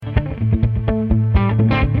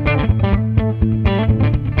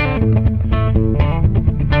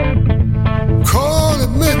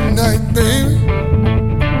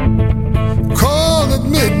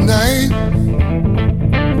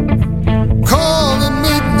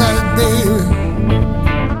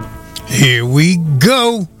Here we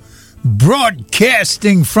go,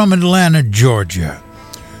 broadcasting from Atlanta, Georgia,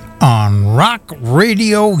 on Rock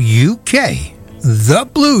Radio UK, the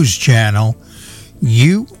Blues Channel.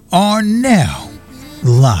 You are now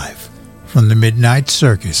live from the Midnight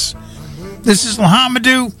Circus. This is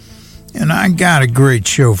Lahamadou, and I got a great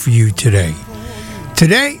show for you today.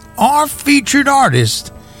 Today, our featured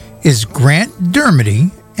artist is Grant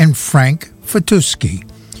Dermody and Frank Fatuski.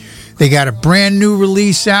 They got a brand new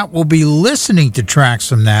release out. We'll be listening to tracks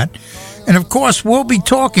from that. And of course, we'll be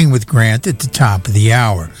talking with Grant at the top of the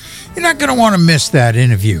hour. You're not going to want to miss that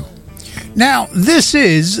interview. Now, this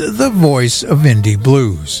is the Voice of Indie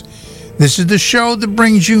Blues. This is the show that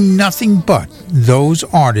brings you nothing but those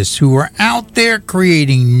artists who are out there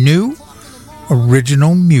creating new,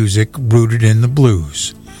 original music rooted in the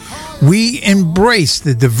blues. We embrace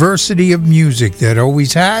the diversity of music that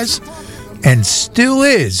always has and still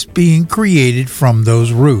is being created from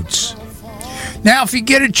those roots. Now, if you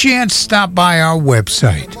get a chance, stop by our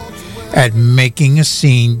website at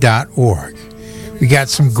makingascene.org. We got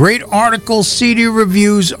some great articles, CD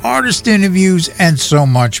reviews, artist interviews, and so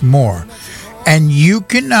much more. And you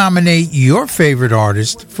can nominate your favorite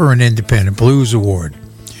artist for an Independent Blues Award.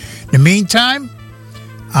 In the meantime,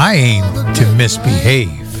 I aim to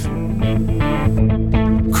misbehave.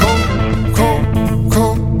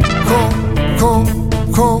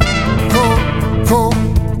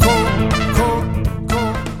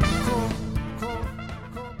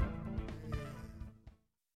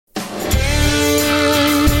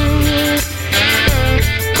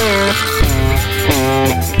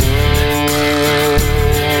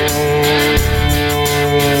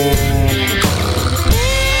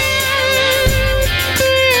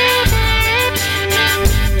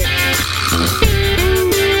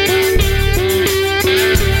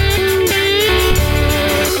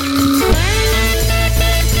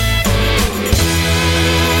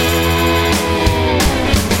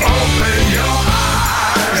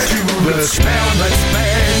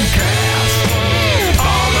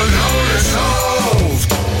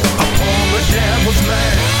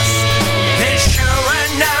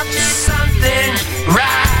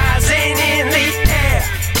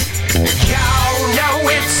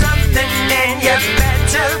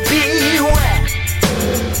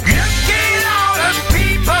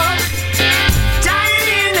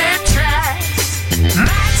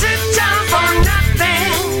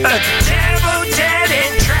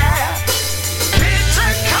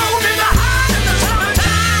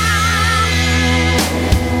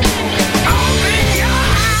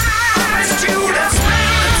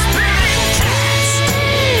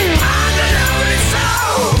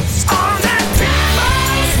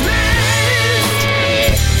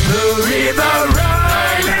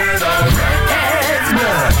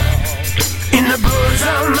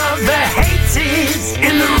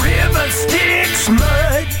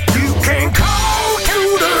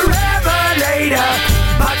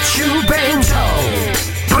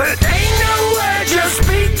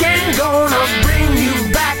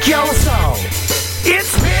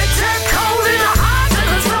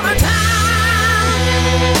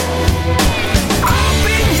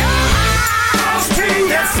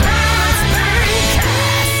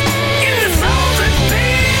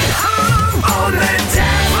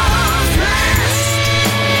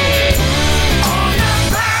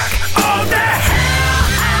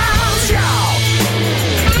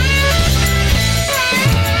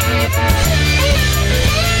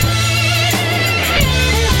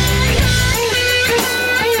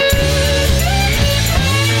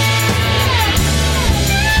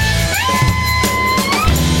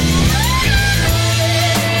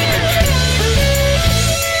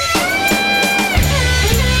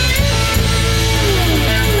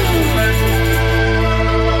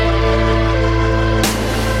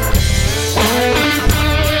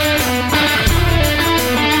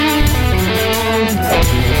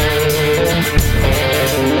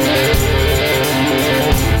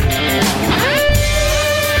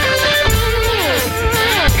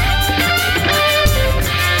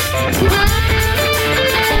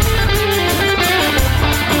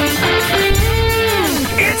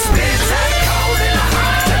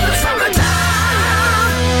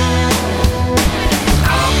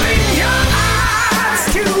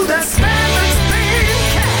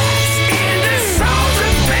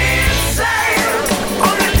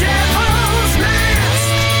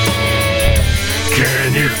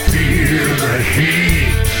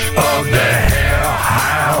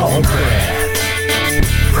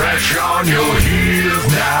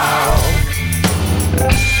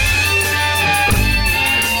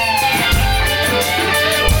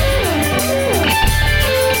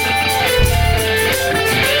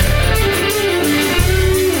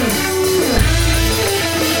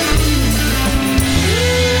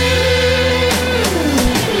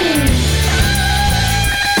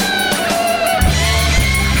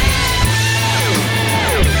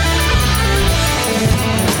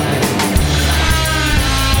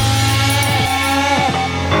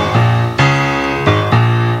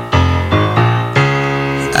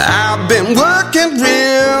 working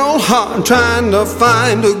real hard, trying to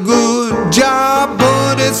find a good job,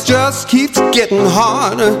 but it just keeps getting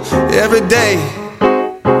harder every day.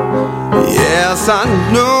 Yes, I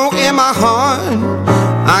know in my heart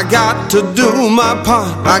I got to do my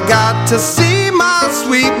part. I got to see my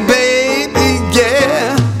sweet baby,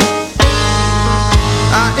 yeah.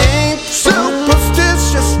 I ain't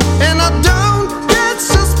superstitious and I don't get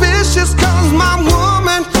suspicious, 'cause my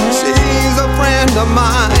woman, she's a friend of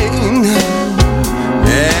mine.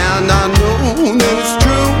 And I know that it's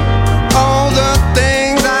true, all the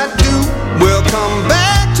things I do will come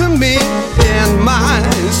back to me in my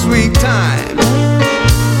sweet time.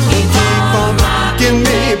 Keep on rocking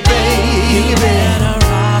me, baby.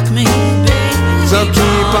 Rock me, baby. So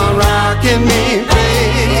keep on rocking me,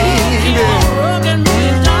 baby.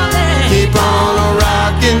 Keep on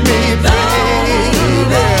rocking me, baby.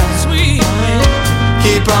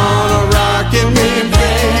 Keep on rocking me,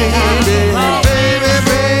 baby. Baby,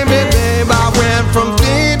 baby, baby. I went from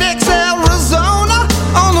Phoenix, Arizona,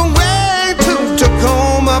 on the way to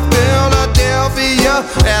Tacoma, Philadelphia,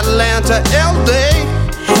 Atlanta, LA.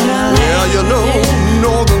 Well, you know,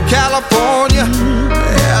 Northern California,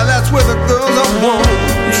 yeah, that's where the girls are born.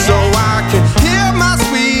 So I can hear my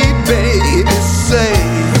sweet baby say,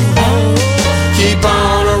 keep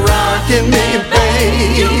on rocking me,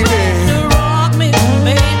 baby.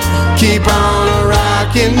 Keep on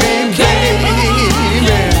rocking me, baby.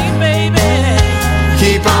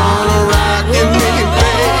 Keep on rocking me,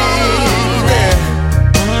 baby.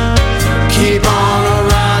 Keep on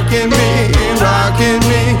rocking me,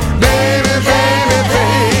 baby, baby,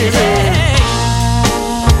 baby.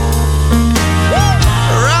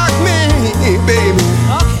 Rock me, baby.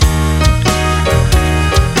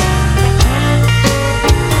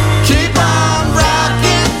 Keep on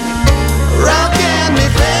rocking me,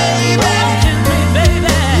 baby.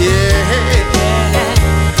 Yeah.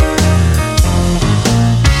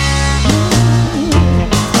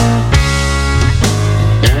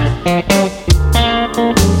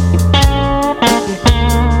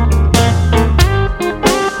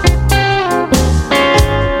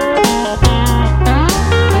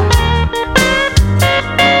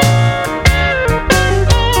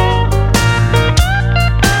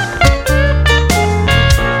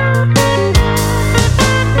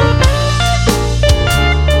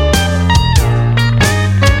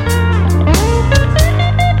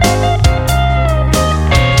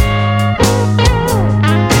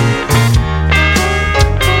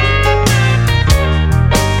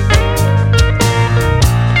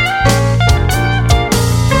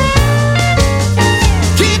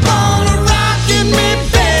 Keep on rocking me,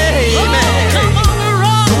 baby.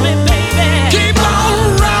 Keep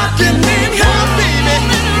on rocking me, baby.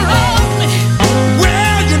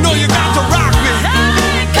 Well, you know you got to rock me.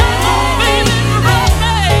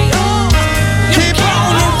 Keep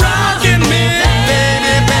on rocking me,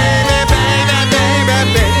 baby, baby, baby, baby,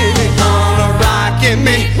 baby. On rocking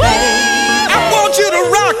me. I want you to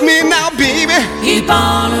rock me now, baby. Keep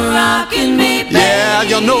on rocking me, baby. Yeah,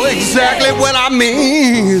 you know exactly what I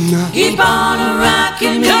mean. Keep on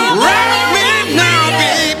rocking me, Rock me now,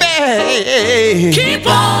 baby. Keep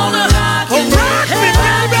on rocking me, Rock me,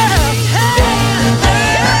 baby.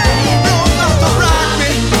 Don't stop to rock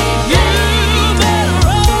me. You better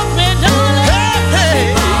rock me, darling. Hey, hey.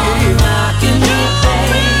 Rocking me,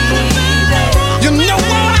 baby. You know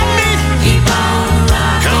what I mean? Keep on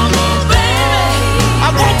rocking me, baby. I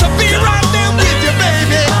want to be right there with you,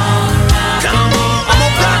 baby. Come on, I'm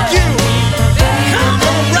gonna rock you. Come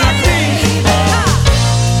on, rock me.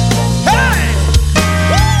 Hey,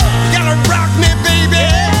 you gotta rock me, baby.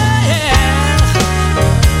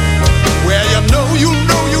 Well, you know, you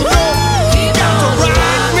got to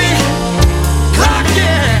rock me, rock me,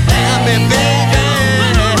 baby.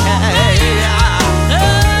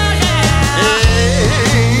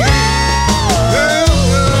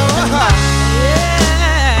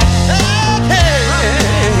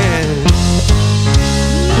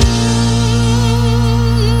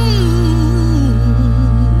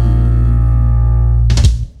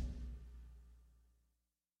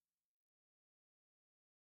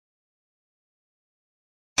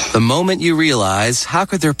 The moment you realize, how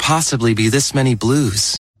could there possibly be this many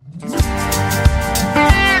blues?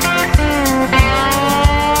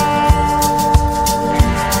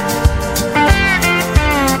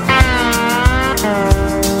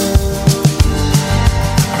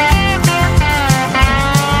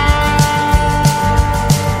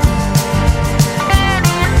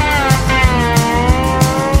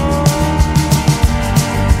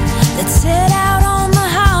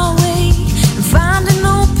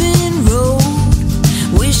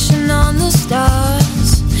 On the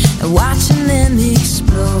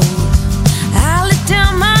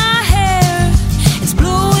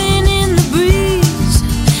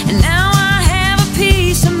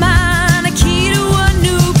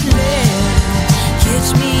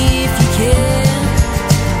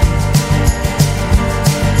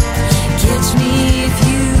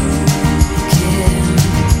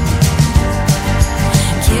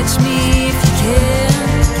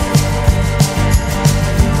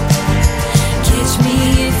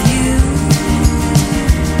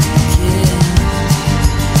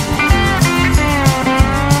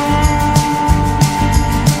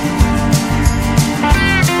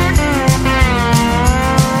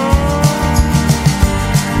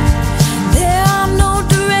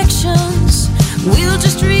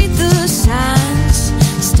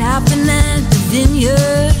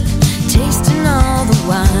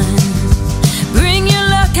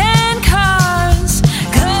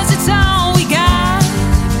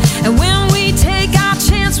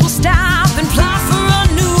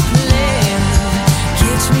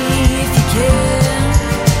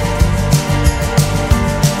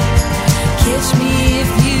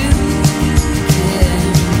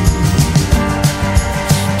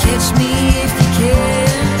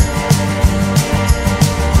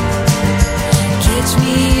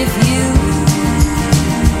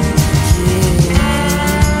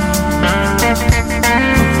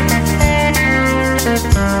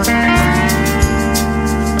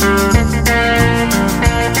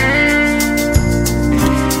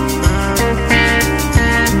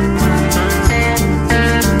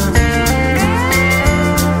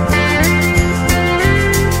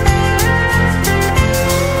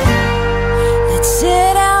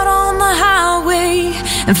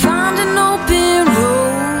and find an open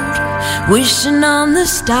road, wishing on the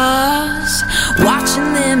stars,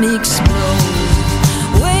 watching them explode.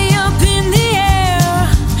 Way up in the air,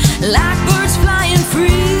 like birds flying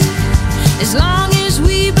free, as long as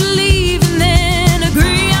we believe and then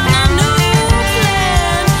agree on a new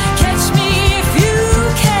plan. Catch me if you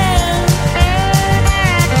can.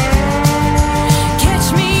 Catch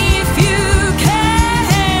me if you can.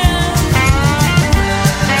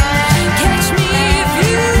 Catch me if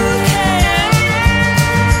you can.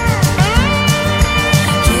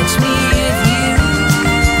 Catch me if you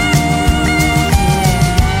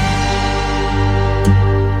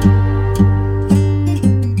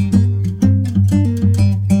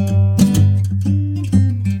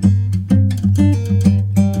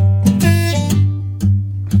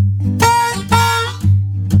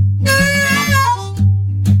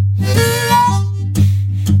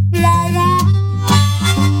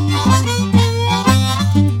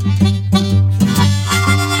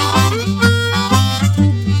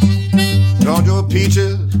Georgia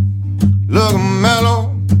peaches look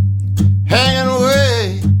mellow, hanging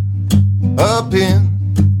way up in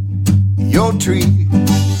your tree.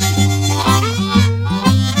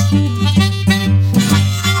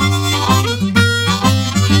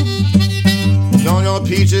 Georgia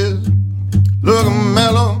peaches look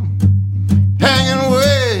mellow, hanging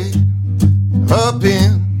way up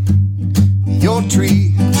in your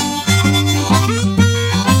tree.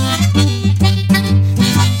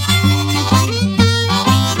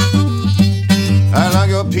 I like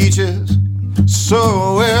your peaches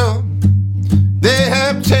so well, they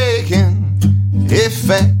have taken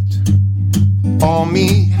effect on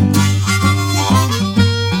me.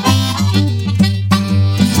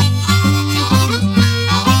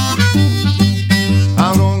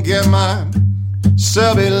 I'm gonna get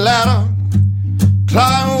myself a ladder,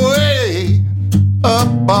 climb way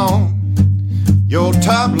up on your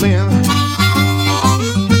top limb.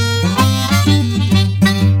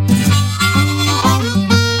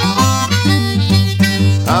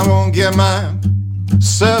 I'm gonna get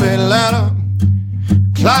myself a ladder,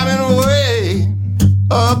 climbing way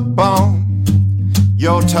up on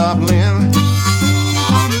your top limb.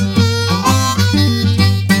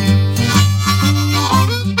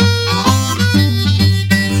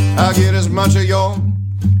 I'll get as much of your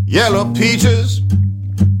yellow peaches,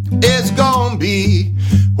 it's gonna be,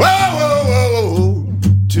 whoa, whoa, whoa,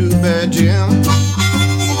 too bad, Jim.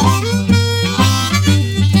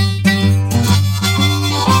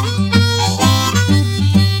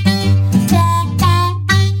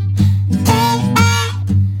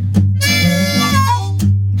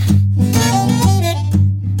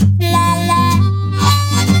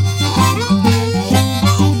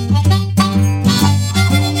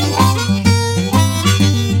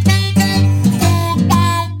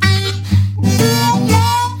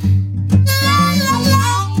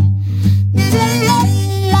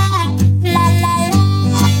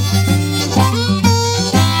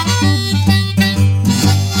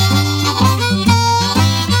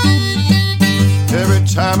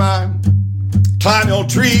 Time I climb your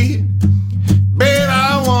tree, babe,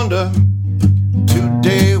 I wonder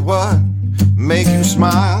today what make you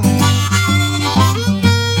smile.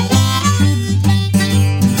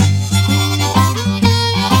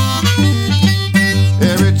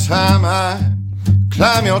 Every time I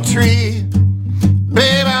climb your tree,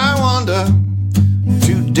 babe, I wonder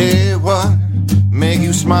today what make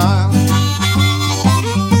you smile.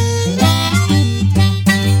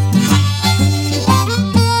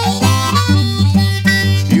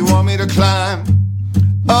 To climb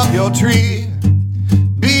up your tree,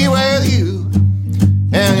 be with you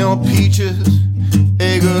and your peaches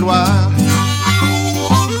a good while.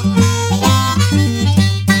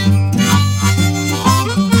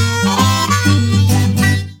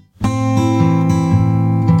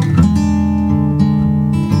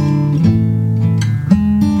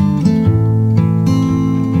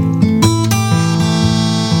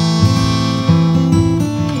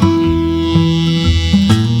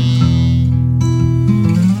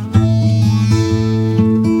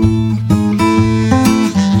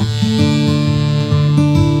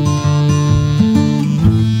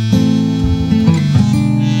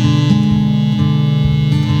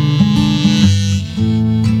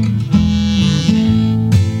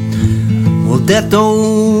 Death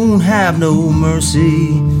don't have no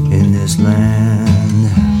mercy in this land.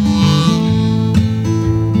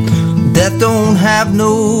 Death don't have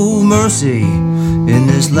no mercy in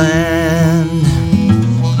this land.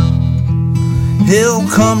 He'll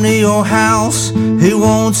come to your house, he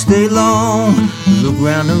won't stay long. Look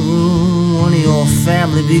round the room, one of your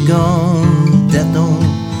family be gone. Death don't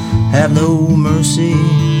have no mercy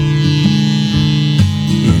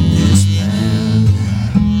in this land.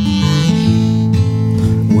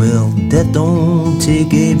 Well, death don't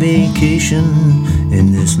take a vacation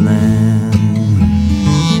in this land.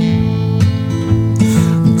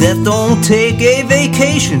 Death don't take a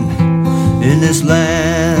vacation in this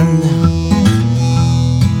land.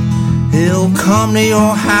 He'll come to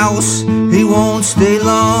your house, he won't stay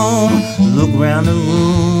long. Look round the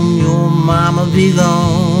room, your mama be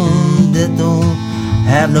gone. Death don't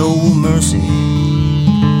have no mercy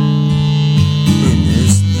in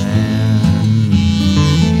this land.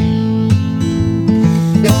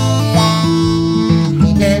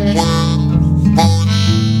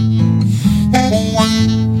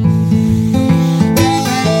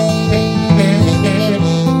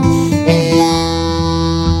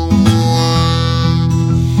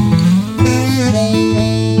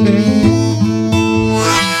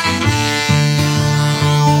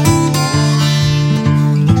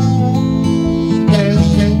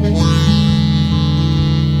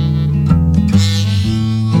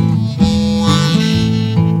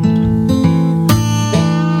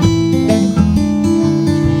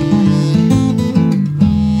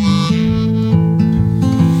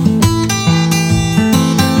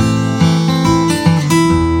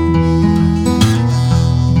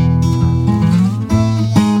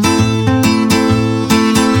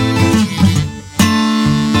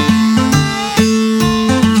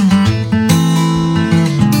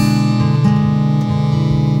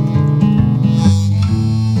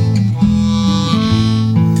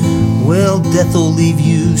 Death will leave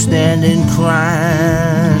you standing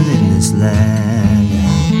crying in this land.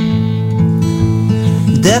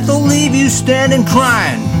 Death will leave you standing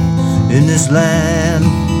crying in this land.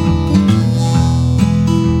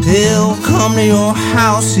 He'll come to your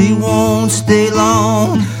house, he won't stay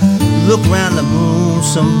long. Look round the room,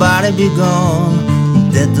 somebody be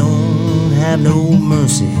gone. Death don't have no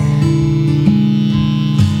mercy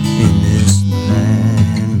in this land.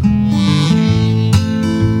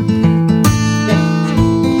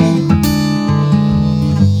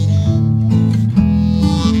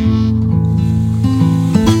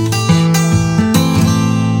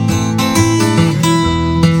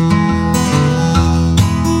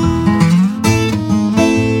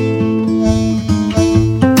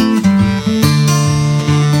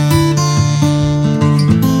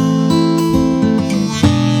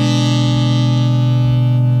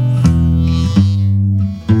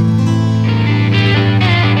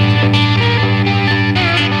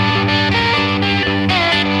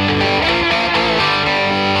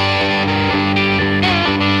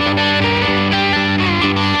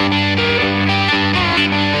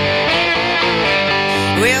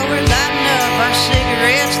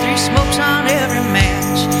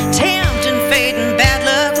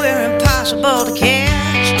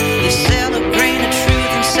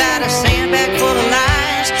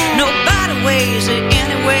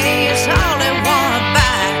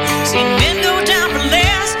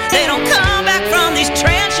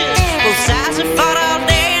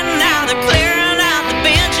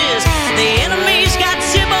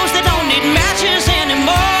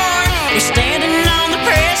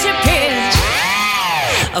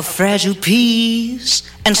 Of fragile peace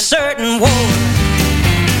and certain war.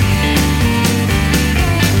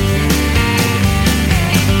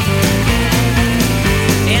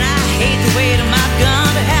 And I hate the weight of my gun,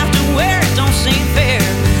 to have to wear it don't seem fair.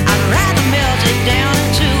 I'd rather melt it down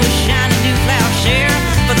into a shiny new plowshare.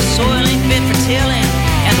 For the soil ain't fit for tilling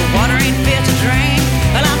and the water ain't fit to drink.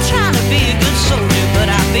 Well, I'm trying to be a good soldier, but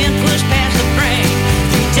I've been pushed past the brink.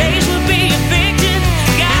 3 days will be evicted,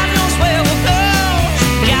 God knows where we'll go.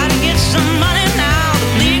 Gotta get some money now, the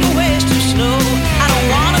legal way's too slow. I don't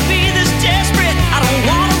wanna be this desperate, I don't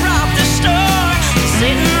wanna rob the store.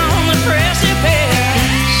 Sitting on the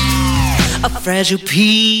precipice of fragile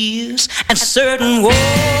peace and certain war.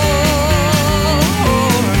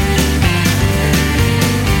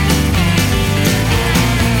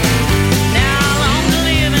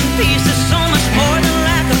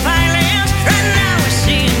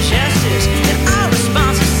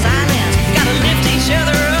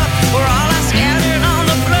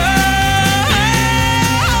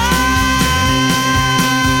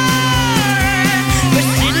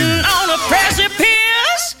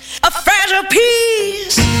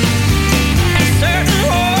 Peace and certain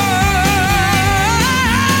war.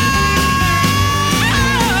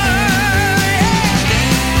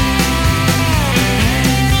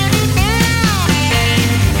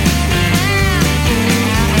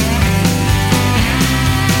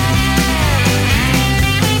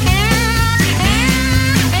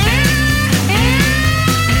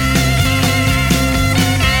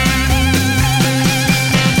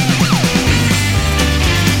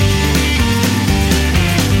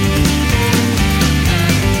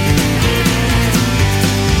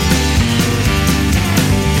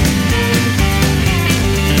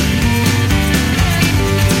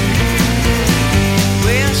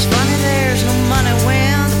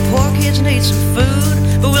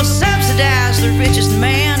 the richest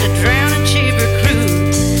man to drown a cheaper crew.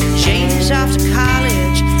 James off to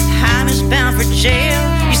college, Hyman's bound for jail.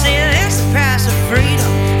 You say that's the price of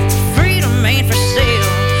freedom. Freedom ain't for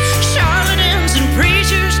sale. Charlatans and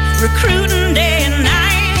preachers recruiting day and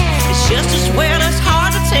night. It's just as well as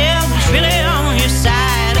hard to tell who's really on your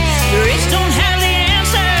side. The rich don't have the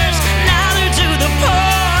answers, neither do the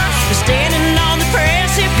poor. They're standing on the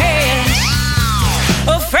precipice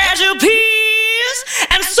of fragile peace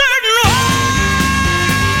and certain war.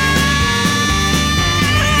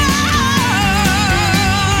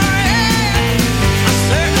 A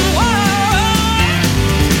certain war.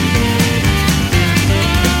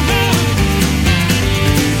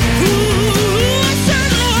 Ooh, a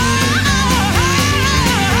certain war.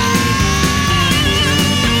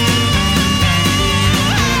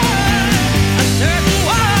 A certain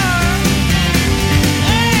war.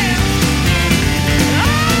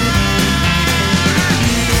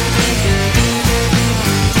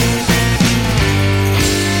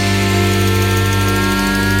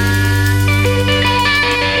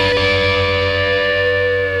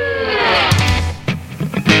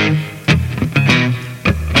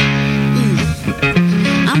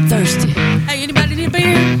 I'm thirsty. Hey, anybody need a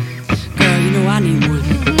beer? Girl, you know I need one.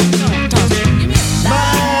 Toss it. Give me a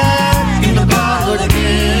Back in the bottle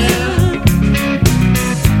again.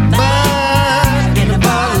 Back in the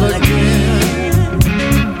bottle again.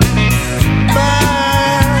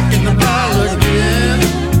 Back in the bottle again.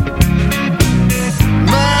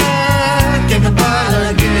 Back in the bottle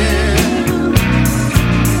again.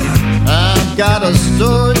 I've got a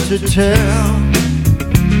story to tell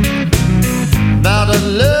about a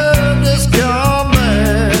love that's gone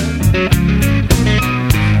mad.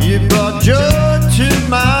 You brought joy to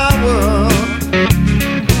my world,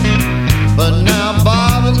 but now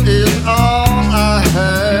bottle is all I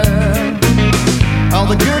have. All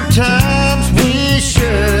the good times we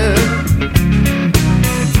shared,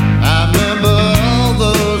 I remember all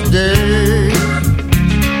those days.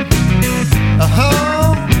 A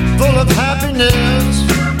home full of happiness,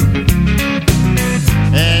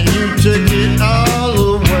 and you took it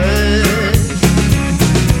all away.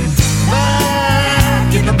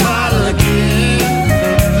 Back in the bottle again.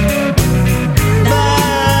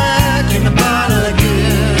 Back in the bottle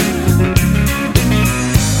again.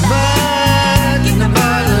 Back in the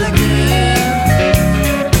bottle again.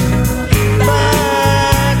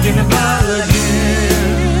 Back in the bottle again.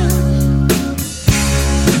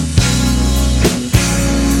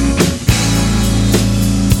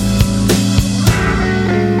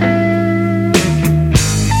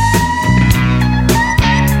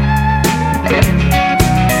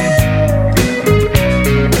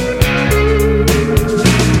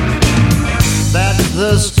 That's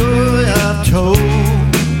the story I've told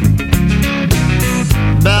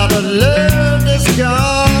about a love that's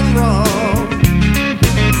gone wrong.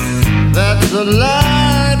 That's the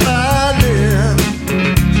life I live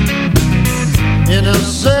in a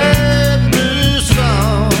sad new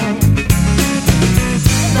song.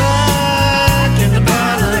 Back in the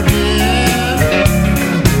bottle again.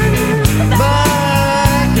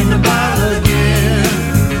 Back in the bottle again.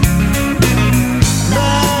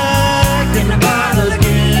 Back in the bottle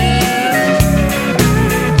again.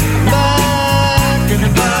 Back in the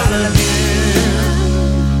bottle again.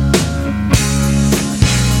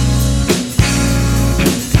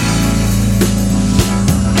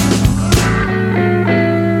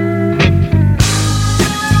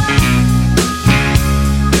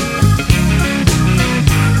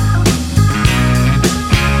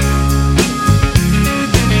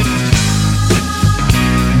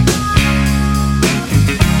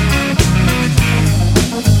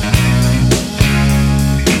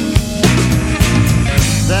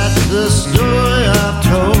 That's the story I've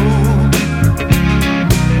told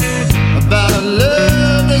about a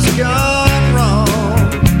love that's gone wrong.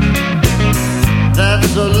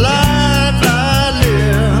 That's the life I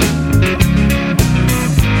live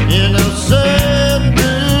in a sad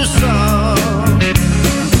new song.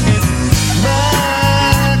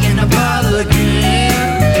 Back in the bottle again.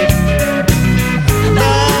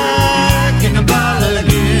 Back in the bottle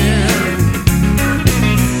again.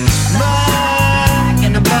 Back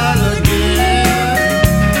in the bottle again.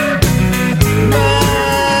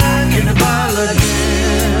 Back in the bottle again.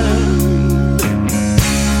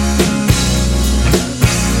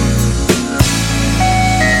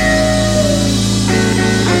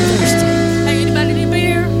 I'm thirsty. Hey, anybody need a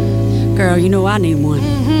beer? Girl, you know I need one.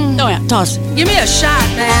 Oh yeah, toss it. Give me a shot,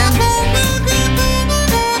 man.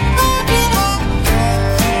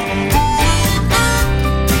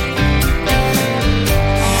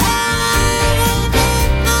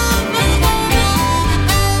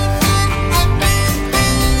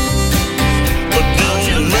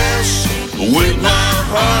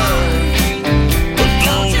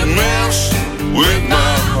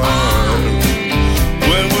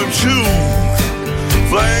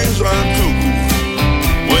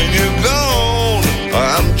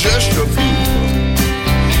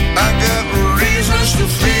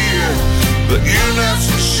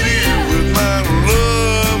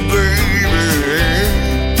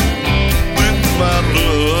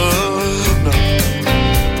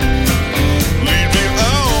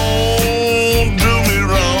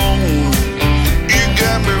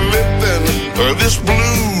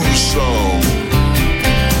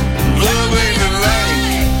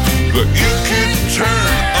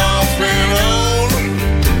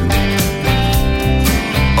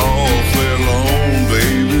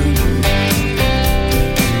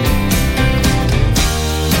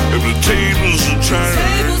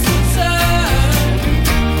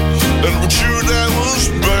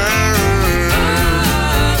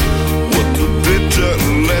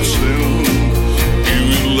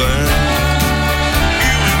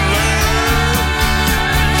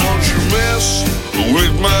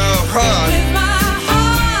 with my heart.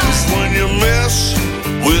 It's when you mess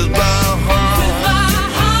with my heart.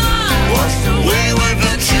 Washed away with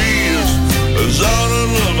the tears. Is all the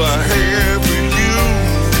love I have for you.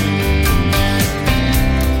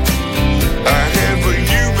 I have for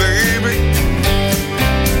you, baby.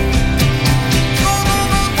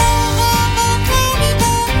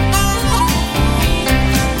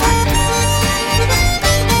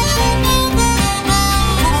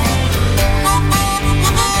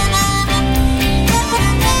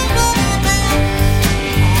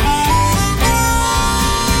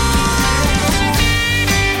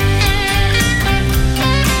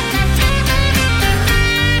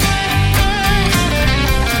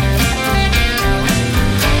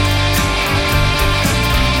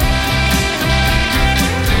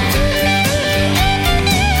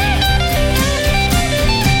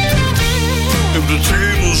 The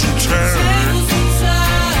tables are turned,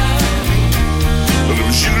 but it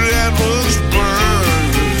was you that was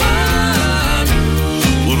burned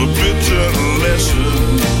with a bitter lesson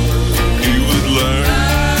you would learn.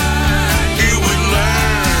 You would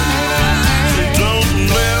learn. So don't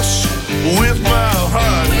mess with my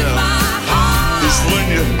heart now. It's when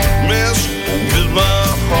you mess with my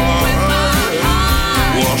heart.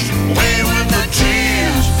 Wash away with the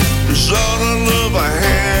tears. It's all the love I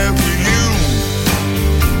have for you.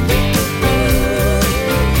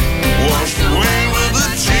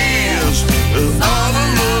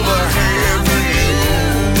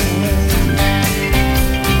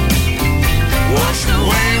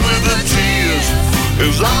 It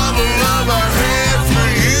was all the love I had for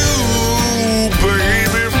you,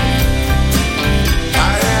 baby. I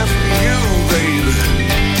have for you, baby.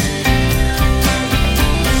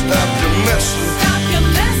 Stop your messing. Stop your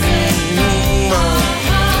messing.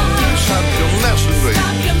 Stop your messing, baby.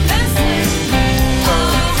 Stop your messing.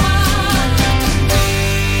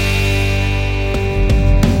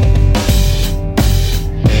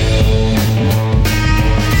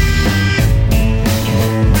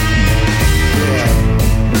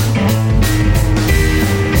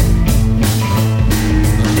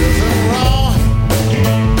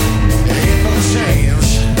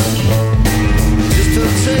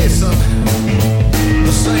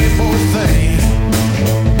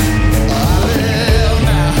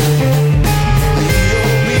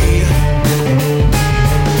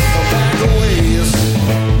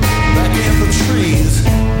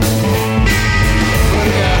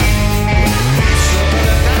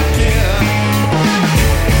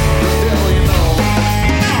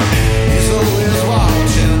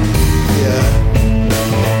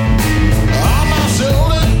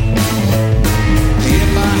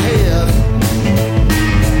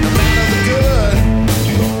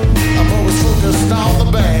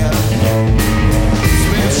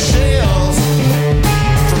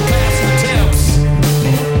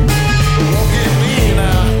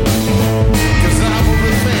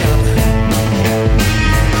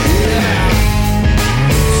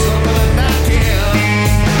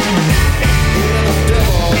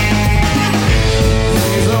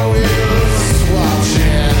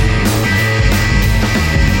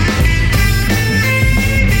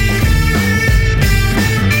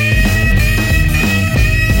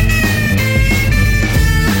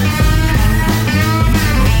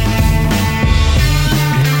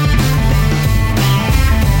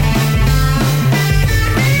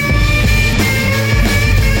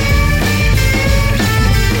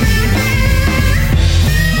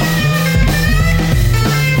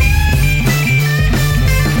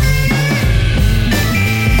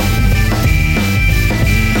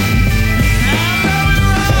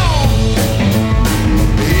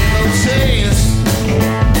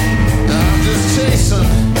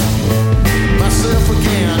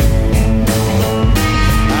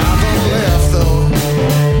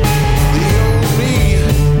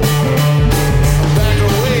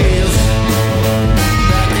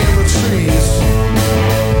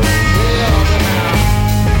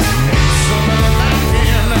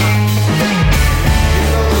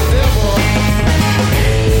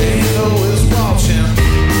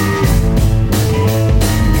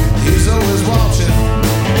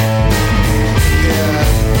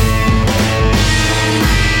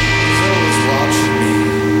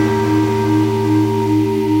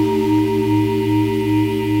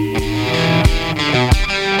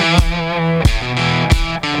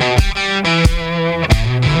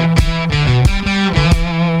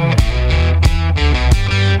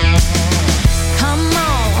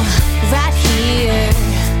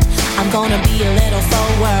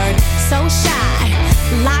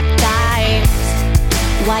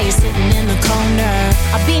 Why you sitting in the corner?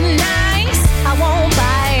 I'll be nice, I won't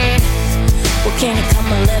Well, can you come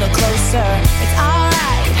a little closer? It's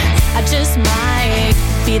alright, I just might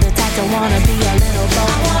be the type to wanna be a little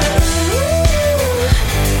bolder.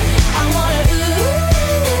 I wanna ooh,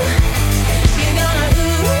 you're gonna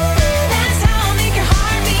ooh, that's how I'll make your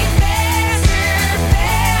heart beat faster,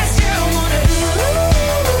 faster. I wanna ooh,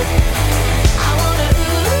 I wanna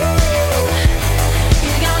ooh,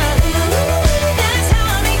 you're gonna ooh, that's how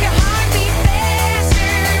I'll make your heart beat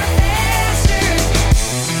faster, faster.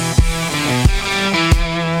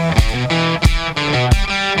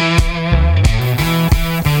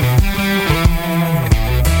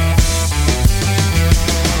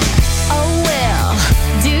 Oh well,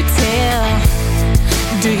 do tell.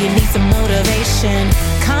 Do you need some motivation?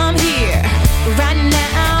 Come here right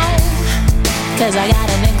now, 'cause I got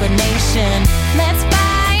an inclination. Let's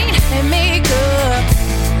fight and make up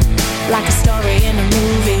like a story in a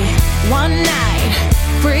movie. One night,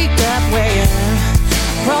 break up where you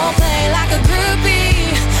role play like a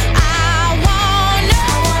groupie. I wanna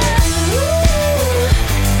ooh,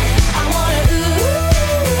 I wanna ooh,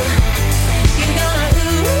 you're gonna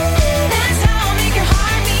ooh, that's how I'll make your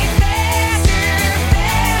heart beat faster,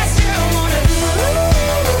 faster. I wanna ooh,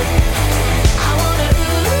 I wanna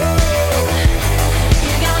ooh,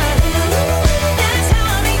 you're gonna ooh, that's how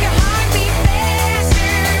I'll make your heart beat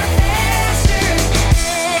faster, faster.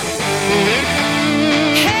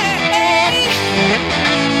 Hey,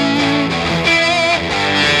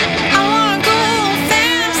 I wanna go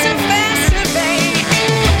faster, faster, baby.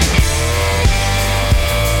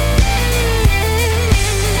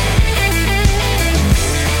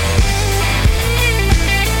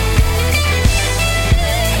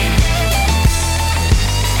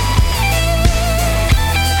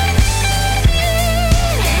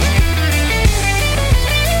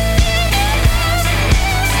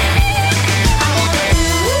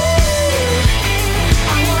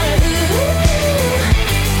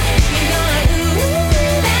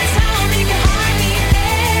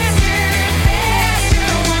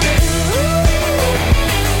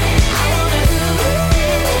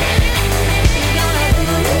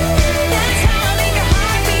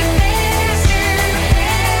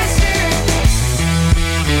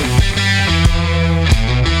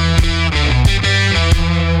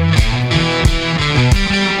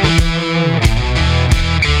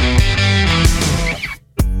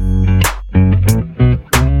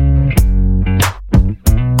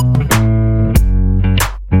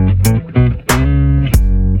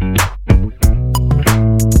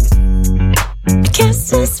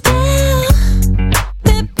 Cast a spell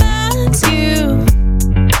that binds you.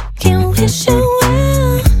 Can't wish you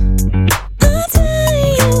well. I'll tell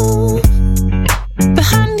you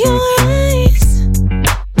behind your eyes.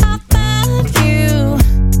 I'll find you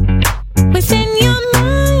within your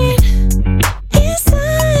mind.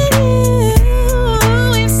 Inside you,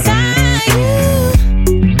 inside you.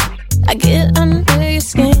 I get under your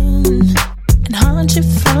skin and haunt you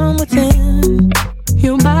from within.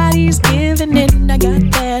 Your body's giving in, I got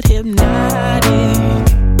that hypnotic.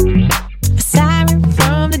 A siren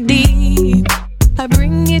from the deep, I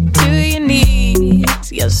bring you to your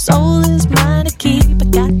knees. Your soul is mine to keep, I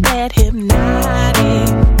got that hypnotic.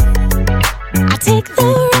 I take the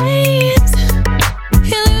reins,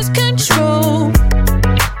 you lose control.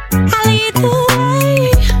 I lead the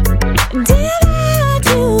way, did I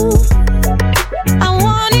do? I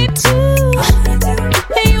wanted to,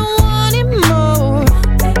 and you wanted more.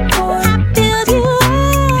 I build you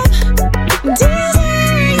up,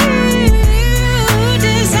 desire you.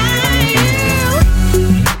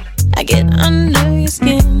 I get under your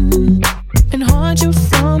skin and haunt you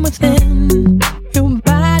from within. Your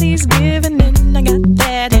body's giving in, I got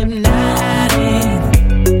that hypnotic.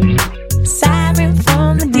 Siren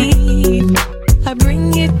from the deep, I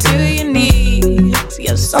bring you to your knees.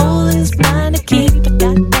 Your soul is mine to keep, I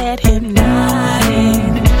got that hypnotic.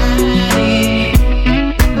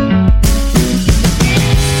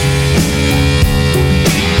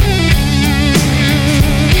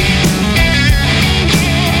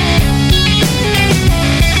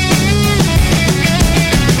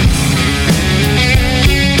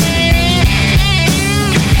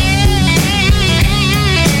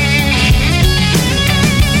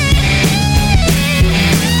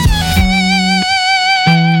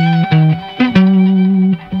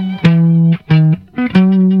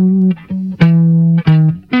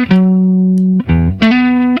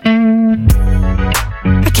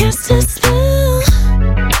 I cast a spell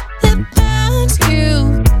that binds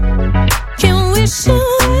you. Can't wish you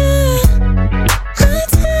well. I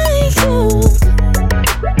take you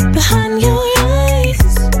behind your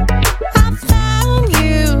eyes. I found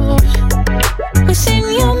you within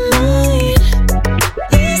your mind.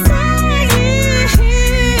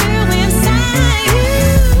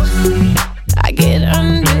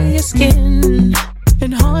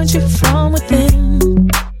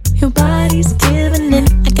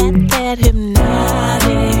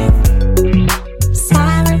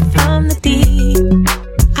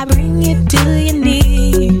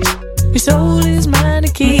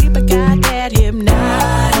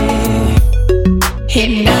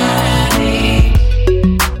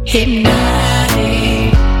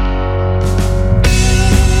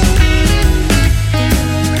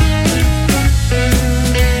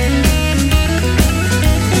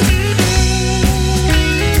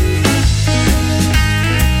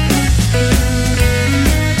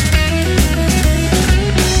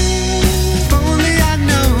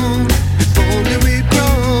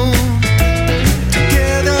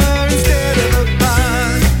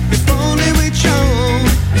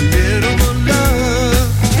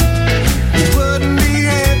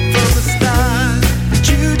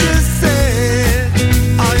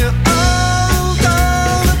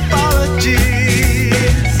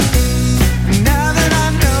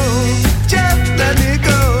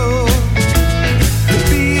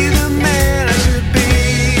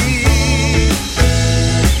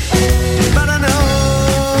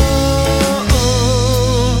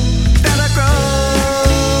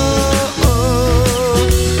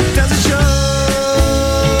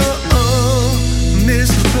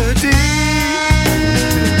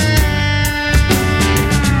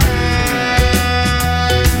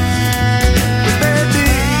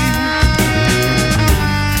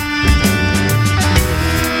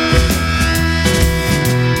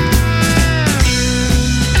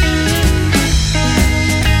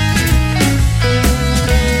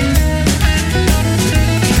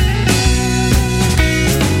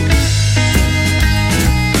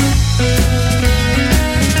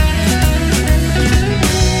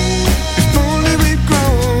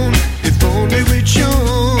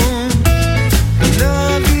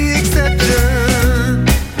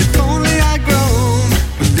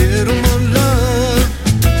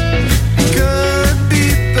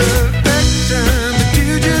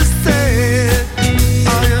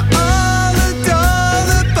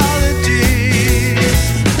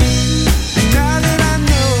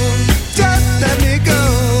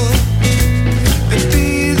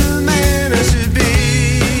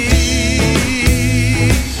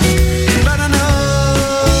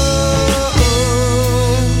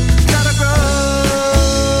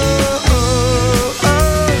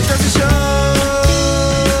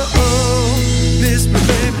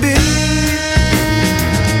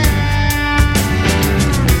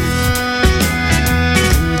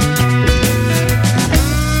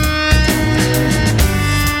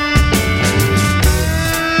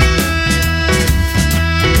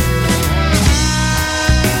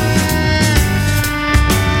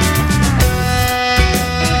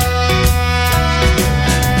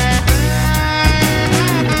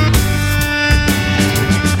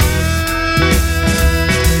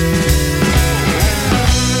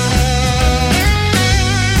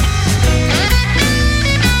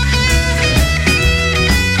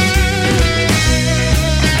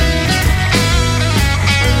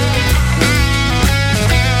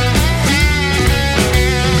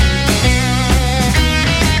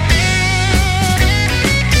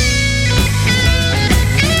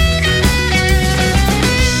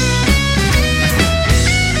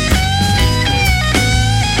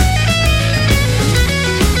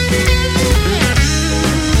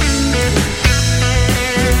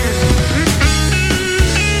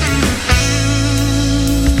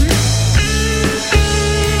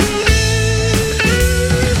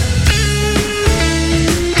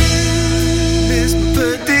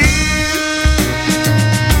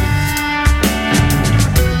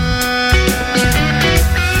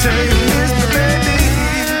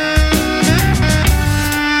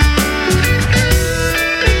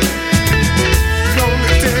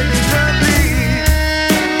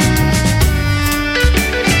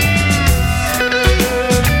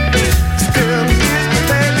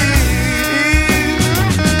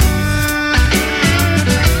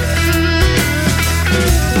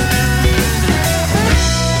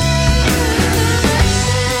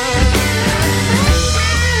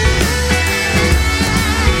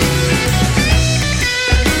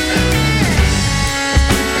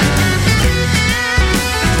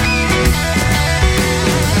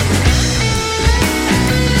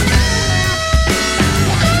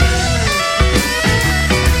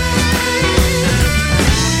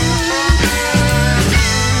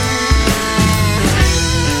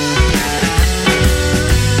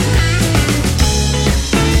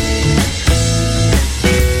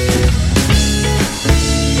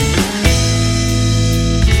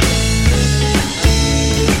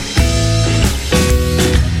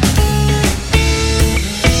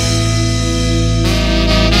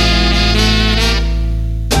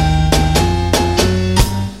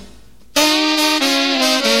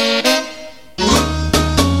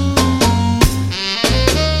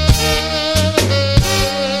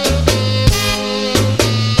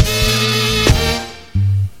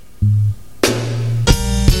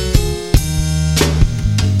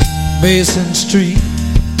 Basin Street,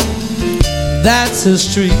 that's the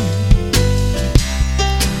street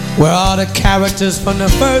where all the characters from the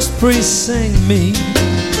first precinct meet.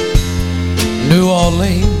 New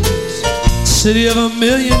Orleans, city of a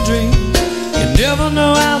million dreams. You never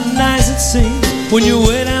know how nice it seems when you're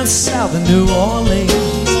way down south in New Orleans.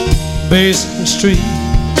 Basin Street,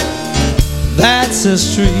 that's the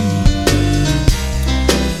street,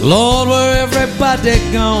 Lord, where everybody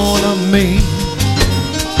gonna meet.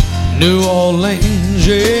 New Orleans,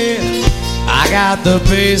 yeah, I got the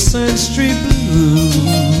Basin Street blues.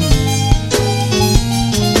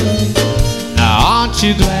 Now aren't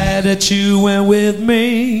you glad that you went with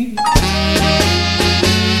me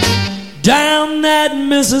down that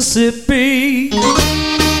Mississippi?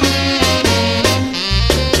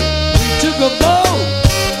 Took a boat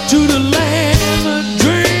to the land of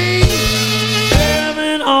dreams,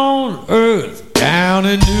 heaven on earth down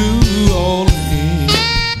in New Orleans.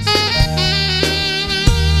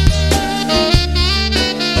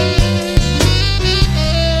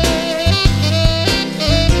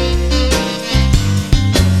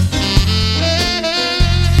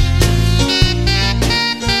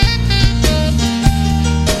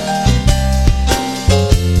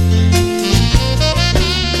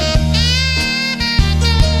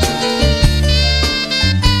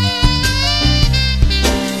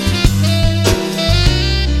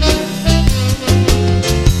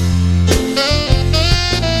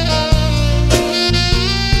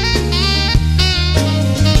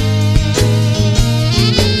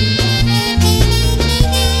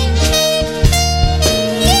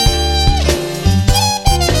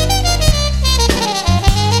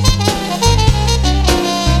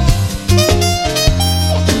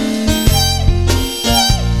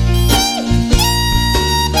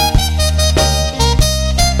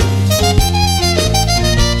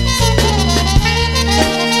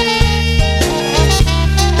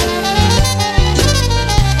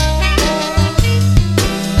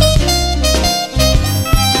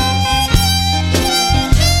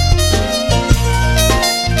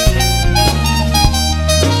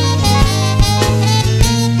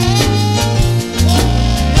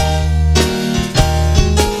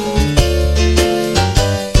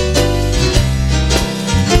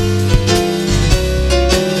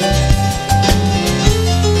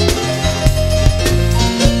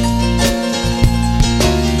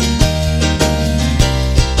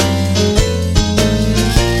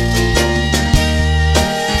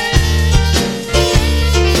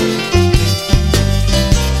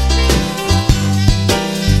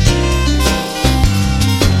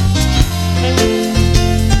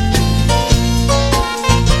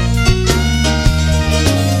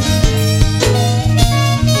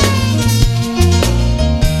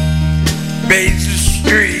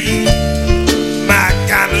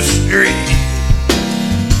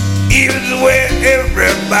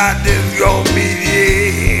 Everybody's gonna be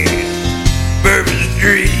there. Bourbon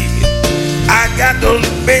Street, I got those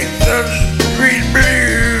Basin Street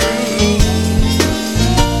blues.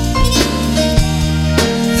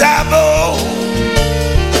 Zabo,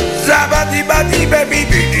 zabadi badi baby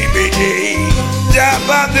baby baby,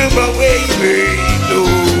 zabadu baby no.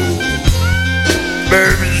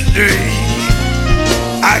 Bourbon Street,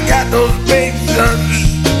 I got those Basin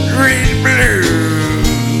Street blues.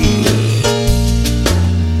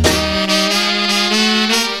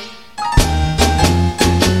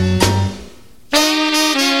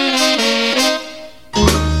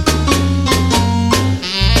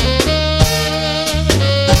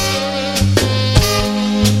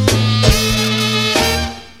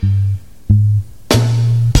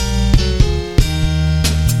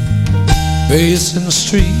 Basin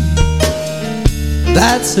Street,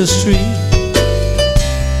 that's the street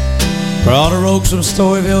where all the rogues from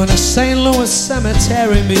Storyville and the St. Louis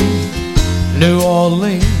Cemetery meet. New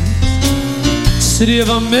Orleans, city of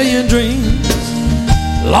a million dreams,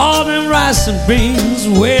 Lord and rice and beans,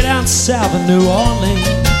 way down south in New Orleans.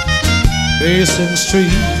 Basin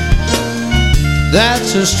Street,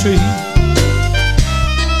 that's the street,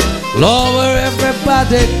 Lord, where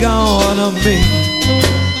everybody gonna meet.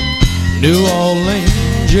 New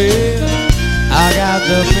Orleans, yeah, I got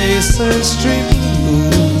the Basin Street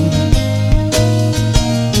blues.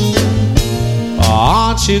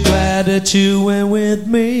 Aren't you glad that you went with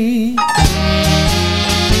me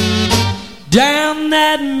down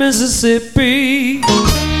that Mississippi? We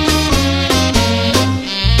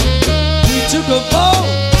took a boat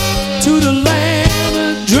to the land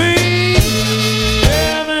of dreams,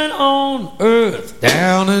 heaven on earth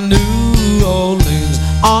down in New Orleans.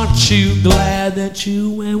 Aren't you glad that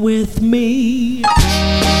you went with me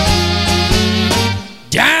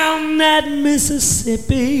down that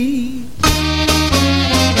Mississippi.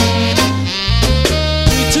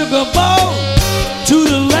 We took a boat to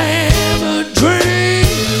the land of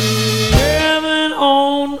dreams, heaven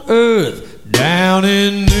on earth down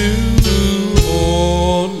in New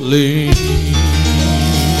Orleans.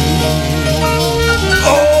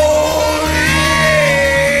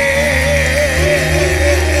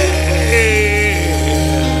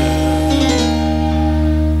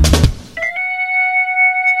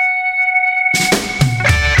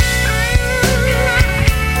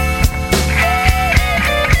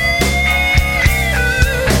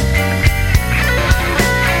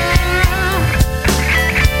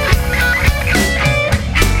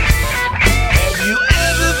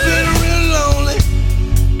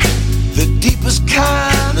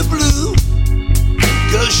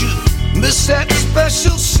 That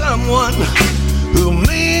special someone who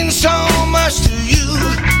means so much to you.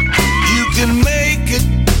 You can make it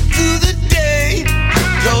through the day,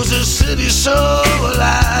 'cause the city's so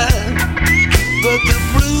alive. But the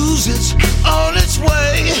blues is on its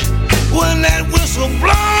way when that whistle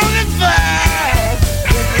blows at 5.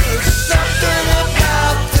 There's something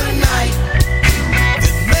about the night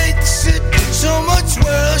that makes it so much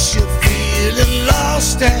worse. You're feeling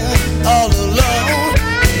lost and all alone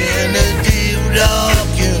in a deep dark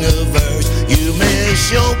universe. You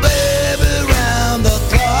miss your baby round the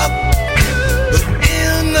clock, but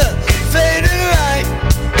in the fading light,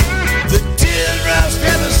 the teardrops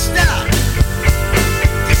never stop.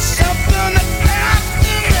 There's something about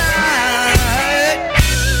the night.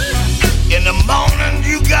 In the morning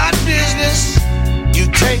you got business, you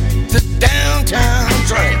take the downtown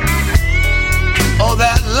train. All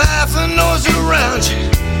that laughing noise around you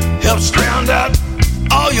helps drown out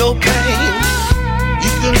all your pain.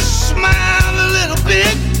 You can smile a little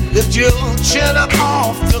bit, lift your chin up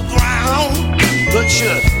off the ground, but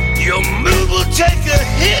your mood will take a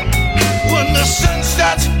hit when the sun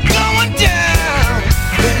starts going down.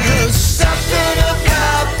 There's something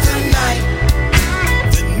about the night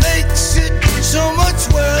that makes it so much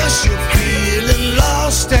worse. You're feeling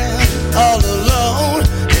lost and all alone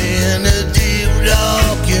in a deep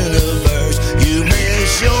dark universe. You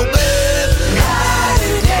miss your baby,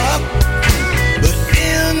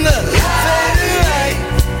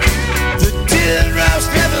 teardrops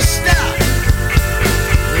never stop.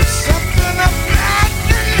 There's something about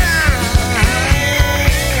the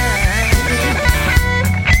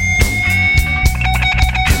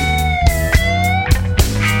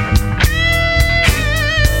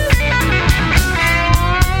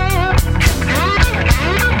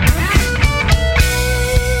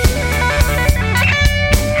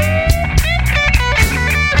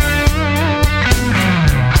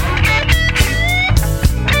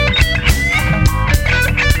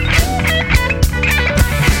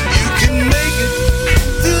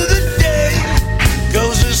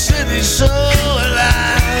so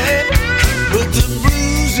alive, but the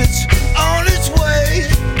blues it's on its way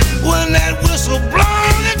when that whistle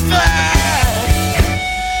blows at 5.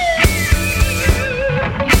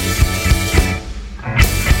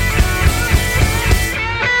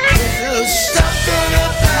 There's something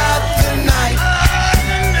about the night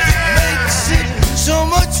that makes it so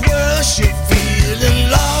much worse. You're feeling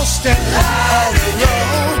lost and all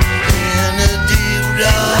alone in a deep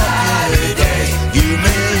dark universe. You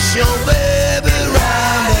miss your baby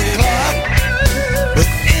round the clock, but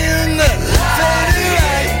in the fading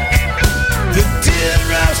light, the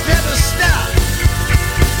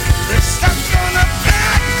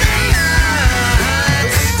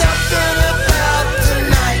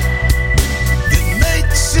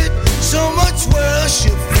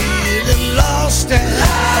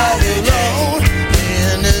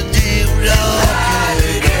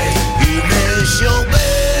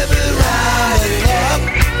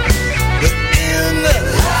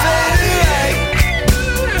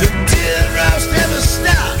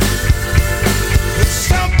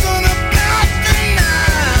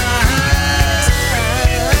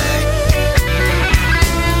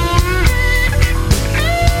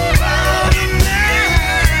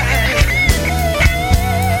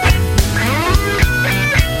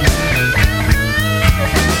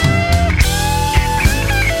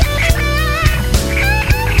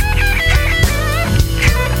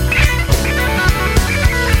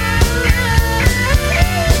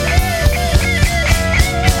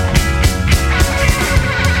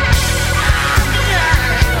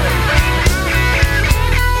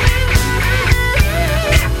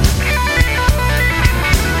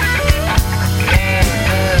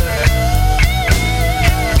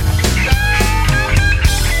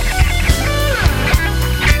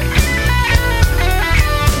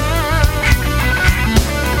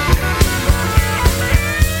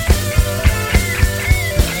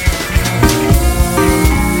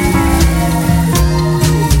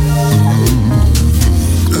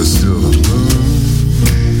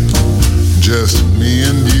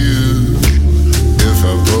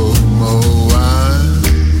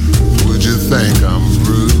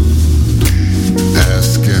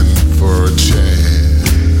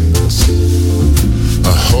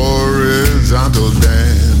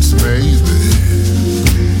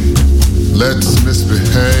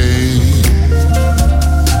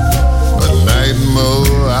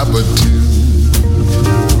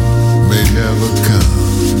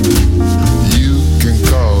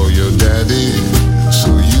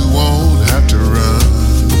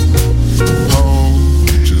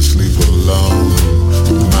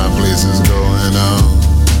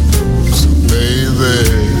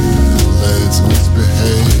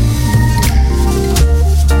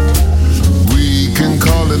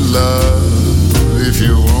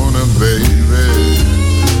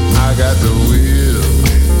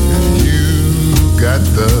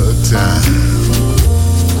time.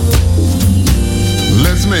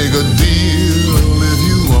 Let's make a deal if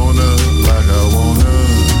you wanna, like I wanna,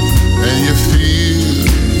 and you feel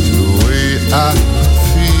the way I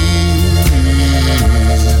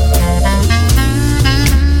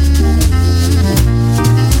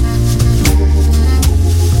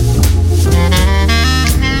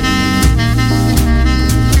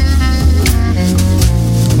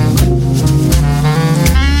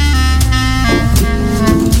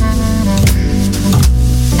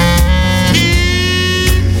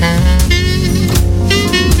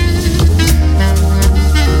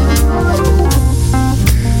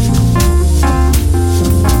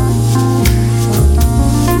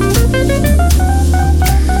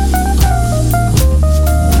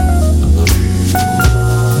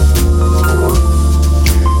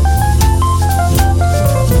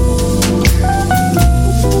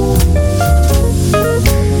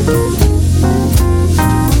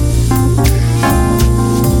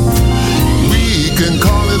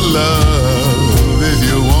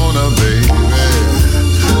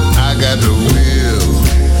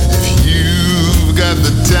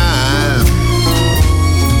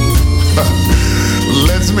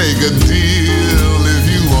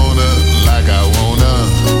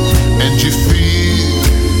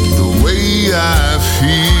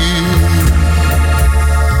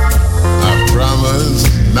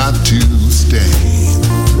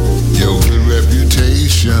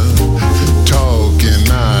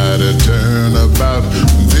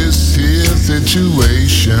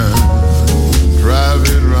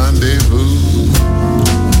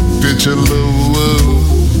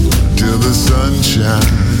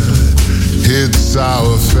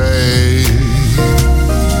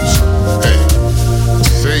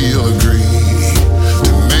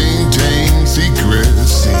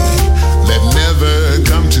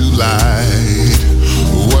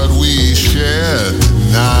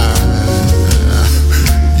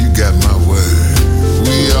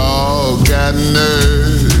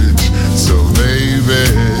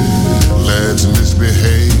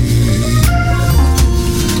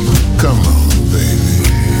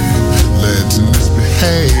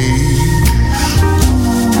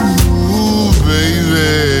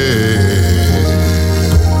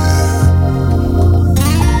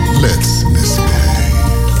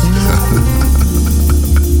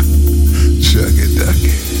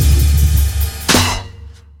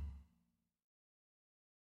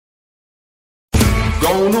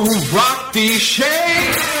Gonna rock the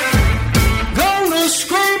shade, gonna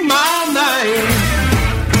scream my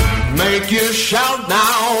name, make you shout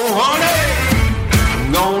now,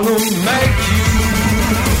 honey, gonna make you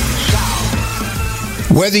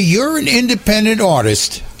shout. Whether you're an independent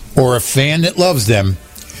artist or a fan that loves them,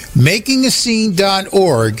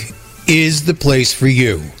 MakingAScene.org is the place for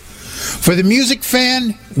you. For the music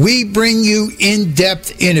fan, we bring you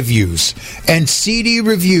in-depth interviews and CD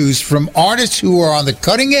reviews from artists who are on the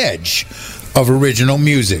cutting edge of original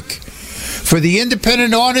music. For the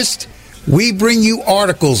independent artist, we bring you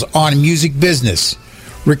articles on music business,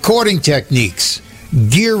 recording techniques,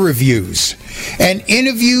 gear reviews, and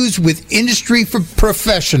interviews with industry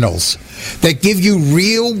professionals that give you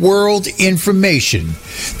real-world information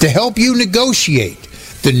to help you negotiate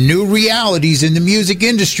the new realities in the music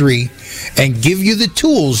industry and give you the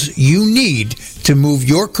tools you need to move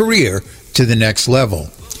your career to the next level.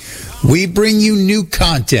 We bring you new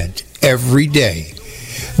content every day.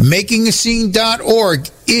 MakingAScene.org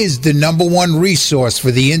is the #1 resource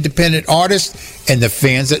for the independent artists and the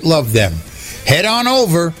fans that love them. Head on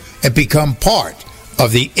over and become part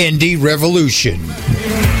of the indie revolution.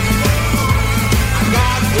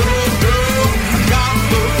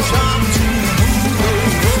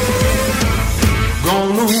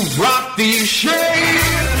 Rock the shade,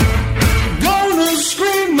 gonna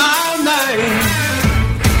scream my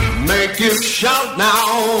name, make you shout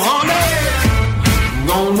now, honey,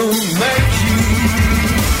 gonna make you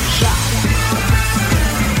shout,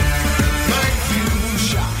 make you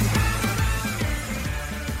shout,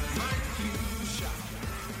 make you shout.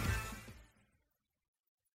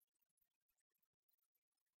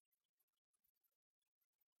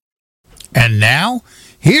 And now,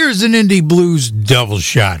 here's an Indie Blues double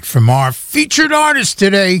shot from our featured artists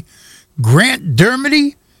today, Grant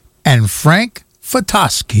Dermody and Frank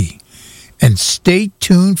Fotoski. And stay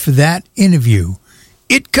tuned for that interview.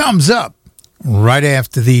 It comes up right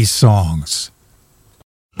after these songs.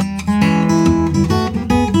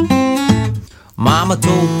 Mama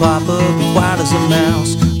told Papa, be quiet as a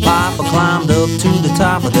mouse. Papa climbed up to the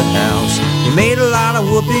top of the house. He made a lot of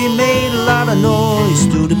whoopee, made a lot of noise.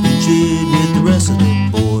 Stood up and cheered with the rest of the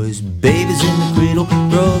boys. Babies in the cradle,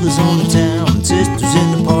 brothers on the town, sisters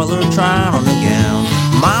in the parlor trying on a gown.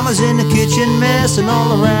 Mama's in the kitchen messing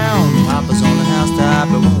all around. Papa's on the housetop,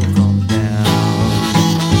 it won't come down.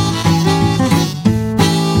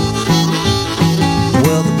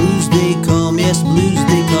 Well, the blues they come, yes, the blues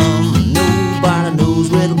they come. Nobody knows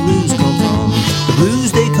where the blues come from. The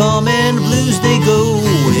blues they come and the blues they go.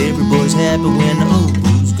 Every boy's happy when the old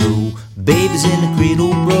blues go. Babies in the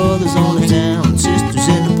cradle, brothers on the town, sisters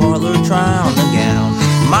in the parlor trying on a gown.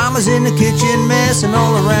 Mama's in the kitchen messing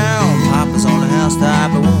all around. Papa's on the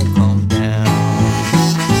housetop, it won't come down.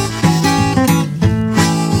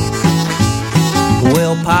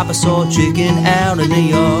 Well, Papa saw a chicken out in the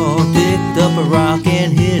yard, picked up a rock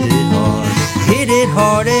and hit it hard. Hit it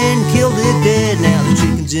hard and killed it dead. Now the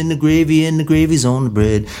chicken's in the gravy and the gravy's on the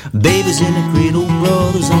bread. Babies in the cradle,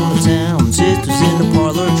 brothers on the town, sisters in the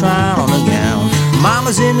parlor trying on a gown.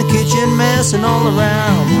 Mama's in the kitchen messing all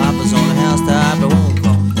around. Papa's on the housetop, it won't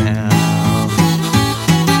come down.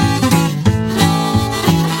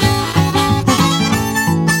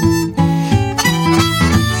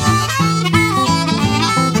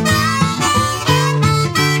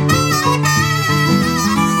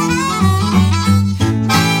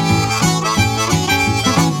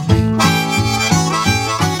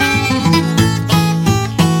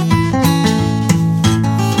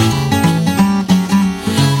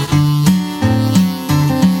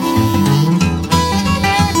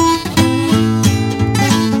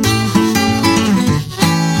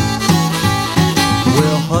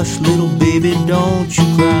 Hush, little baby, don't you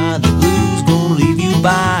cry. The blues gonna leave you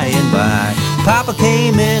by and by. Papa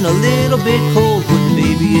came in a little bit cold, put the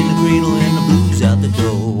baby in the cradle and the blues out the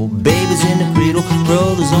door. Babies in the cradle,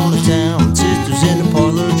 brothers on the town, sisters in the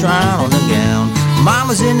parlor trying on a gown.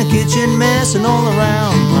 Mama's in the kitchen messing all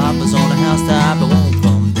around. Papa's on the housetop, it won't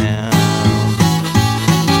come down.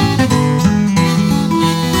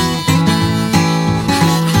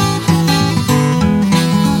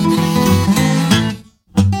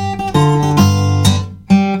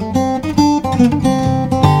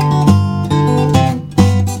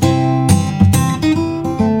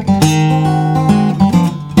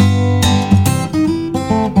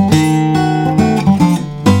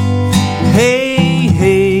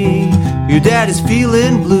 Daddy's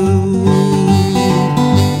feeling blue.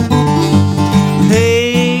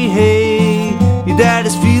 Hey, hey, your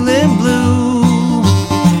daddy's feeling blue.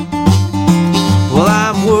 Well,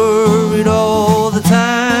 I'm worried all the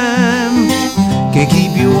time, can't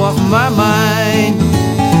keep you off my mind.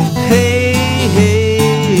 Hey,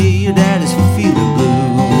 hey, your daddy's feeling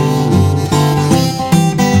blue.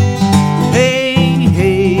 Hey,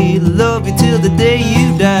 hey, love you till the day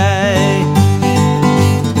you die.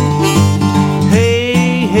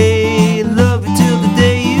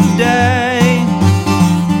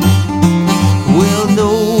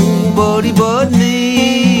 But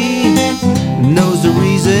me knows the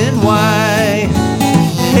reason why.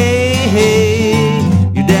 Hey, hey,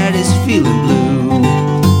 your daddy's feeling blue.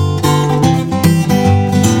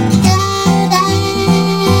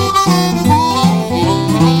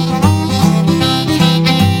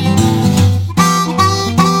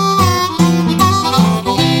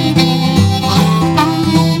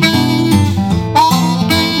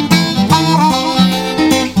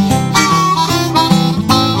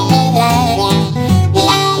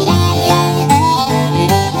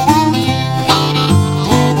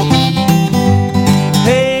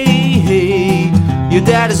 Your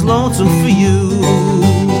daddy's lonesome for you.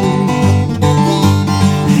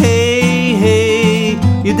 Hey, hey,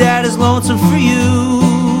 your daddy's lonesome for you.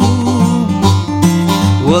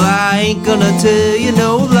 Well, I ain't gonna tell you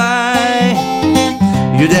no lie,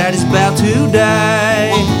 your daddy's about to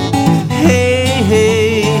die. Hey,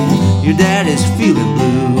 hey, your daddy's feeling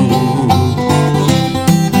blue.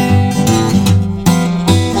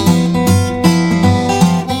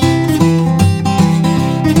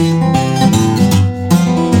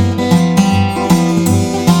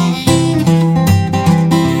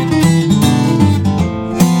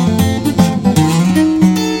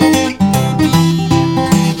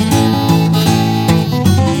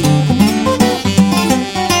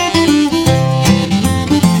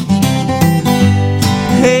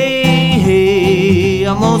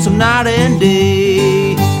 Lonesome night and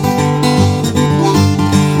day.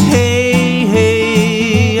 Hey,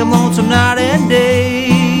 hey, I'm lonesome night and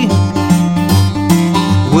day.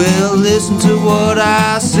 Well, listen to what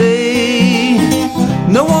I say.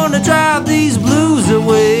 No one to drive these blues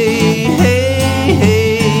away. Hey,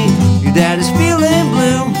 hey, your daddy's feeling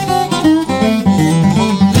blue.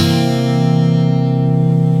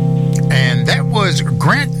 And that was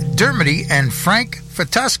Grant Dermody and Frank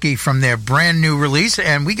Fatuski from their brand new release.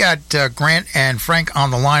 And we got Grant and Frank on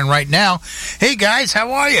the line right now. Hey, guys,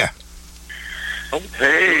 how are you?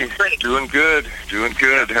 Hey, doing good.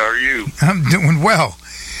 How are you? I'm doing well.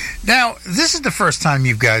 Now, this is the first time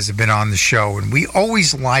you guys have been on the show, and we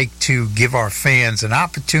always like to give our fans an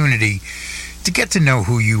opportunity to get to know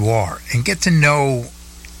who you are and get to know,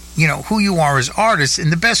 who you are as artists.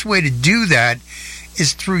 And the best way to do that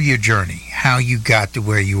is through your journey, how you got to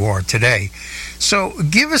where you are today. So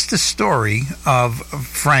give us the story of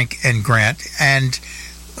Frank and Grant, and,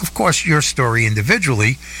 of course, your story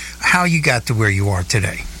individually, how you got to where you are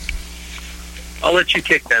today. I'll let you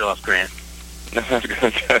kick that off, Grant.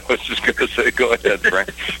 I was just going to say, go ahead, Frank.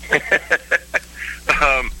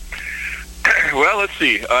 Well, let's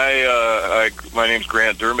see. My name's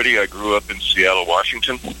Grant Dermody. I grew up in Seattle,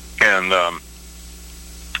 Washington, and I'm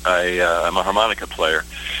a harmonica player.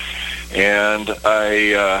 And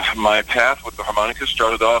my path with the harmonica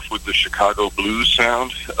started off with the Chicago blues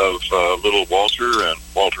sound of Little Walter and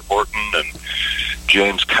Walter Horton and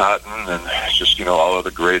James Cotton and just, all of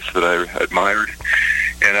the greats that I admired.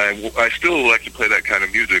 And I still like to play that kind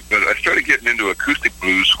of music, but I started getting into acoustic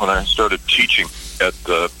blues when I started teaching at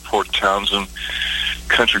the Port Townsend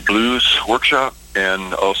Country Blues Workshop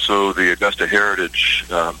and also the Augusta Heritage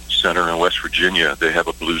Center in West Virginia. They have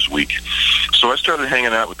a blues week. So I started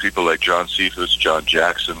hanging out with people like John Cephas, John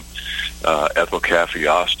Jackson, Ethel Caffey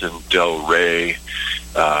Austin, Del Rey,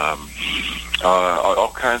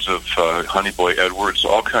 all kinds of Honey Boy Edwards,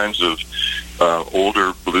 all kinds of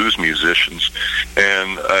older blues musicians,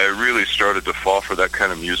 and I really started to fall for that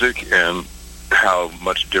kind of music and how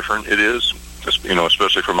much different it is,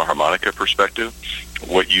 especially from a harmonica perspective,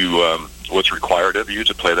 what's required of you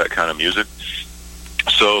to play that kind of music.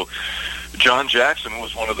 So John Jackson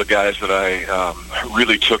was one of the guys that I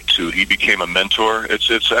really took to. He became a mentor.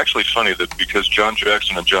 It's actually funny that because John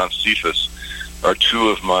Jackson and John Cephas are two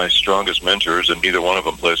of my strongest mentors, and neither one of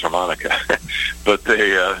them plays harmonica, but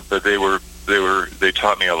they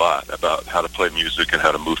taught me a lot about how to play music and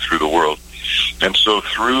how to move through the world. And so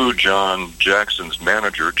through John Jackson's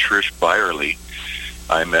manager, Trish Byerly,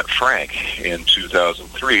 I met Frank in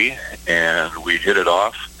 2003, and we hit it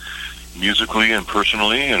off musically and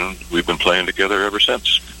personally, and we've been playing together ever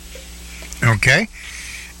since. Okay.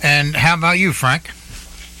 And how about you, Frank?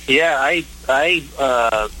 Yeah, I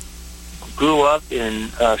grew up in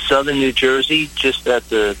southern New Jersey, just at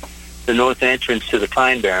the north entrance to the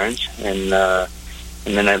Pine Barrens, and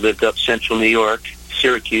then I lived up central New York,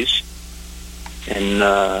 Syracuse, and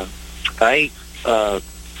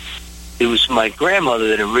it was my grandmother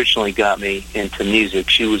that originally got me into music.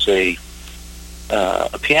 She was a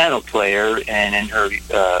piano player, and in her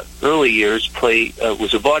early years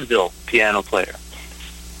was a vaudeville piano player,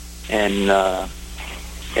 and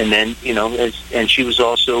then and she was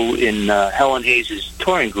also in Helen Hayes'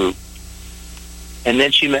 touring group. And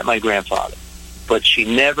then she met my grandfather. But she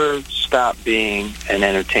never stopped being an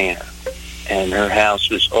entertainer. And her house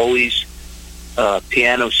was always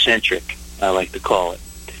piano-centric, I like to call it.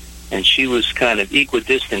 And she was kind of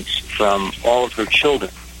equidistant from all of her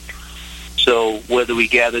children. So whether we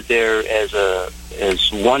gathered there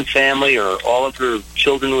as one family or all of her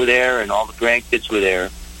children were there and all the grandkids were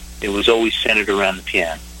there, it was always centered around the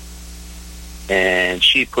piano. And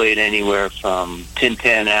she played anywhere from Tin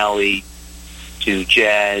Pan Alley to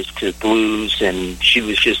jazz to blues, and she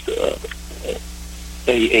was just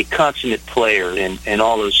a consummate player in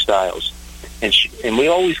all those styles. And we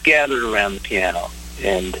always gathered around the piano.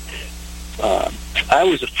 And I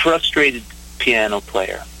was a frustrated piano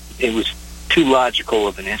player. It was too logical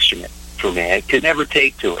of an instrument for me. I could never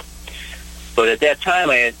take to it. But at that time,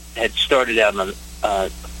 I had started out on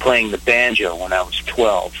playing the banjo when I was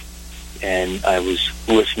 12. And I was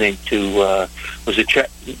listening to,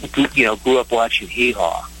 grew up watching Hee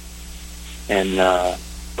Haw, and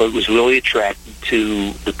but was really attracted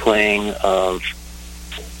to the playing of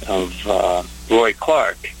Roy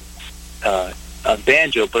Clark, on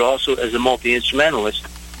banjo, but also as a multi-instrumentalist.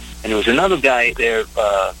 And there was another guy there,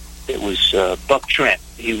 it was Buck Trent.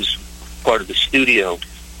 He was part of the studio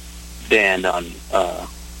band on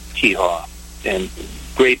Hee Haw, and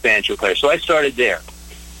great banjo player. So I started there.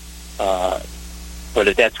 But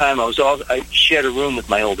at that time, I shared a room with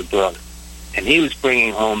my older brother, and he was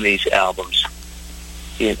bringing home these albums,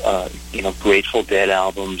 Grateful Dead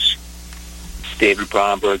albums, David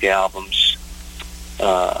Bromberg albums,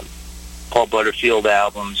 Paul Butterfield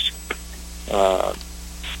albums,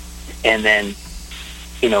 and then,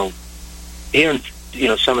 hearing,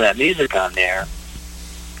 some of that music on there,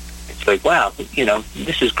 it's like, wow,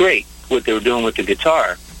 this is great, what they were doing with the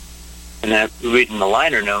guitar. And then reading the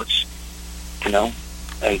liner notes, you know,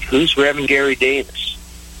 like, who's Reverend Gary Davis?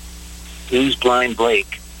 Who's Blind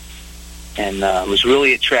Blake? And was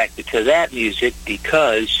really attracted to that music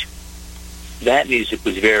because that music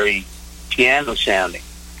was very piano sounding.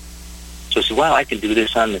 So I said, wow, I can do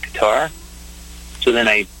this on the guitar. So then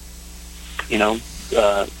I, you know,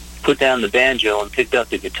 put down the banjo and picked up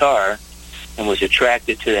the guitar and was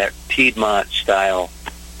attracted to that Piedmont-style,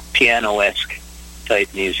 piano-esque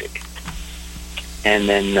type music. And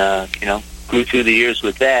then, you know, grew through the years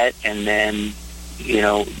with that, and then, you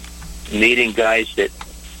know, meeting guys that,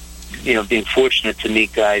 you know, being fortunate to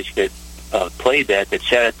meet guys that played that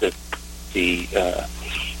sat at the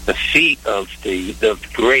feet of the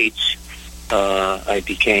greats. I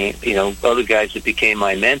became, you know, other guys that became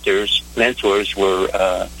my mentors were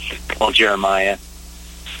Paul Jeremiah,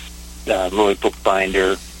 Roy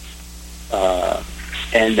Bookbinder,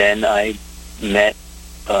 and then I met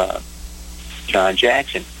John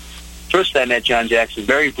Jackson. First, I met John Jackson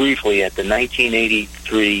very briefly at the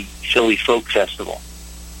 1983 Philly Folk Festival.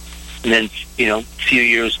 And then, you know, a few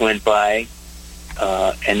years went by,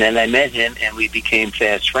 and then I met him, and we became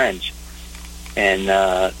fast friends.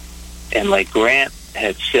 And like Grant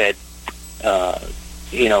had said,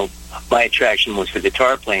 you know, my attraction was for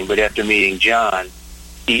guitar playing, but after meeting John,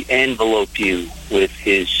 he enveloped you with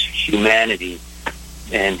his humanity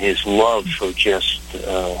and his love for just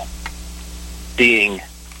being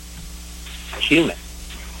human.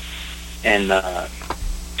 And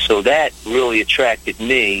so that really attracted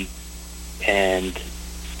me, and,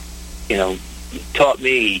 you know, taught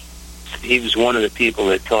me. He was one of the people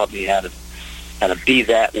that taught me how to be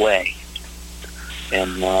that way.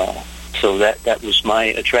 And so that was my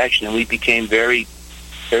attraction, and we became very,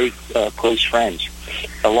 very close friends,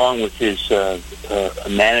 along with his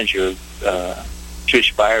manager,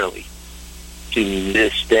 Trish Byerly. To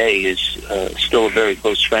this day is still a very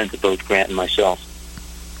close friend to both Grant and myself.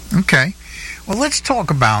 Okay. Well, let's talk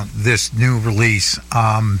about this new release.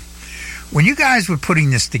 When you guys were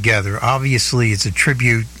putting this together, obviously it's a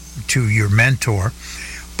tribute to your mentor,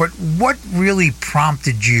 but what really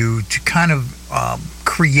prompted you to kind of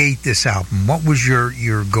create this album? What was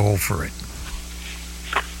your goal for it?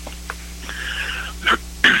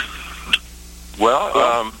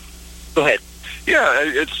 Well, go ahead. Yeah,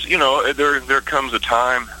 it's, you know, there comes a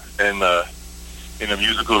time in a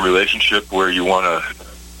musical relationship where you want to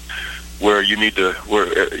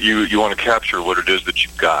capture what it is that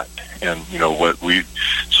you've got, and you know we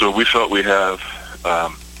felt we have.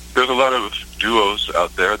 There's a lot of duos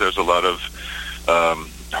out there. There's a lot of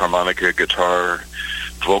harmonica, guitar,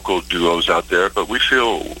 vocal duos out there, but we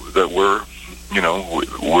feel that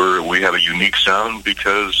we have a unique sound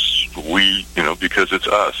because it's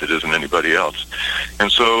us. It isn't anybody else. And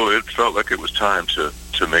so it felt like it was time to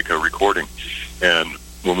make a recording. And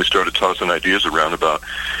when we started tossing ideas around about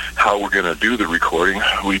how we're going to do the recording,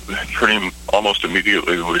 we almost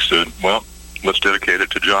immediately we said, well, let's dedicate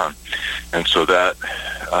it to John. And so that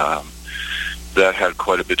had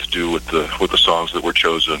quite a bit to do with the songs that were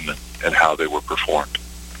chosen and how they were performed.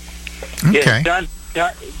 Okay. Yeah,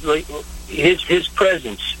 John, like, his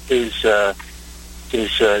presence is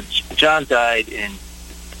John died in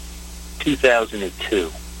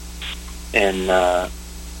 2002, and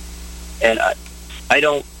I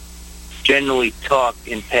don't generally talk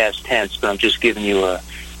in past tense, but I'm just giving you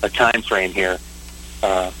a time frame here.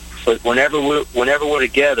 But whenever we're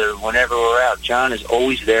together, whenever we're out, John is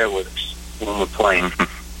always there with us when we're playing,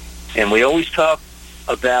 and we always talk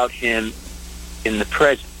about him in the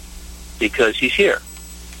present because he's here.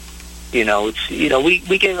 You know, it's, you know, we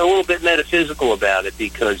get a little bit metaphysical about it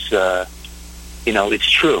because you know, it's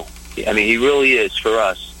true. I mean, he really is for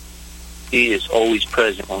us. He is always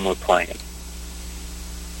present when we're playing.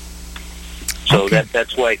 So Okay.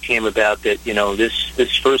 that's why it came about that, you know, this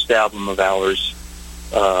first album of ours,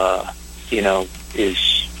 you know, is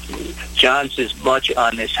John's as much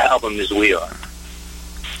on this album as we are.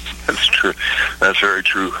 That's true. That's very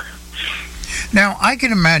true. Now, I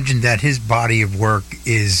can imagine that his body of work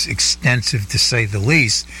is extensive, to say the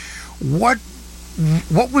least. What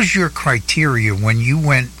was your criteria when you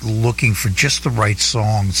went looking for just the right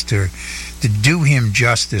songs to do him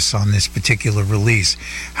justice on this particular release?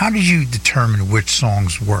 How did you determine which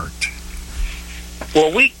songs worked?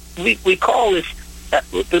 Well, we call this,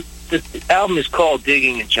 the album is called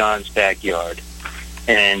Digging in John's Backyard,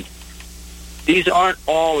 and these aren't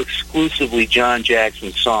all exclusively John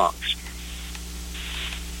Jackson songs.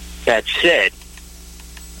 That said,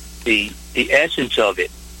 the essence of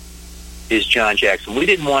it is John Jackson. We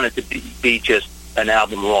didn't want it to be just an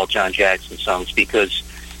album of all John Jackson songs because,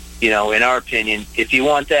 you know, in our opinion, if you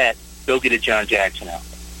want that, go get a John Jackson album.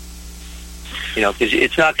 You know, because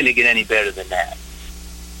it's not going to get any better than that.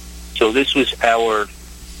 So this was our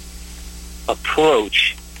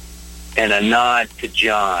approach and a nod to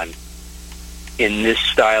John in this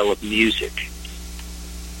style of music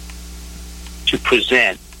to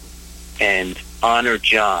present and honor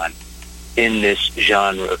John in this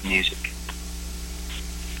genre of music.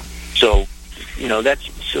 So, you know,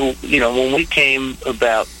 when we came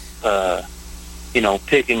about,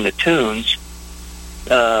 picking the tunes,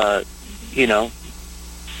 some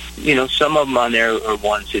of them on there are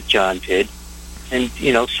ones that John did, and,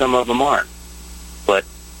 some of them aren't. But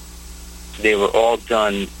they were all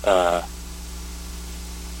done,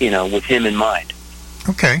 with him in mind.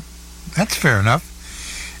 Okay. That's fair enough.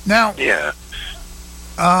 Now, yeah.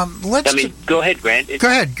 Go ahead, Grant. Go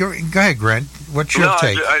ahead, Grant. What's your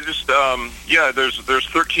take? I just, there's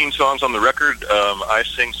 13 songs on the record. I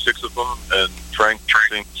sing 6 of them, and Frank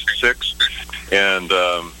sings 6. And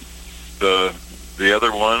the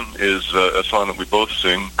other one is a song that we both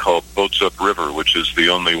sing called Boats Up River, which is the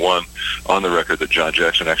only one on the record that John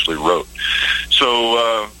Jackson actually wrote.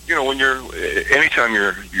 So, anytime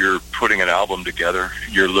you're putting an album together,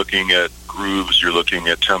 you're looking at grooves, you're looking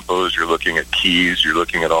at tempos, you're looking at keys, you're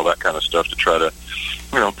looking at all that kind of stuff to try to,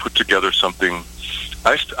 put together something.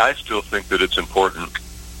 I still think that it's important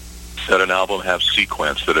that an album have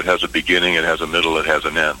sequence, that it has a beginning, it has a middle, it has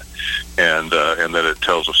an end, and that it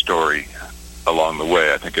tells a story along the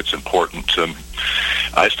way. I think it's important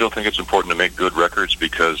I still think it's important to make good records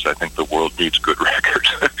because I think the world needs good records.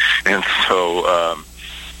 And so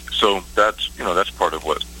that's part of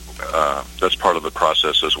that's part of the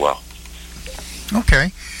process as well.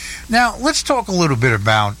 Okay. Now, let's talk a little bit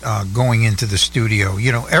about going into the studio.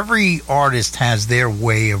 Every artist has their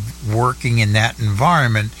way of working in that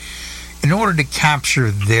environment in order to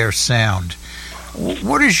capture their sound.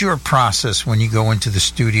 What is your process when you go into the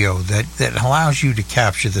studio that allows you to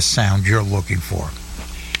capture the sound you're looking for?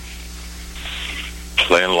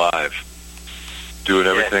 Playing live. Doing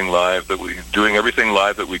everything live that we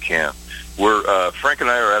can. We're Frank and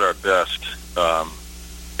I are at our best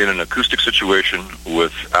in an acoustic situation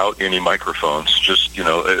without any microphones. Just,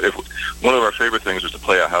 one of our favorite things is to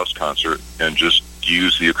play a house concert and just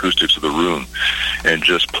use the acoustics of the room and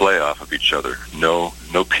just play off of each other. No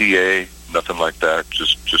PA, nothing like that,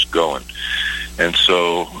 just going. And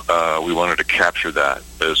so we wanted to capture that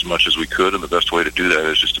as much as we could, and the best way to do that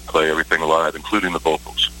is just to play everything live, including the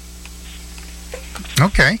vocals.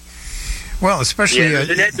 Okay. Well, especially...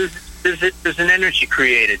 there's an energy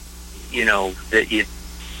created, that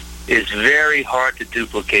is very hard to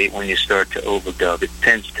duplicate when you start to overdub. It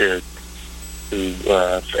tends to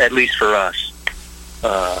at least for us,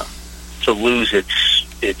 to lose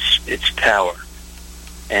its power.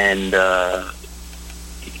 And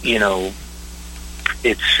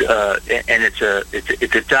it's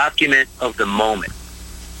a document of the moment,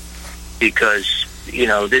 because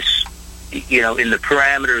this in the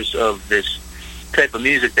parameters of this type of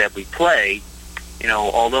music that we play,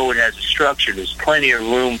 although it has a structure, there's plenty of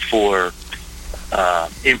room for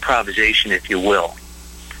improvisation, if you will.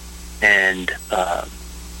 And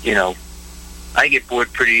I get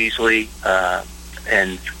bored pretty easily.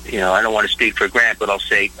 And, I don't want to speak for Grant, but I'll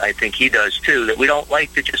say I think he does too, that we don't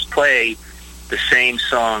like to just play the same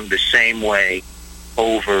song the same way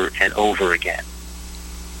over and over again.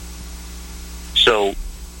 So,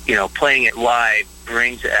 playing it live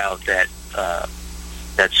brings out that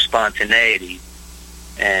spontaneity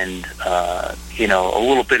and, a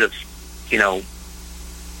little bit of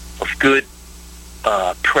good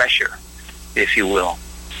pressure, if you will,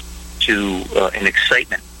 to an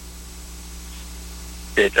excitement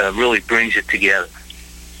that really brings it together.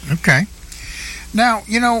 Okay. Now,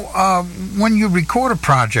 when you record a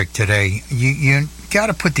project today, you got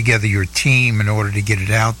to put together your team in order to get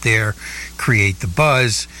it out there, create the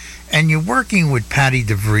buzz, and you're working with Patty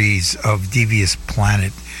DeVries of Devious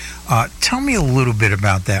Planet. Tell me a little bit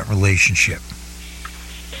about that relationship.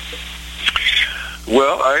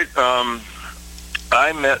 Well,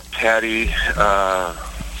 I met Patty a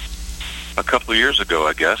couple of years ago,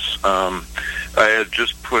 I guess. I had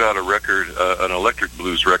just put out a record, an electric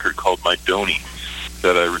blues record called My Donny,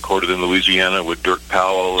 that I recorded in Louisiana with Dirk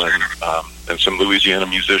Powell and some Louisiana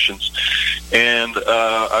musicians. And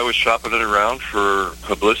I was shopping it around for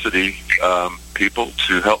publicity people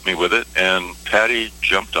to help me with it, and Patty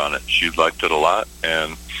jumped on it. She liked it a lot,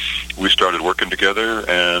 and we started working together,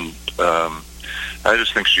 and I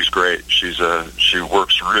just think she's great. She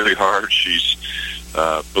works really hard. She's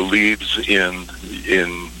believes in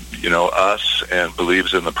us and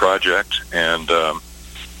believes in the project, and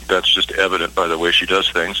that's just evident by the way she does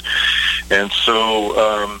things. And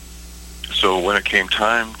so so when it came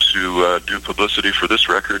time to do publicity for this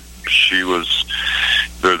record, she was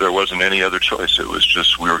there wasn't any other choice. It was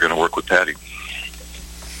just we were going to work with Patty.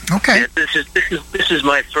 Okay. Yeah, this is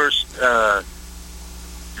my first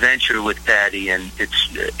venture with Patty, and it's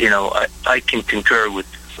I can concur with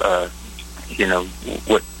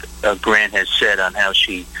what Grant has said on how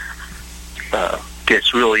she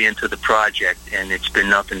gets really into the project, and it's been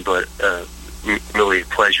nothing but really a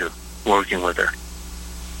pleasure working with her.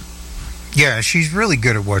 Yeah, she's really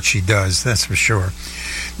good at what she does, that's for sure.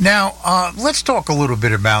 Now, let's talk a little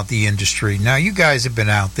bit about the industry. Now, you guys have been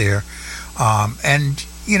out there, and,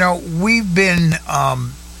 we've been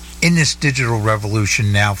in this digital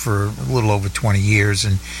revolution now for a little over 20 years,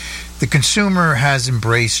 and the consumer has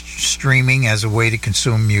embraced streaming as a way to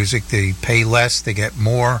consume music. They pay less, they get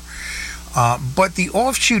more. But the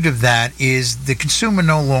offshoot of that is the consumer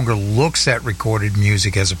no longer looks at recorded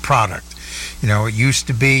music as a product. It used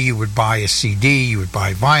to be you would buy a CD, you would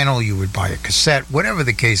buy vinyl, you would buy a cassette, whatever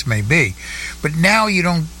the case may be. But now they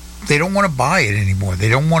don't want to buy it anymore. They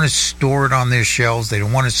don't want to store it on their shelves. They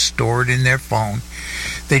don't want to store it in their phone.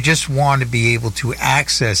 They just want to be able to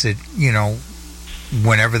access it,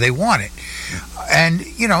 whenever they want it. And,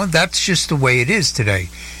 that's just the way it is today.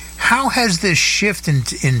 How has this shift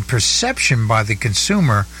in perception by the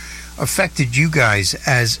consumer affected you guys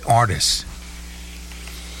as artists?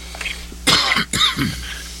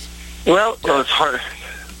 Well, it's hard.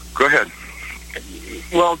 Go ahead.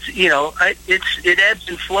 Well, it ebbs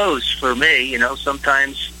and flows for me.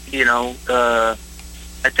 Sometimes, I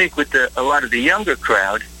think with a lot of the younger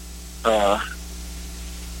crowd, they're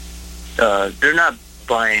not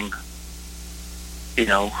buying,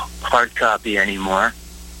 hard copy anymore.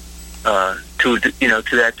 To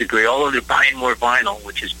that degree, although they're buying more vinyl,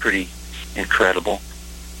 which is pretty incredible.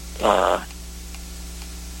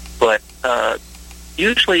 But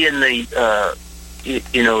usually in the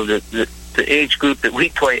the age group that we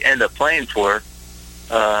end up playing for,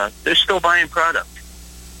 they're still buying product.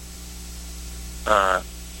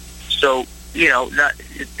 So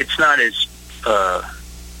it's not as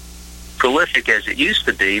prolific as it used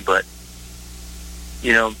to be, but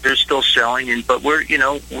they're still selling, but we're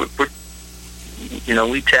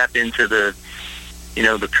we tap into the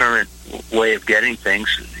the current way of getting things.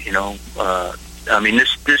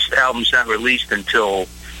 This album's not released until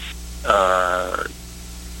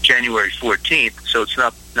January 14th, so it's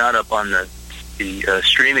not up on the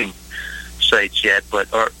streaming sites yet.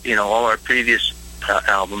 But all our previous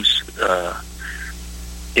albums are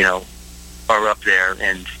up there,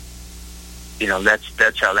 and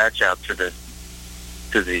that's how that's out to the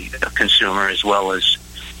consumer, as well as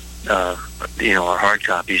our hard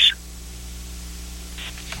copies.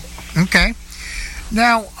 Okay.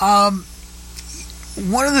 Now,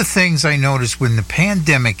 one of the things I noticed when the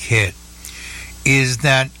pandemic hit is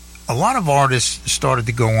that a lot of artists started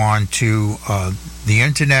to go on to the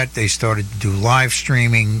internet. They started to do live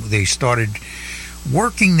streaming. They started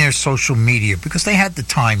working their social media because they had the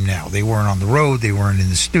time now. They weren't on the road. They weren't in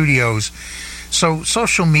the studios. So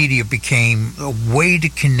social media became a way to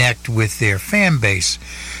connect with their fan base.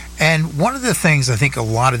 And one of the things I think a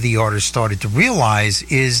lot of the artists started to realize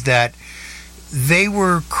is that they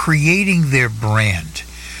were creating their brand,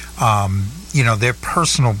 their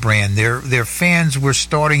personal brand. Their fans were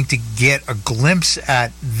starting to get a glimpse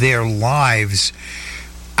at their lives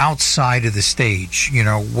outside of the stage.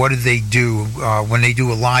 What do they do when they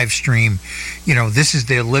do a live stream? This is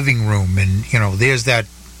their living room, and there's that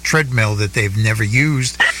treadmill that they've never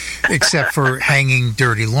used except for hanging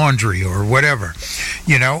dirty laundry or whatever.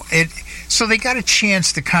 So they got a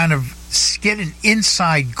chance to kind of get an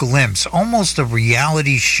inside glimpse, almost a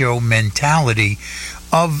reality show mentality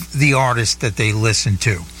of the artist that they listen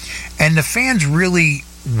to. And the fans really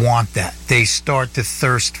want that. They start to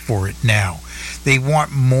thirst for it now. They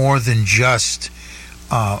want more than just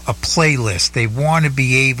a playlist. They want to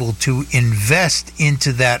be able to invest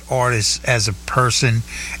into that artist as a person,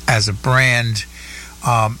 as a brand.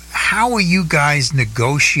 How are you guys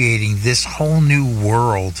negotiating this whole new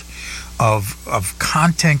world of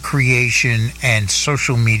content creation and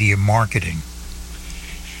social media marketing?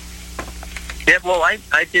 Yeah, well, I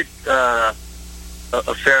did a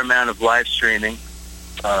fair amount of live streaming,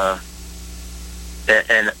 and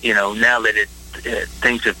now that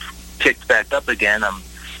things have kicked back up again, I'm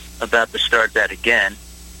about to start that again.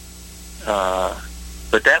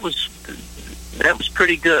 But that was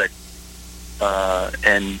pretty good,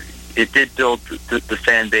 and it did build the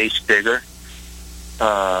fan base bigger.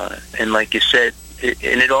 And like you said,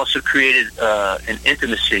 it also created an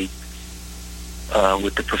intimacy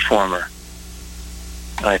with the performer.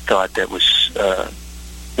 I thought that was,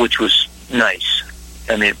 which was nice.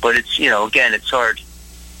 I mean, but it's, again, it's hard,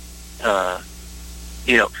 for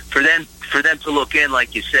them to look in,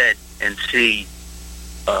 like you said, and see,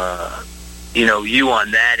 you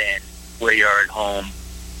on that end where you are at home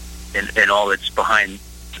and all that's behind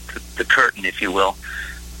the curtain, if you will.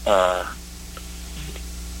 But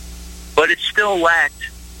it still lacked,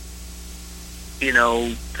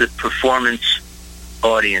 the performance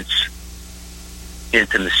audience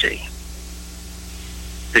intimacy.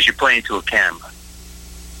 Because you're playing to a camera.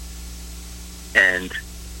 And,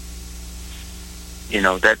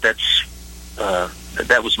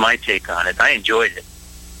 that was my take on it. I enjoyed it.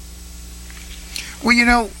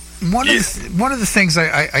 Well, one of the things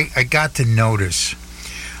I got to notice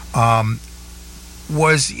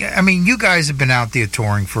was, I mean, you guys have been out there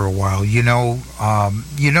touring for a while. You know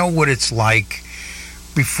what it's like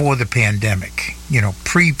before the pandemic.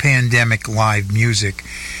 Pre-pandemic live music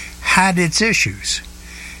had its issues.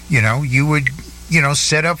 You would,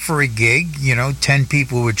 set up for a gig, 10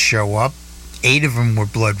 people would show up, 8 of them were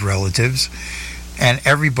blood relatives, and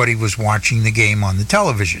everybody was watching the game on the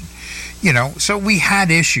television. So we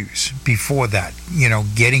had issues before that,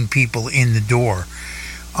 getting people in the door.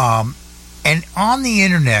 And on the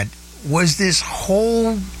internet was this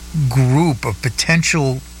whole group of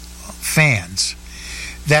potential fans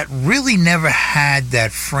that really never had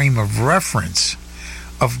that frame of reference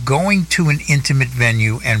of going to an intimate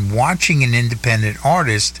venue and watching an independent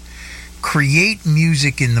artist create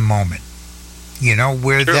music in the moment.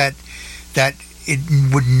 Where Sure. that it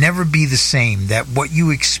would never be the same, that what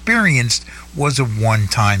you experienced was a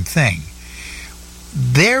one-time thing.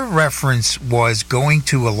 Their reference was going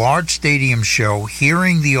to a large stadium show,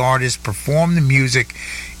 hearing the artist perform the music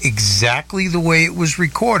exactly the way it was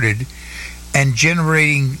recorded, and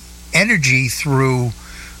generating energy through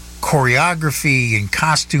choreography and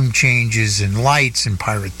costume changes and lights and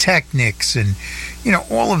pyrotechnics and,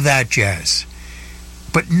 all of that jazz.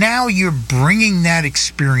 But now you're bringing that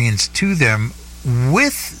experience to them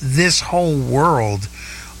with this whole world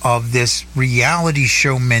of this reality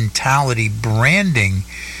show mentality branding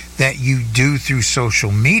that you do through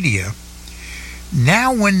social media.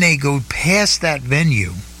 Now when they go past that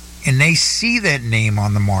venue and they see that name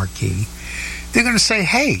on the marquee, they're going to say,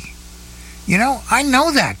 hey, I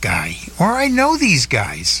know that guy, or I know these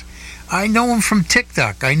guys. I know him from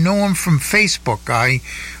TikTok. I know him from Facebook. I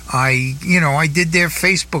did their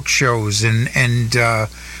Facebook shows and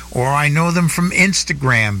or I know them from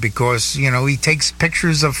Instagram because, he takes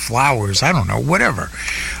pictures of flowers. I don't know, whatever.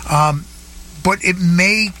 But it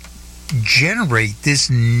may generate this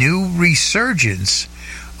new resurgence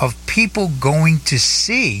of people going to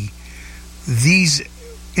see these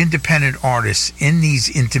independent artists in these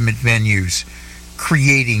intimate venues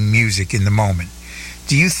creating music in the moment.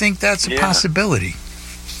 Do you think that's a possibility?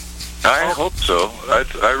 I hope so.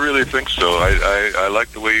 I really think so. I like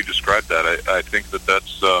the way you described that. I think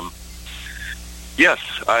that's, yes,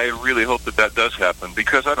 I really hope that does happen,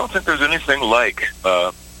 because I don't think there's anything like,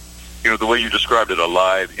 the way you described it, a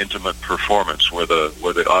live, intimate performance where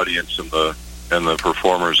the audience and the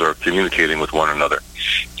performers are communicating with one another.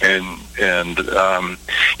 And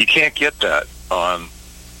you can't get that on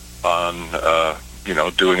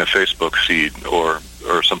doing a Facebook feed or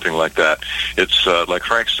something like that. It's like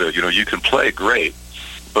Frank said, you can play great,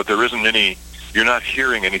 but you're not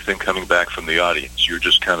hearing anything coming back from the audience. You're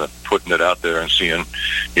just kind of putting it out there and seeing,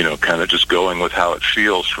 kind of just going with how it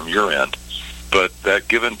feels from your end. But that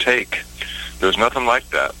give and take, there's nothing like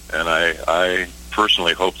that. And I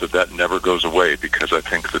personally hope that never goes away, because I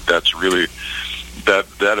think that's really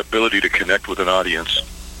that ability to connect with an audience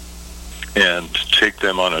and take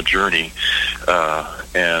them on a journey,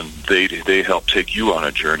 and they help take you on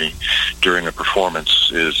a journey during a performance.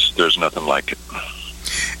 There's nothing like it.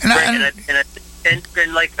 And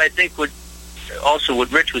like, I think what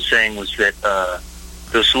Rich was saying was that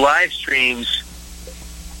those live streams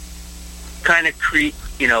kind of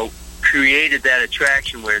created that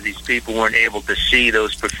attraction where these people weren't able to see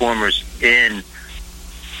those performers in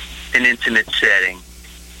an intimate setting,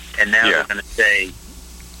 and now they're going to say,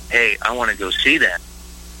 hey, I want to go see that.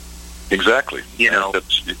 Exactly. I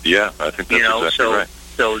think that's exactly right.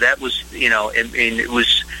 So that was, it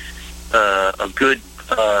was a good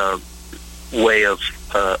way of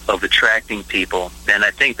attracting people, and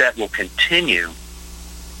I think that will continue,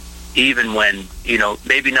 even when,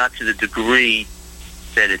 maybe not to the degree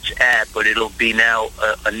that it's at, but it'll be now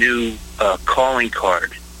a new calling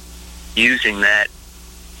card, using that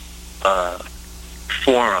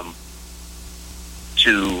forum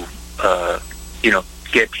to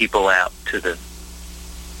get people out to the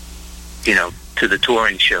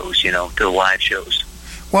touring shows, to the live shows.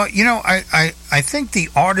 Well, I think the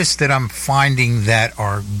artists that I'm finding that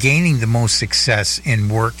are gaining the most success in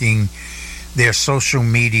working their social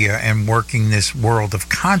media and working this world of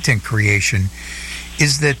content creation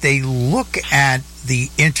is that they look at the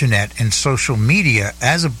internet and social media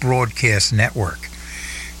as a broadcast network.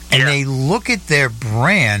 And they look at their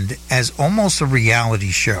brand as almost a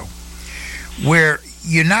reality show where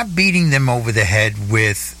you're not beating them over the head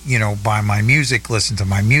with, buy my music, listen to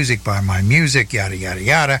my music, buy my music, yada, yada,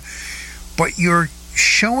 yada. But you're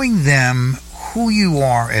showing them who you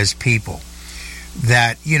are as people.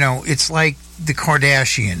 That, it's like the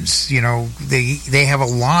Kardashians, they have a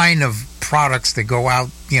line of products that go out,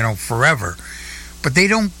 forever. But they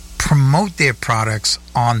don't promote their products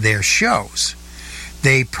on their shows.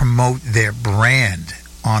 They promote their brand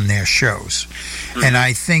on their shows. And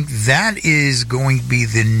I think that is going to be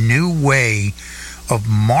the new way of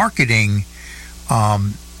marketing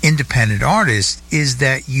independent artists, is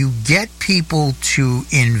that you get people to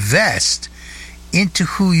invest into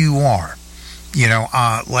who you are.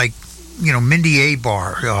 Mindy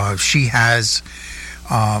Abar, she has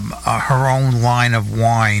her own line of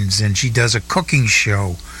wines, and she does a cooking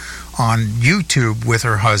show on YouTube with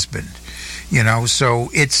her husband. So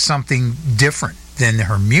it's something different than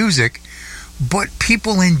her music, but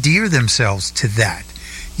people endear themselves to that.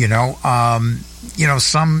 I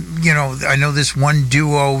know this one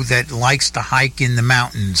duo that likes to hike in the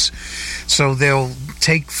mountains, so they'll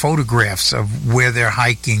take photographs of where they're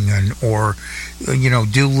hiking or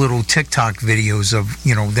do little TikTok videos of,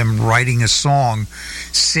 them writing a song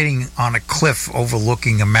sitting on a cliff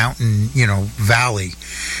overlooking a mountain, valley.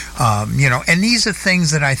 And these are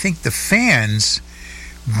things that I think the fans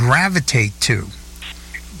gravitate to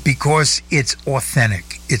because it's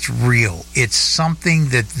authentic, it's real, it's something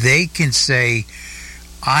that they can say,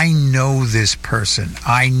 I know this person,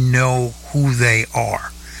 I know who they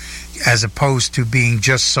are, as opposed to being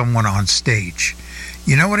just someone on stage.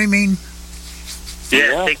 You know what I mean?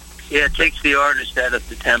 It takes the artist out of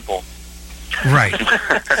the temple. Right.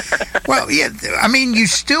 Well, yeah, I mean, you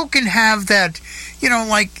still can have that,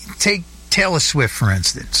 like take Taylor Swift, for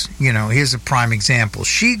instance. Here's a prime example.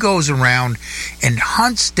 She goes around and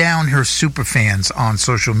hunts down her superfans on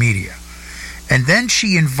social media. And then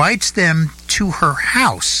she invites them to her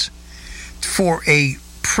house for a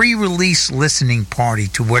pre-release listening party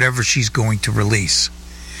to whatever she's going to release.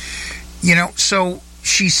 So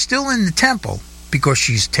she's still in the temple because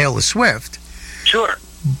she's Taylor Swift. Sure.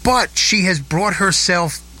 But she has brought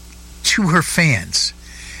herself to her fans.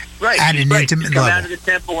 Right. At an intimate She's come level. out of the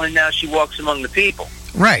temple and now she walks among the people.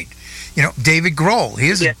 Right. David Grohl,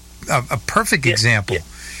 here's a perfect example.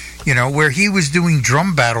 Where he was doing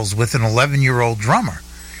drum battles with an 11-year-old drummer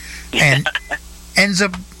and ends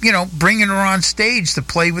up, bringing her on stage to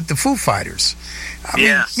play with the Foo Fighters.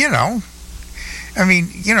 I mean,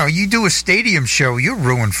 you do a stadium show, you're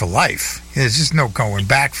ruined for life. There's just no going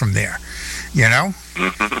back from there,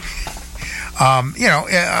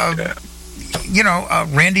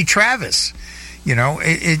 Randy Travis,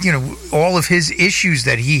 all of his issues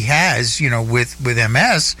that he has, with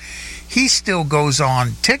MS, he still goes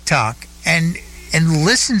on TikTok and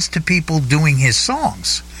listens to people doing his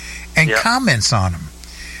songs and comments on them,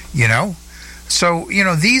 So,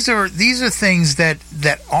 these are things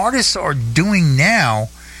that artists are doing now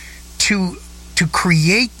to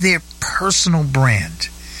create their personal brand,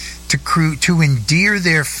 to endear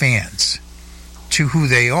their fans to who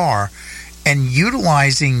they are, and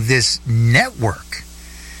utilizing this network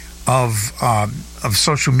of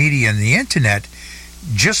social media and the internet,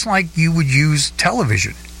 just like you would use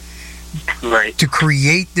television, right, to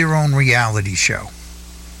create their own reality show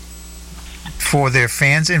for their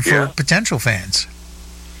fans and for potential fans.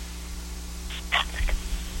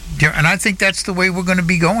 And I think that's the way we're going to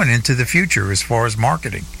be going into the future as far as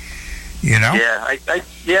marketing. Yeah, I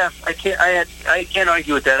can't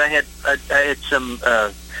argue with that. I had some,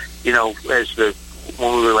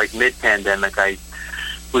 when we were like mid-pandemic, I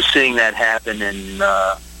was seeing that happen, and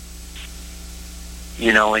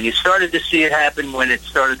and you started to see it happen when it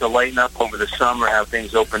started to lighten up over the summer, how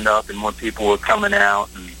things opened up and more people were coming out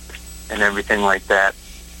and everything like that.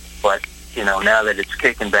 But now that it's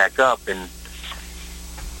kicking back up and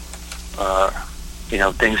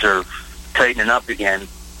things are tightening up again.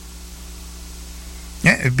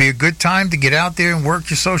 Yeah, it'd be a good time to get out there and work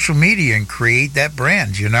your social media and create that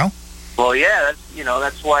brand, Well, yeah,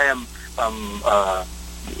 that's why I'm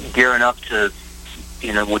gearing up to,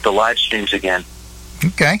 with the live streams again.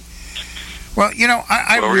 Okay. Well,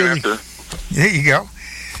 I really... There you go.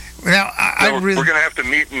 Now, We're going to have to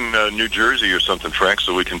meet in New Jersey or something, Frank,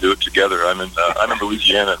 so we can do it together. I'm in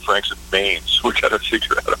Louisiana and Frank's in Maine, so we got to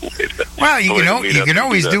figure out a way to. Well, you can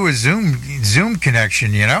always do a Zoom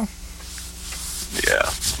connection, you know.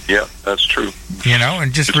 Yeah, that's true. You know,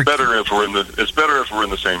 and just it's better if we're in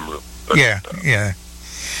the same room. But, yeah.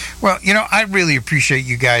 Well, you know, I really appreciate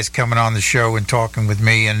you guys coming on the show and talking with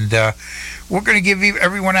me, and we're going to give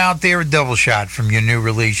everyone out there a double shot from your new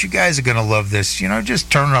release. You guys are going to love this. You know,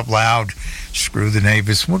 just turn it up loud. Screw the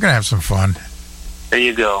neighbors. We're going to have some fun. There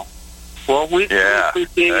you go. Well, we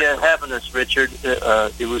appreciate you having us, Richard.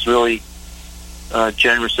 It was really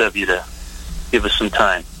generous of you to give us some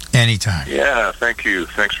time. Anytime. Yeah, thank you.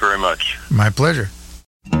 Thanks very much. My pleasure.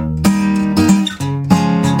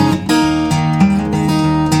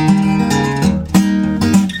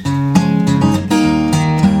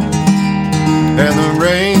 And the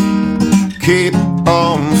rain keep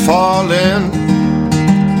on falling,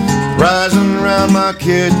 rising round my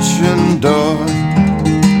kitchen door.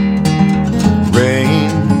 Rain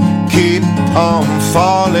keep on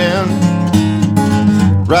falling,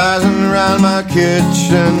 rising round my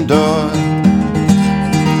kitchen door.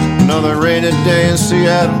 Another rainy day in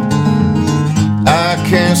Seattle, I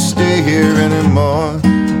can't stay here anymore.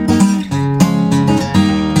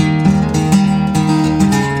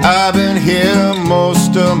 I've been here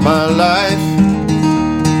most of my life,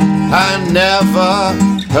 I never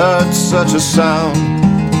heard such a sound.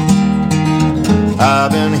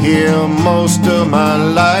 I've been here most of my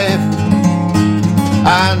life,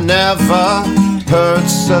 I never heard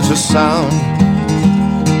such a sound.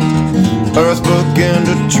 Earth began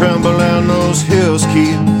to tremble and those hills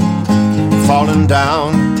keep falling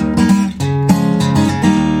down.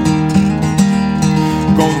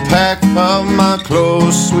 Gonna pack up my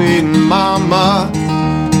clothes, sweet mama,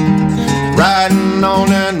 riding on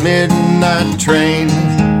that midnight train.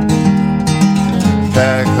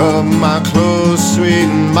 Pack up my clothes, sweet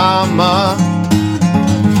mama,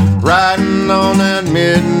 riding on that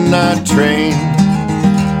midnight train.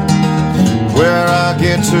 Where I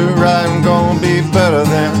get to ride, I'm gonna be better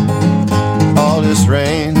than all this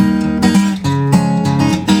rain.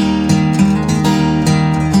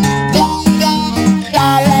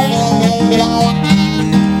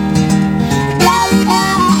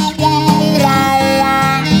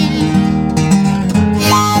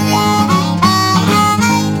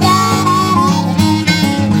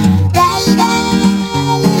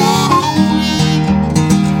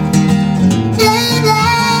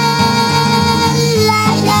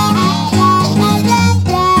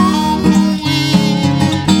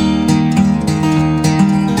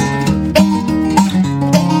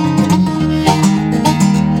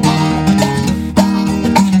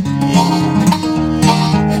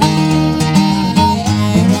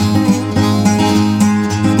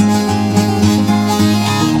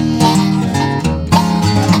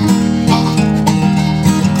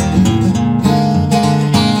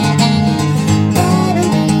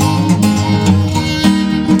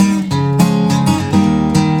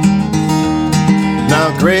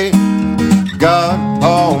 Great God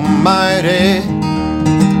Almighty,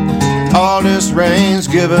 all this rain's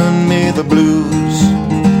giving me the blues.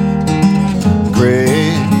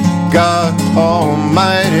 Great God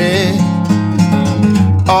Almighty,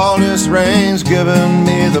 all this rain's giving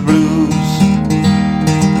me the blues.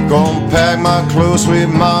 Gonna pack my clothes, sweet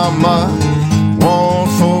mama,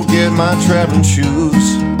 won't forget my traveling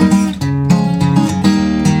shoes.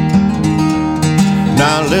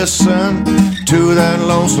 Now listen to that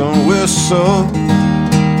lonesome whistle,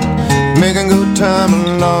 making good time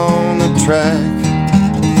along the track.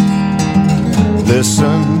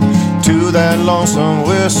 Listen to that lonesome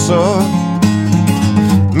whistle,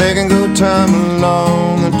 making good time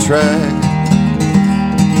along the track.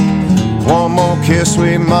 One more kiss,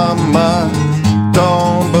 sweet mama,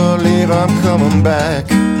 don't believe I'm coming back.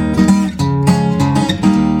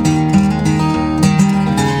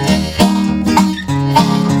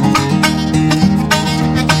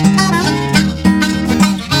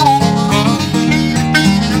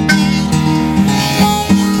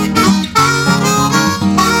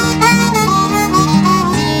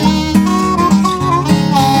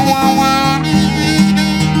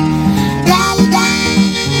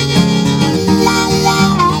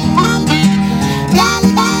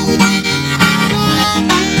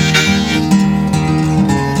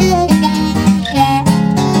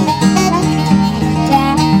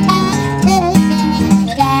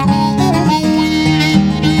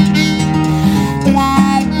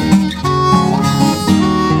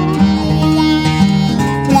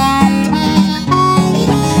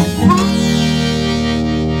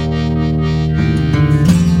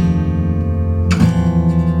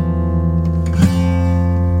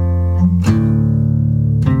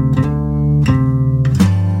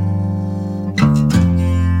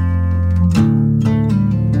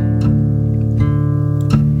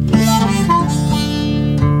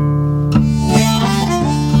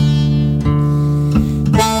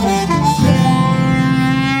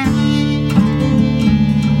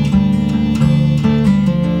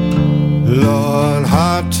 Lord,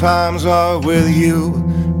 hard times are with you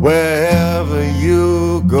wherever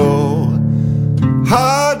you go.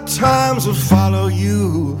 Hard times will follow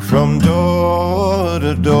you from door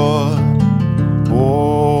to door.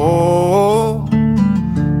 Oh,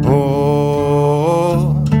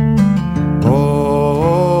 oh,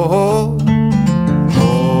 oh,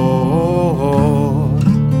 oh.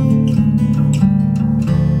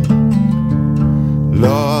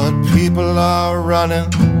 Lord, people are running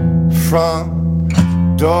from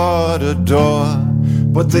door to door,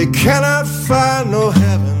 but they cannot find no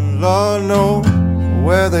heaven, Lord, no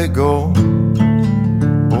where they go.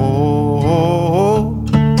 Oh, oh,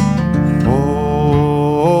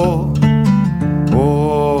 oh, oh,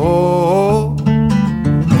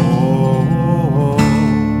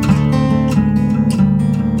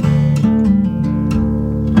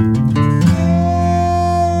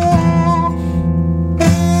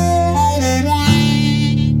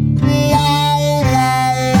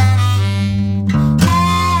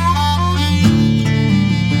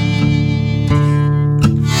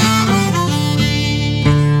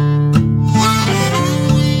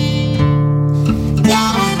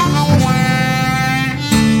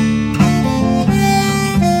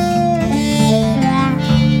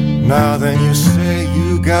 now then you say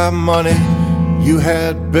you got money, you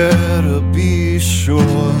had better be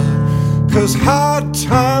sure, 'cause hard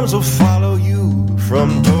times will follow you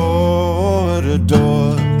from door to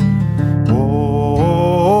door.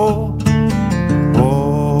 Oh,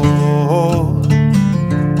 oh,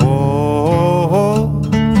 oh,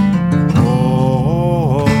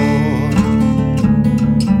 oh.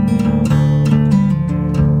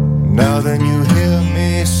 Now then you hear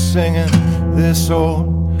me singing this old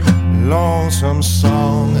lonesome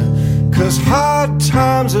song, 'cause hard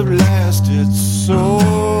times have lasted so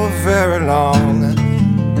very long.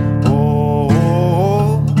 Oh,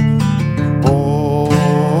 oh, oh,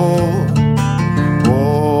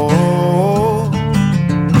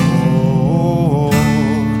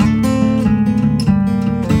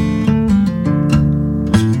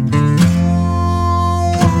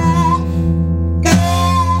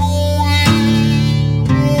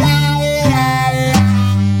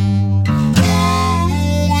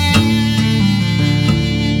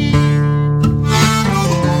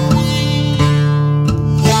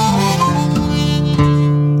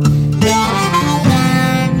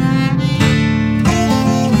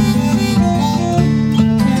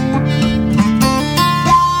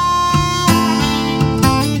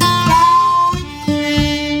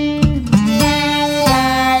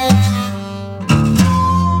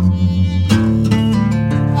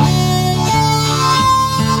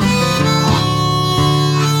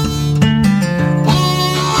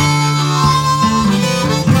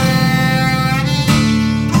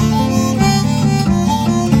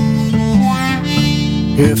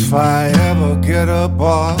 if I ever get up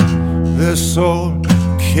off this old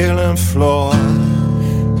killing floor,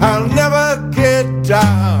 I'll never get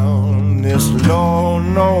down this low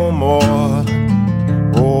no more.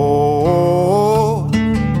 Oh,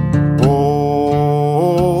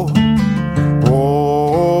 oh, oh,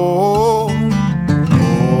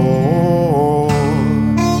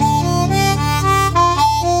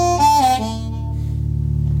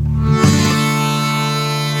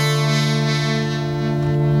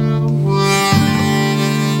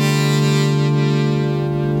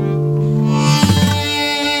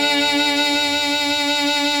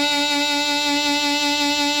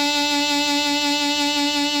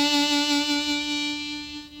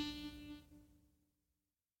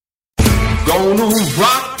 Gonna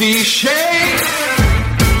rock these shades,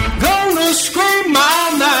 gonna scream my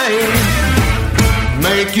name,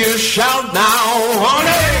 make you shout now,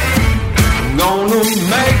 honey, gonna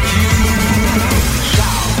make you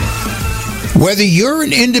shout. Whether you're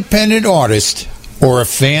an independent artist or a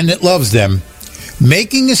fan that loves them,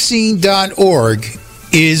 MakingAScene.org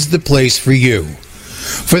is the place for you.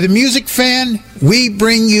 For the music fan, we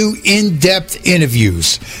bring you in-depth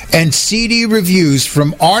interviews and CD reviews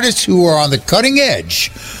from artists who are on the cutting edge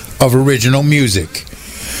of original music.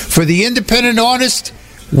 For the independent artist,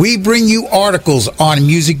 we bring you articles on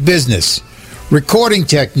music business, recording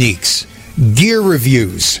techniques, gear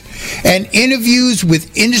reviews, and interviews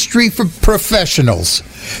with industry professionals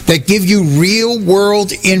that give you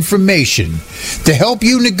real-world information to help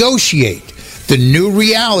you negotiate the new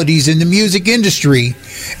realities in the music industry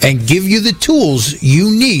and give you the tools you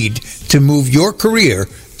need to move your career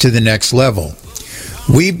to the next level.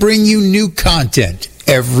 We bring you new content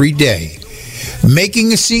every day.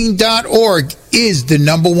 MakingAScene.org is the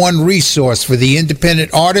 #1 resource for the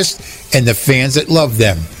independent artists and the fans that love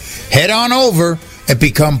them. Head on over and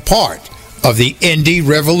become part of the indie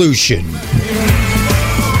revolution.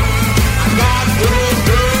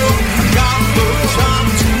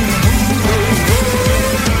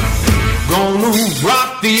 Gonna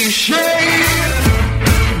rock these shades,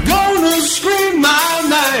 gonna scream my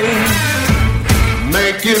name,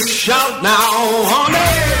 make you shout now,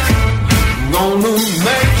 honey, gonna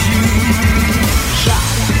make you shout,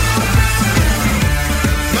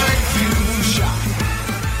 make you shout,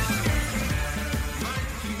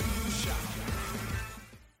 make you shout.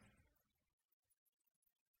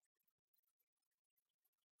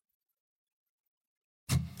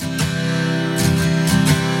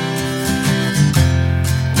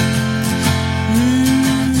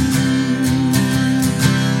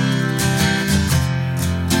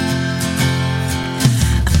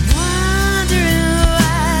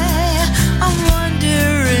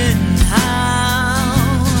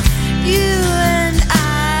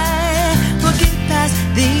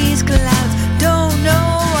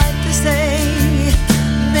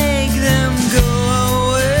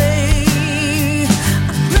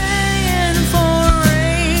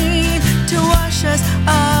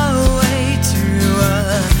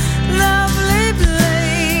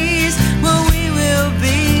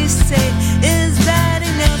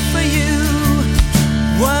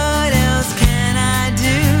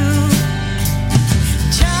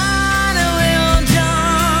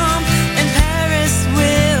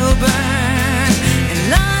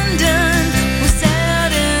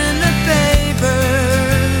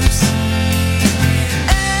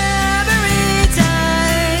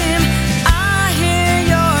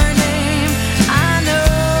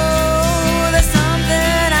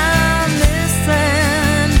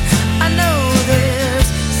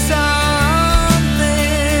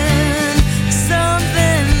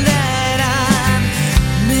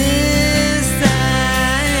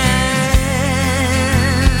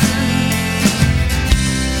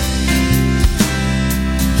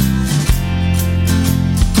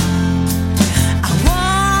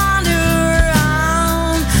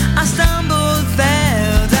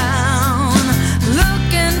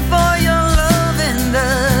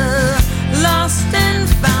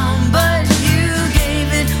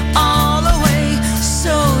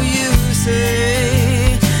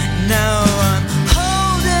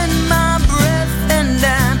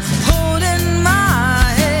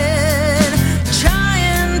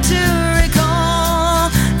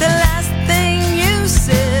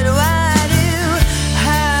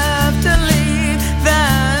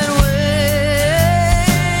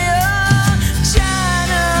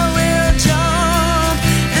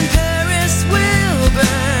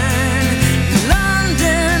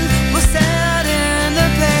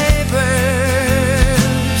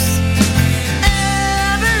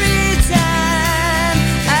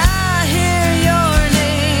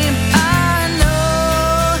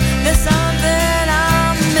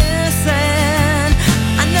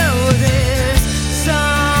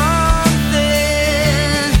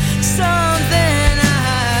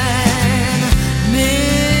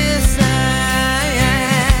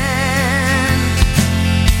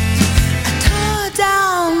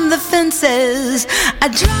 fences. I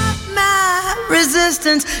dropped my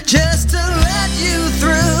resistance just to let you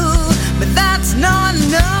through, but that's not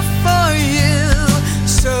enough for you.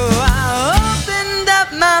 So I opened up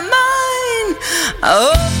my mind, I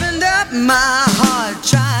opened up my heart,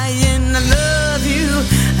 trying to love you.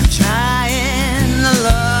 I'm trying to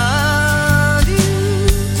love you.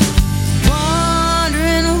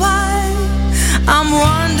 Wondering why, I'm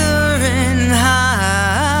wondering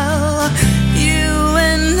how you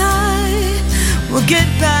and I will get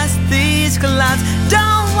past these clouds.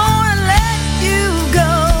 Don't wanna let you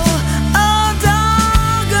go, oh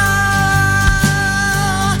doggone,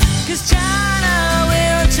 'cause China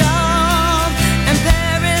will jump and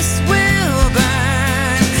Paris will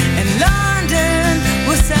burn and London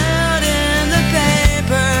will sound in the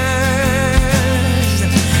papers.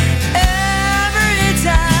 Every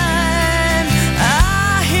time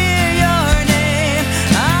I hear your name,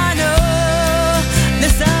 I know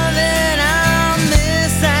there's something I'm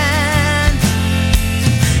missing.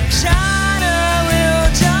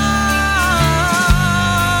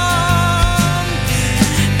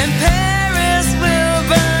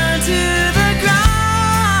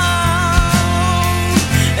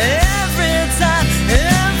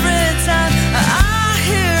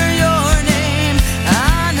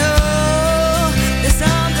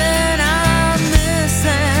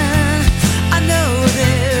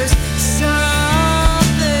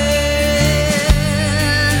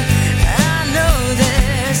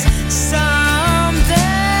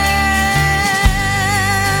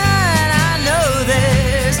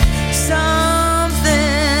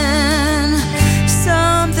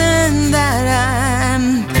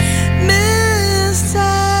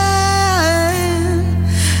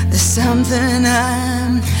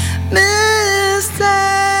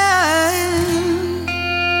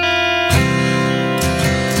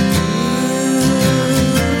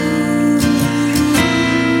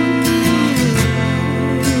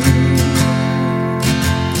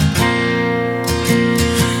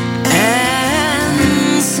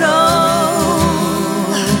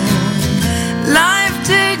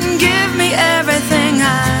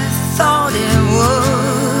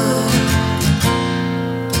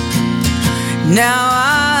 Now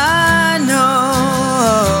I know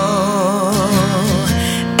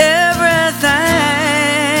everything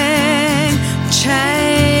changes,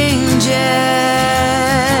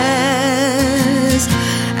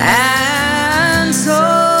 and so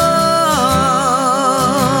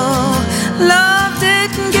love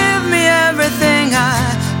didn't give me everything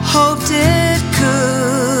I hoped it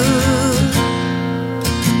could.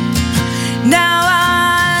 Now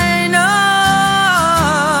I know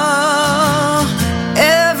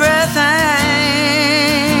everything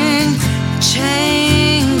changes.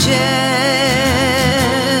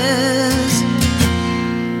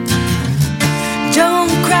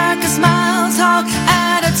 Don't crack a smile, talk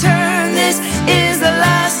at a turn. This is the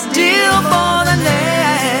last deal for the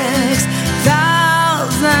next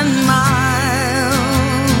 1,000 miles.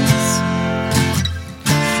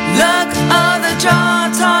 Luck of the draw,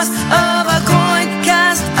 toss of a coin,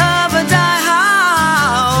 cast of a die.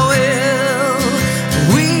 How will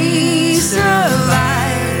we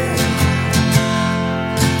survive?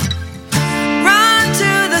 Run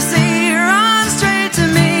to the sea, run straight to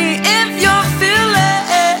me if you're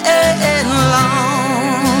feeling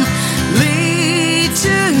lonely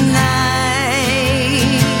tonight.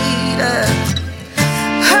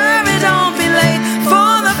 Hurry, don't be late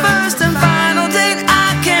for the first and final date. I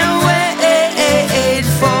can't wait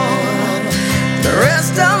for the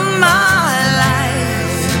rest of my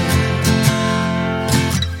life.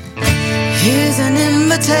 Here's an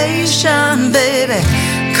invitation, baby.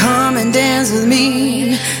 Come and dance with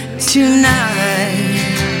me tonight.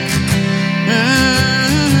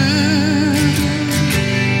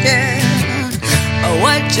 Yeah. Oh,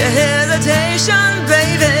 what's your hesitation,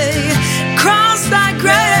 baby? Cross that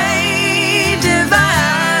great divide.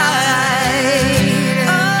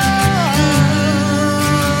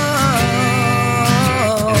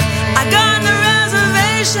 Oh, I got no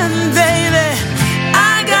reservation, baby.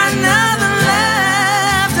 I got nothing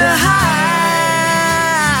left to hide.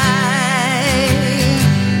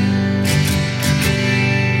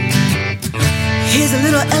 Here's a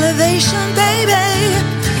little elevation, baby.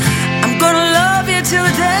 I'm gonna love you till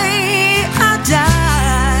the day I die.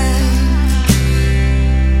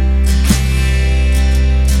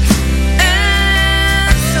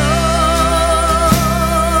 And so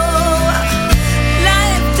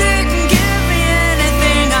life didn't give me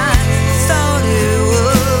anything I thought it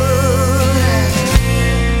would.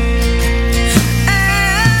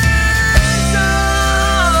 And so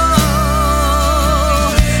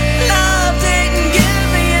love didn't give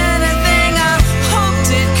me anything I hoped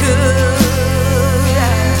it could.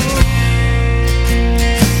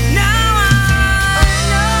 Now I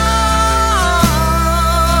know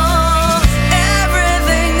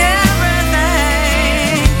everything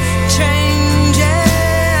changes,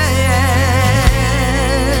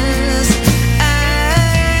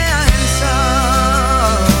 and so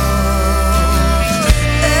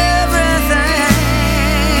everything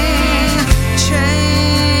changes.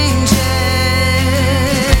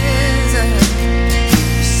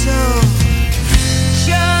 So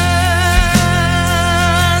just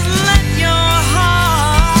let your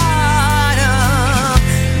heart up.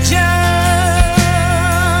 Just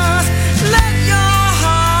let your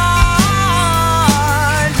heart.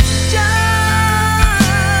 Just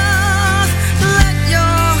let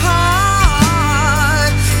your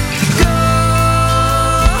heart go.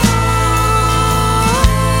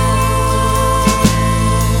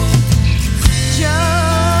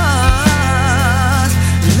 Just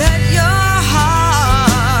let your heart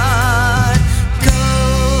go.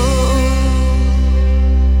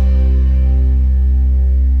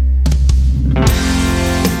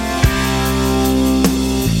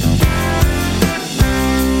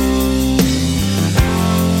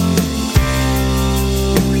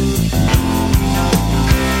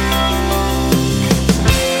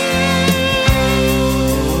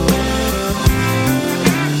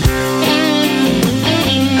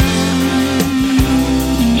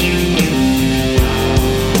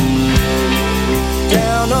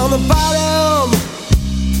 Down on the bottom,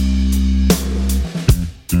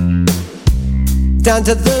 down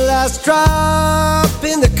to the last drop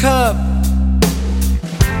in the cup.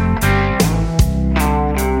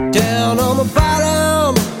 Down on the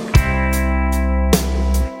bottom,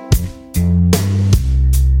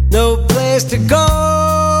 no place to go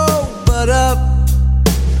but up.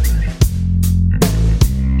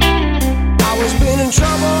 I was been in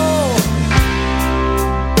trouble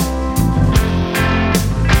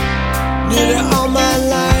nearly all my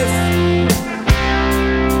life.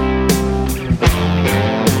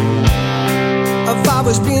 If I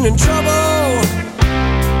was being in trouble,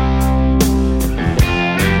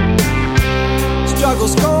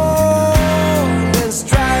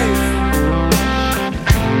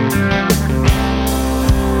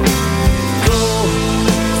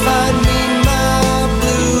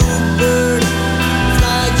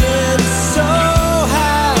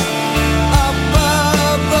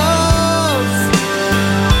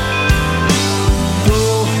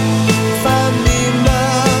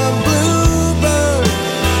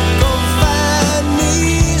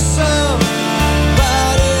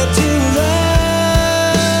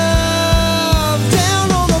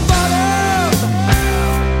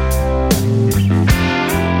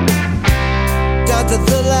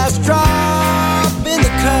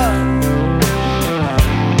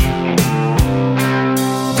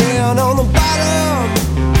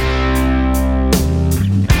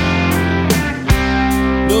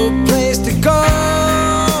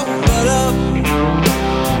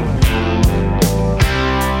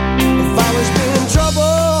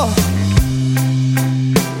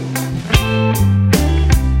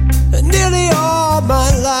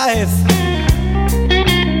 life.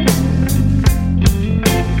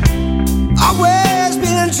 Always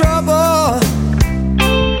been in trouble.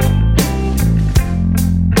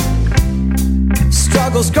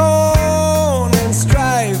 Struggle, scorn, and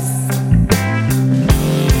strife.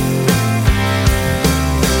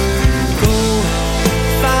 Go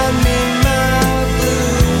find me my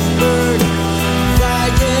bluebird,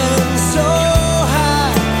 flying so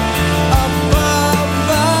high above.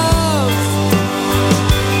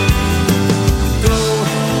 Go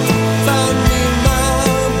find me my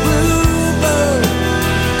bluebird.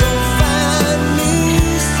 Go find me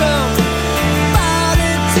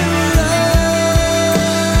somebody to love.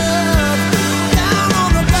 Down on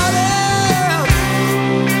the bottom,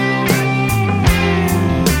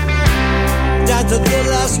 down to the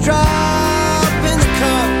last drop in the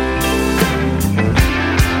cup.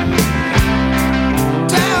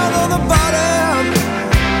 Down on the bottom,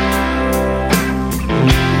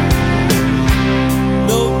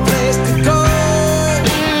 no place to go.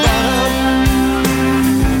 Bottom.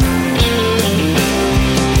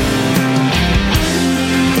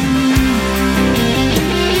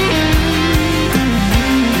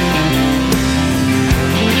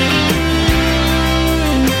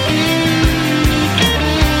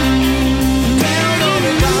 Down on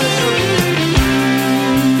the bottom.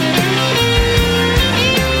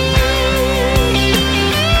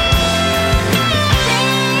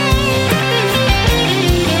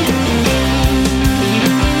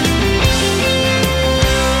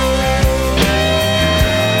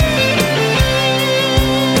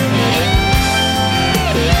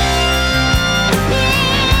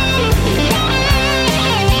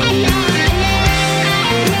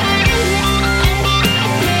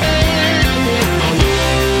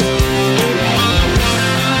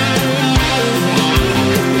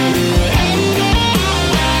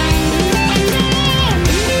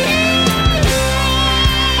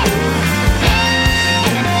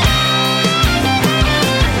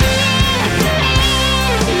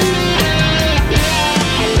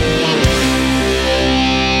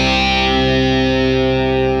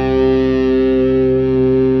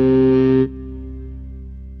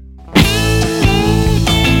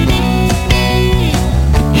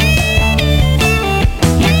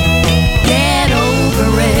 Get over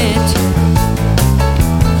it.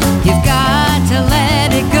 You've got to let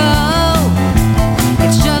it go.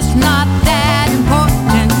 It's just not that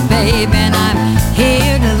important, babe, and I'm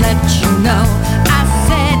here to let you know. I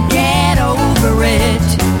said get over it.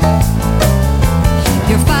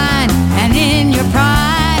 You're fine and in your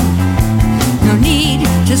prime. No need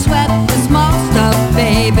to sweat the small stuff,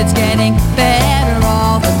 babe. It's getting better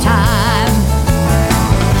all the time.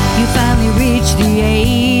 You finally reach the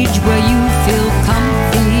age where you feel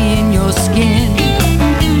comfy in your skin.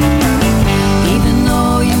 Even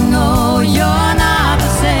though you know you're not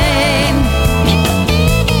the same.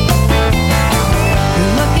 You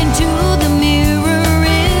look into the mirror,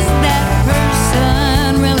 is that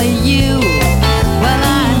person really you? Well,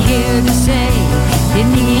 I'm here to say you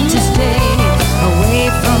need to stay away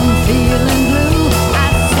from feeling blue. I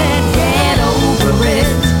said get over it.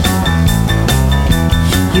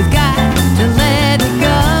 You've got to let it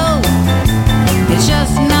go. It's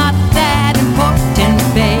just not that important,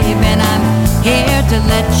 babe, and I'm here to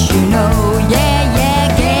let you know. Yeah, yeah,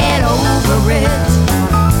 get over it.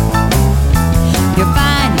 You're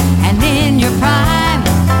fine and in your prime.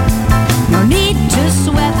 No need to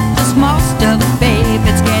sweat the small stuff, babe.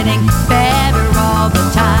 It's getting better all the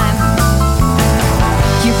time.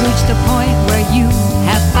 You've reached the point where you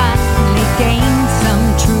have finally gained some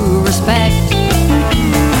true respect.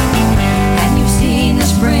 And you've seen the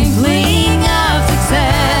sprinkling of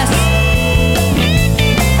success.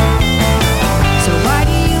 So why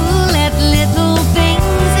do you let little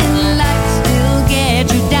things in life still get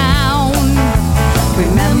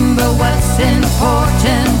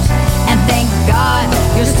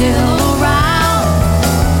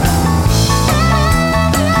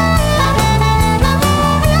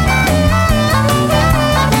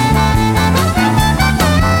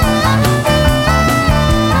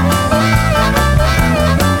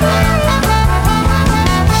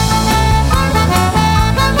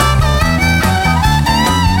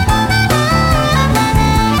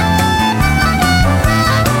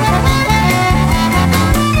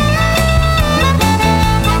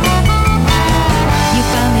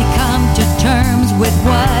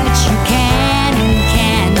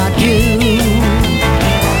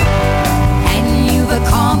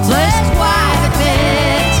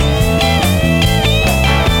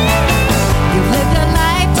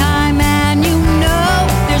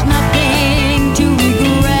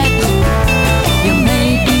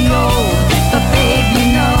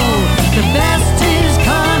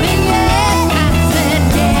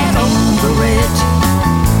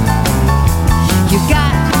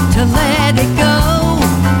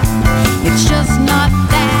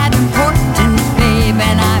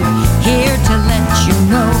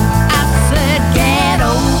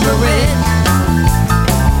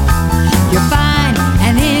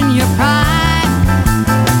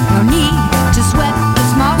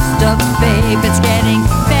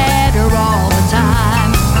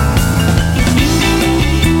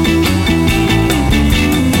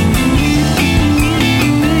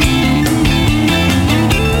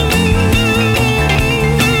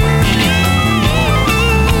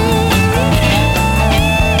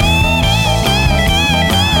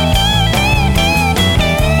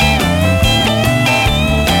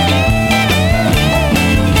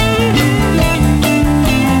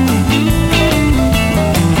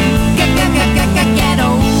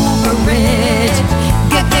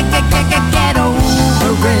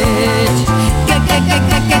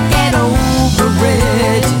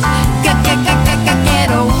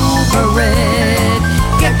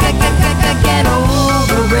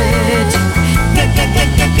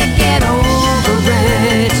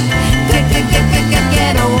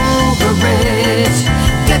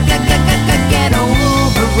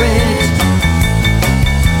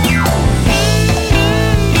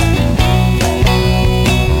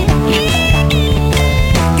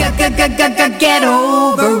Get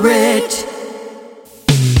over it.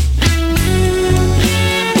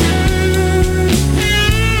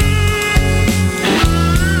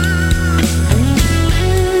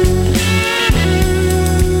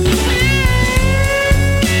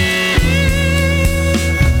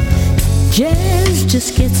 Jazz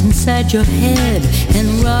just gets inside your head,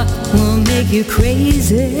 and rock will make you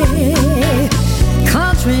crazy.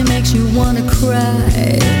 Country makes you wanna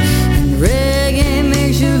cry, and reggae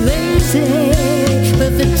makes you lazy.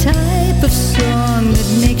 But the type of song that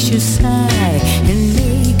makes you sigh and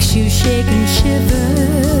makes you shake and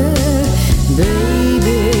shiver,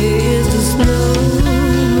 baby, is the slow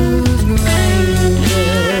blues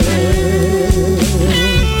grinder.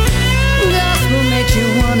 Gospel makes you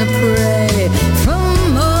wanna pray from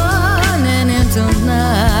morning until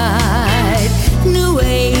night. New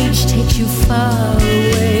age takes you far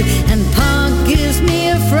away, and punk gives me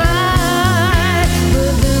a fright.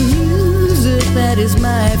 But the music that is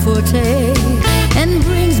my forte and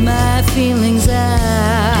brings my feelings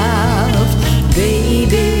out,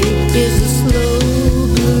 baby, is a slow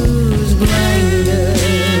blues grinder.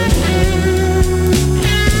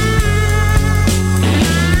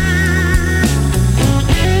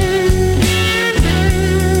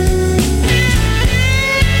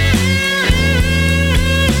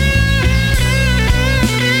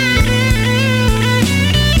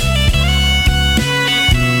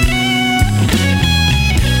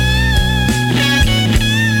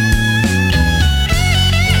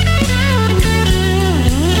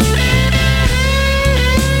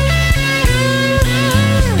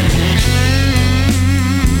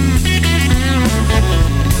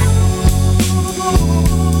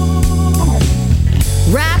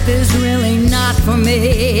 Rap is really not for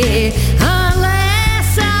me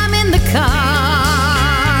unless I'm in the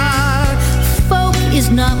car. Folk is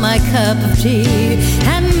not my cup of tea,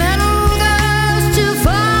 and metal goes too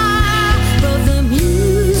far. But the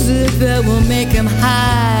music that will make him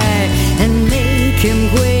high and make him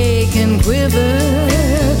quake and quiver,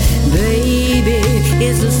 baby,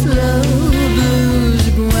 is a slow blues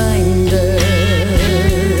grinder.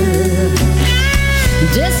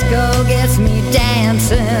 Disco gets me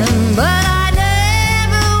dancing, but I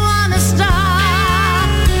never wanna stop.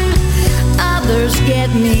 Others get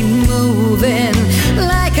me moving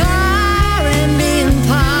like R&B and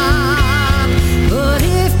pop. But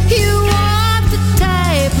if you want the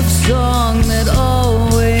type of song that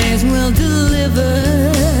always will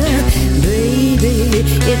deliver, baby,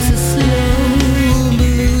 it's a slow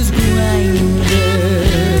blues grinder.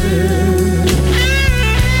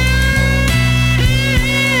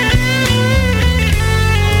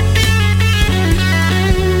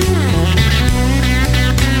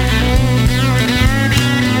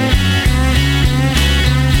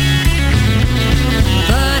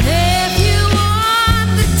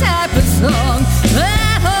 Song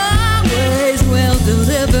that always will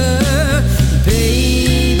deliver,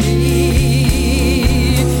 baby,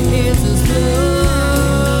 it's a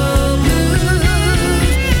slow blues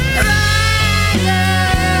grinder, yeah.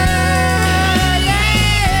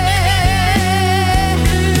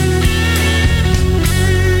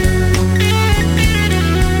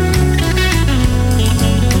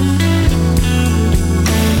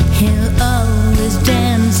 He'll always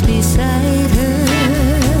dance beside her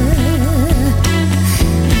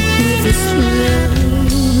with a slow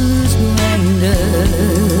blues grinder.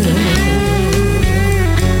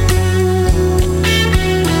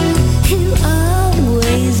 He'll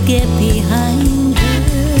always get behind her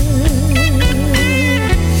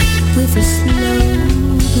with a slow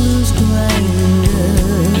blues grinder.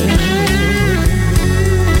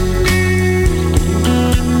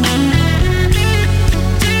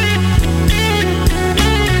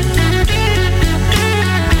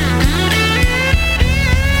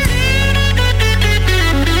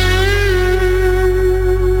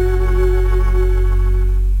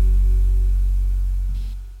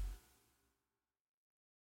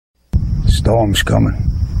 Storm's coming.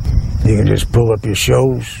 You can just pull up your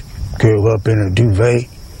shows, curl up in a duvet,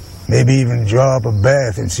 maybe even draw up a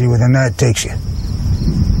bath and see where the night takes you.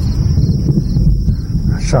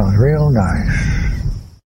 That sounds real nice.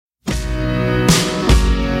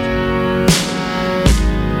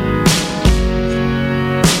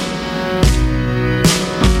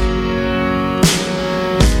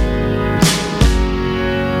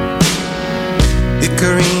 It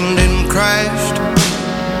careened and crashed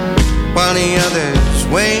while the others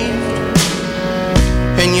waved,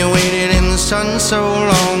 and you waited in the sun so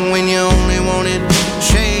long when you only wanted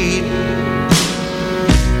shade.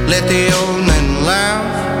 Let the old men laugh,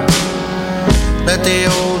 let the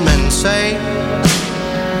old men say,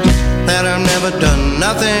 that I've never done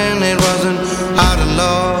nothing. It wasn't hard to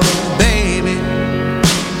love, baby.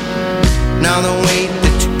 Now the weight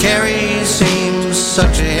that you carry seems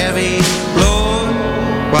such a heavy load,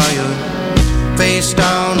 while you're face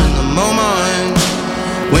down in the moment,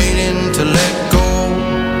 waiting to let go.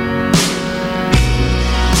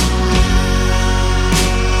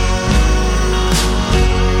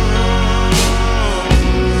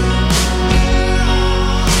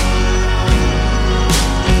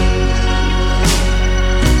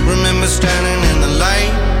 Remember standing in the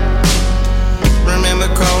light, remember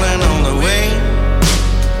crawling on the way.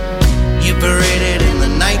 You paraded in the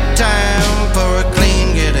nighttime for a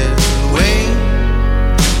clean getaway.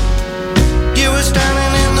 You were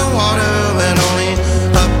standing in the water but only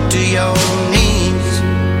up to your knees.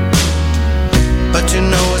 But you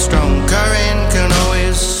know a strong current can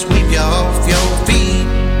always sweep you off your feet.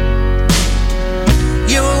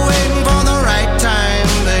 You were waiting for the right time,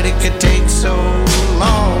 but it could take so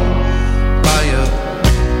long. While you're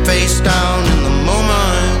face down in the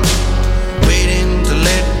moment, waiting to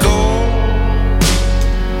let go.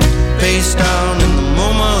 Face down in the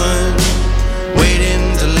moment,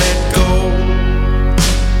 waiting to let go.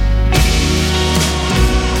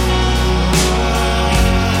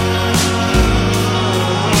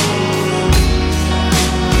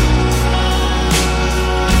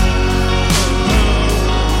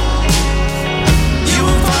 You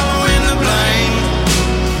were following the blind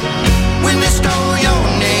when they stole your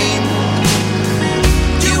name.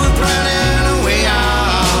 You were planning a way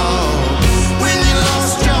out when you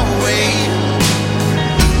lost your way.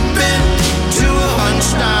 Bent to a hunch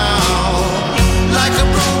down like a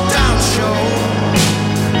broke down show.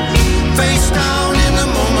 Face down in the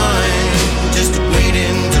moment, just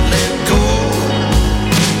waiting to let go.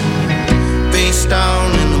 Face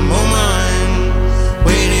down in the moment,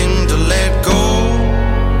 waiting to let go.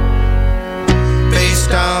 Face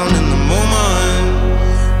down in the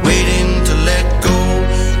moment, waiting to let go.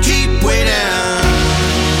 Keep waiting.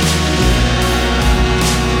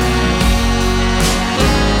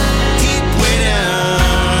 Keep waiting.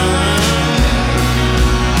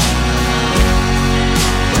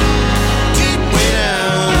 Keep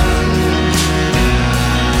waiting.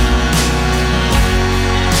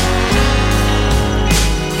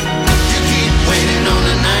 You keep waiting on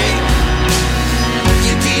the night.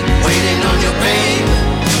 You keep waiting on your pain.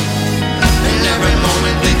 And every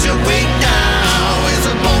moment that you wait now is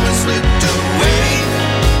a moment slipped away.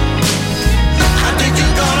 I think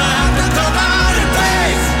you're gonna have to come out and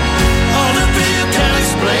face all the fear you can't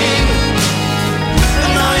explain.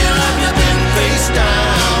 And all your life you've been face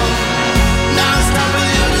down. Now it's time for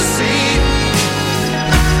you to see.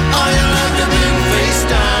 All your life you've been face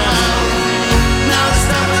down. Now it's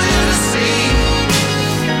time for you to see.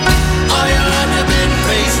 All your life you've been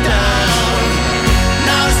face down.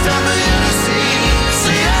 Now it's time for you to see.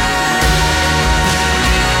 See it.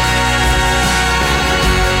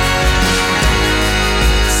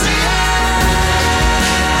 See it.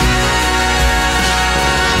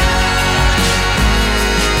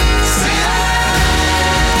 See it.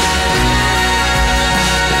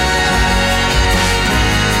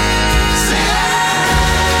 See it.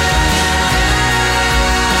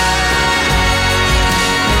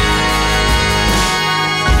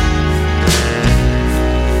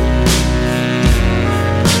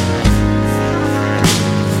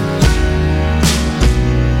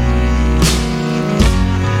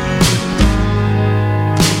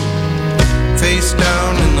 Face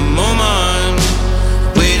down in the moment,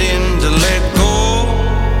 waiting to let go.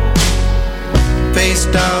 Face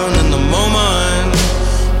down in the moment,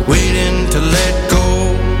 waiting to let go.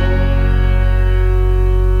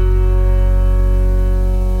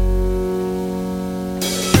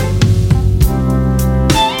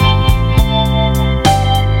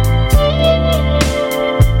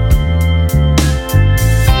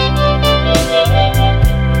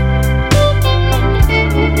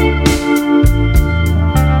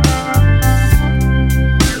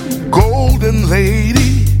 Golden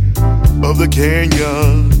lady of the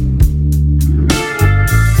canyon,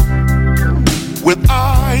 with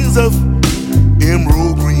eyes of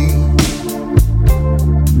emerald green,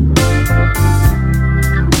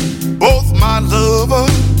 both my lover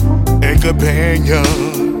and companion,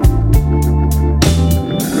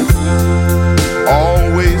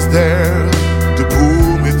 always there to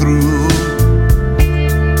pull me through,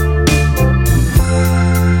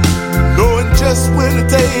 knowing just when to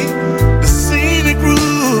take the scenic route.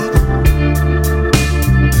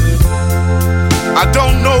 I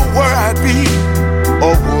don't know where I'd be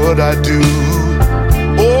or what I'd do,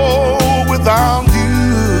 oh, without you.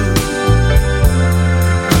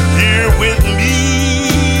 You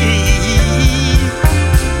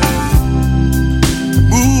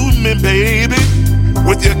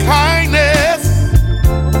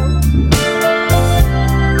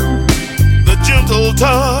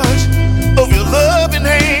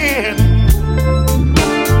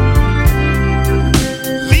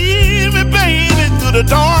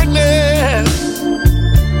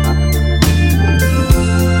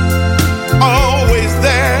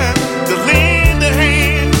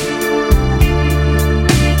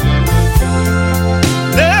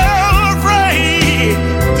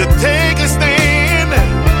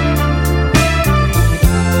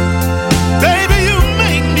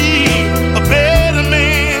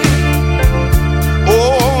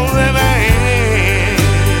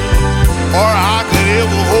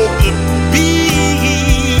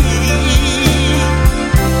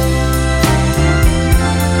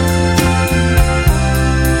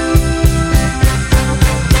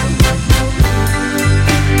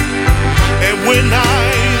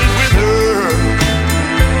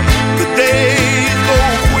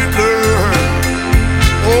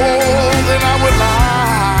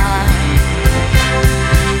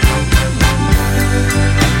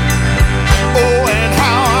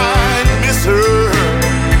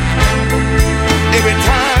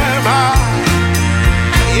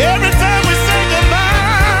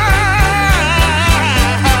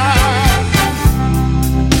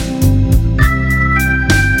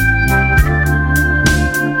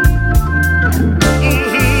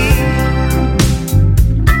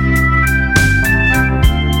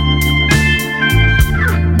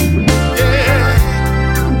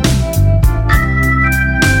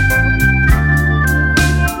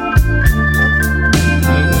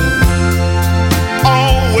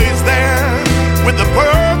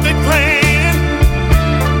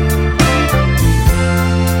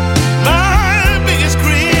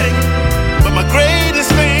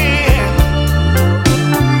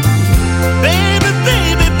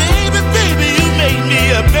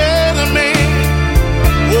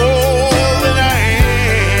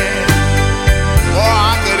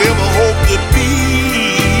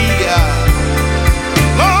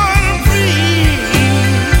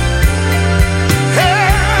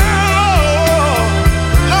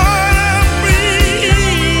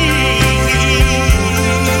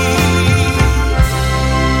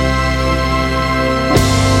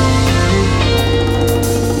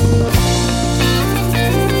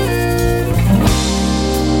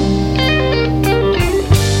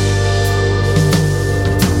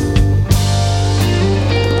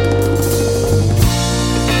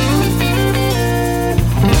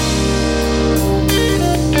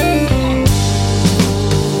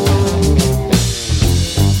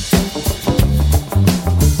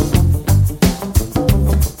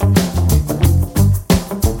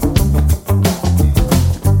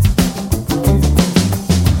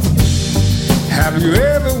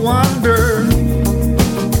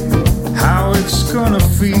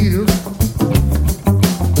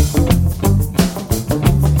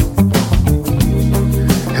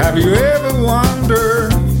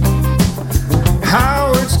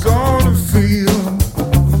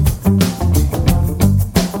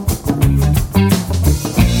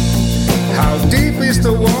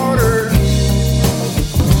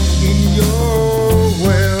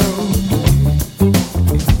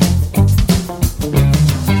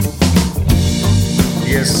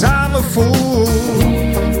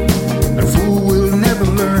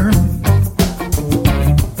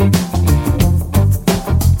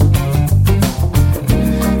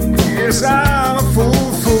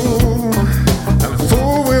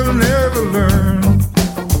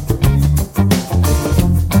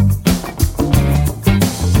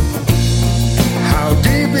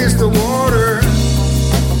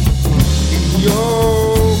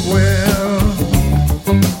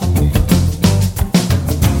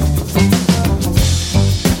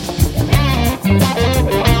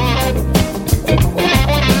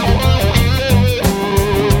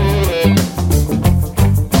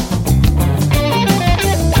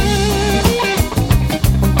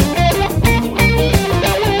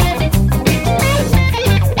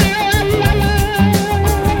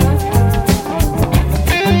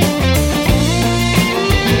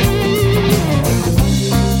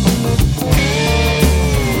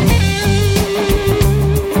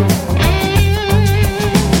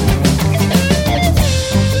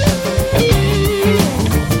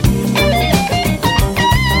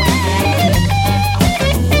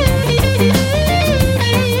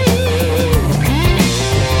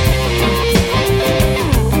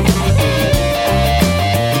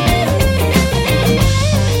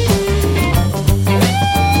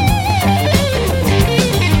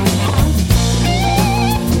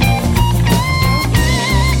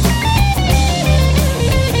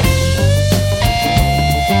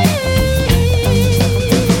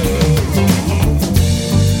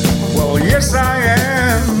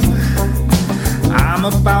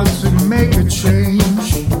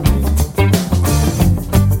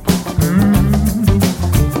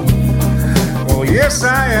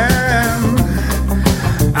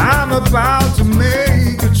about to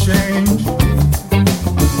make a change.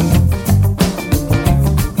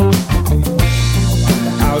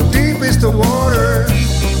 How deep is the water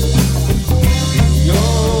in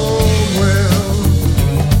your well?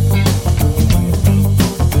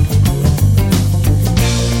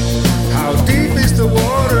 How deep is the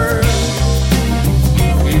water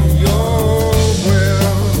in your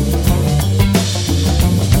well?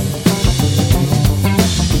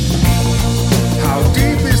 How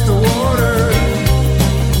deep is the water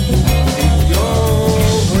in your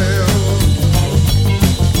well?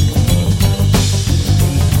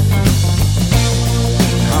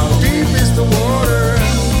 How deep is the water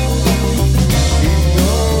in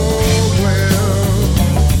your well?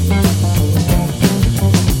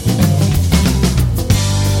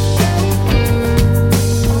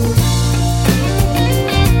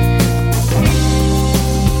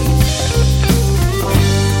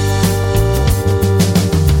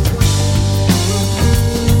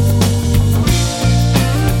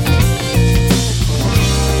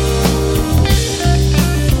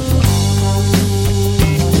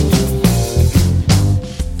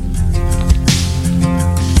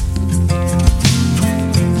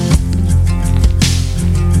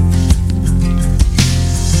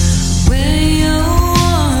 When you're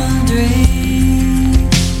wandering,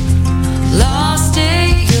 lost in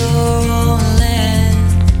your own land,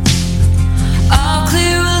 I'll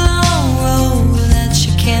clear a long road that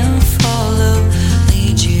you can follow,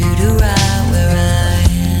 lead you to right where I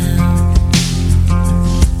am.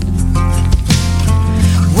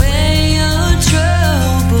 When you're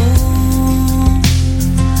troubled,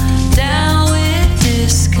 down with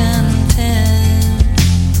discontent,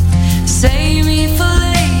 save me for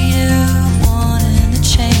later, one in the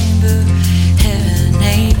chamber. Heaven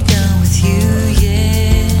ain't done with you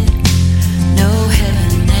yet. No,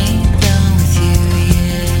 heaven ain't done with you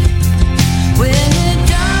yet. When the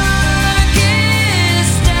darkest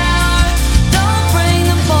hour, don't bring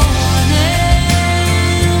the morning.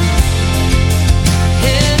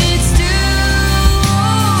 Headed to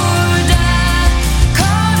or die,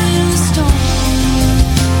 caught in the storm.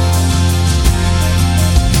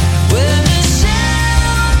 When the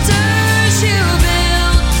shelters you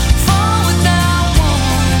built fall without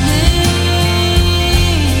warning,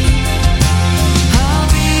 I'll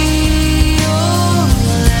be your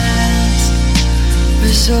last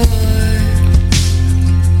resort.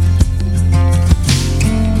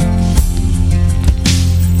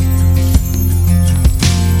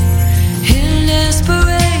 In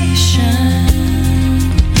desperation,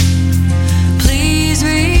 please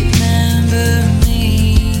remember me.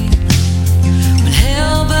 When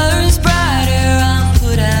hell burns brighter, I'll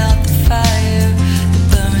put out the fire that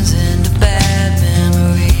burns into bad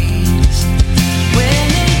memories. When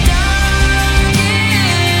the darkest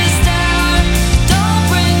hour, don't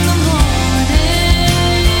bring the morning.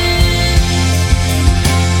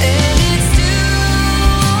 And it's do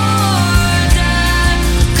or die,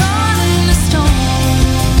 caught in the storm.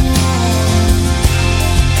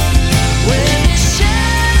 When the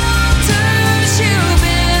shelters you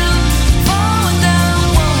built fall without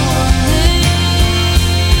warning,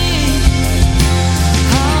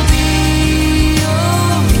 I'll be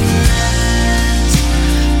your last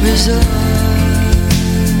resort.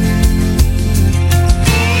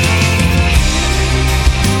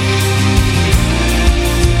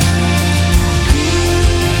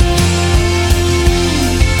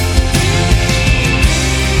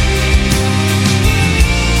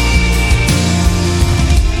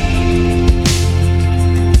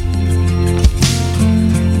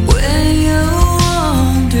 When you're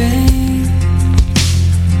wandering,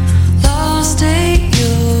 lost in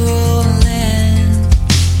your own land,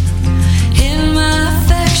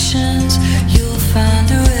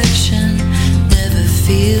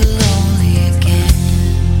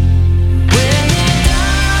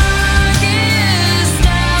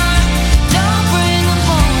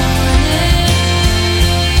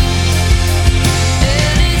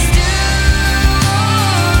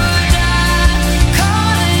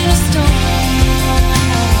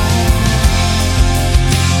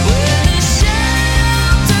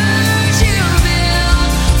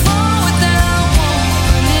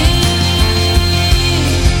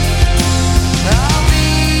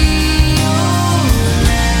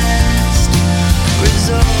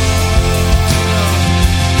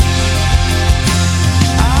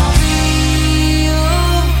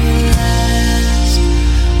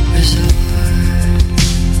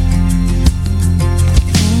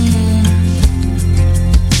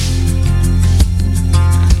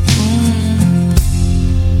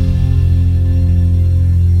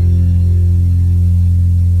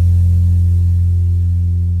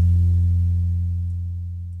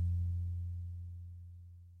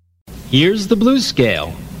 Here's the blues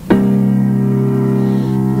scale.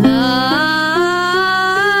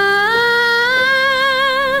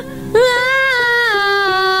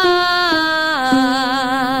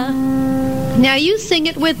 Now you sing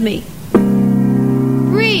it with me.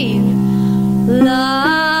 Breathe. La,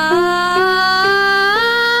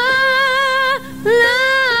 la.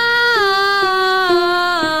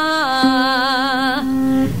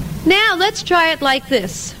 Now let's try it like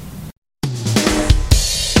this.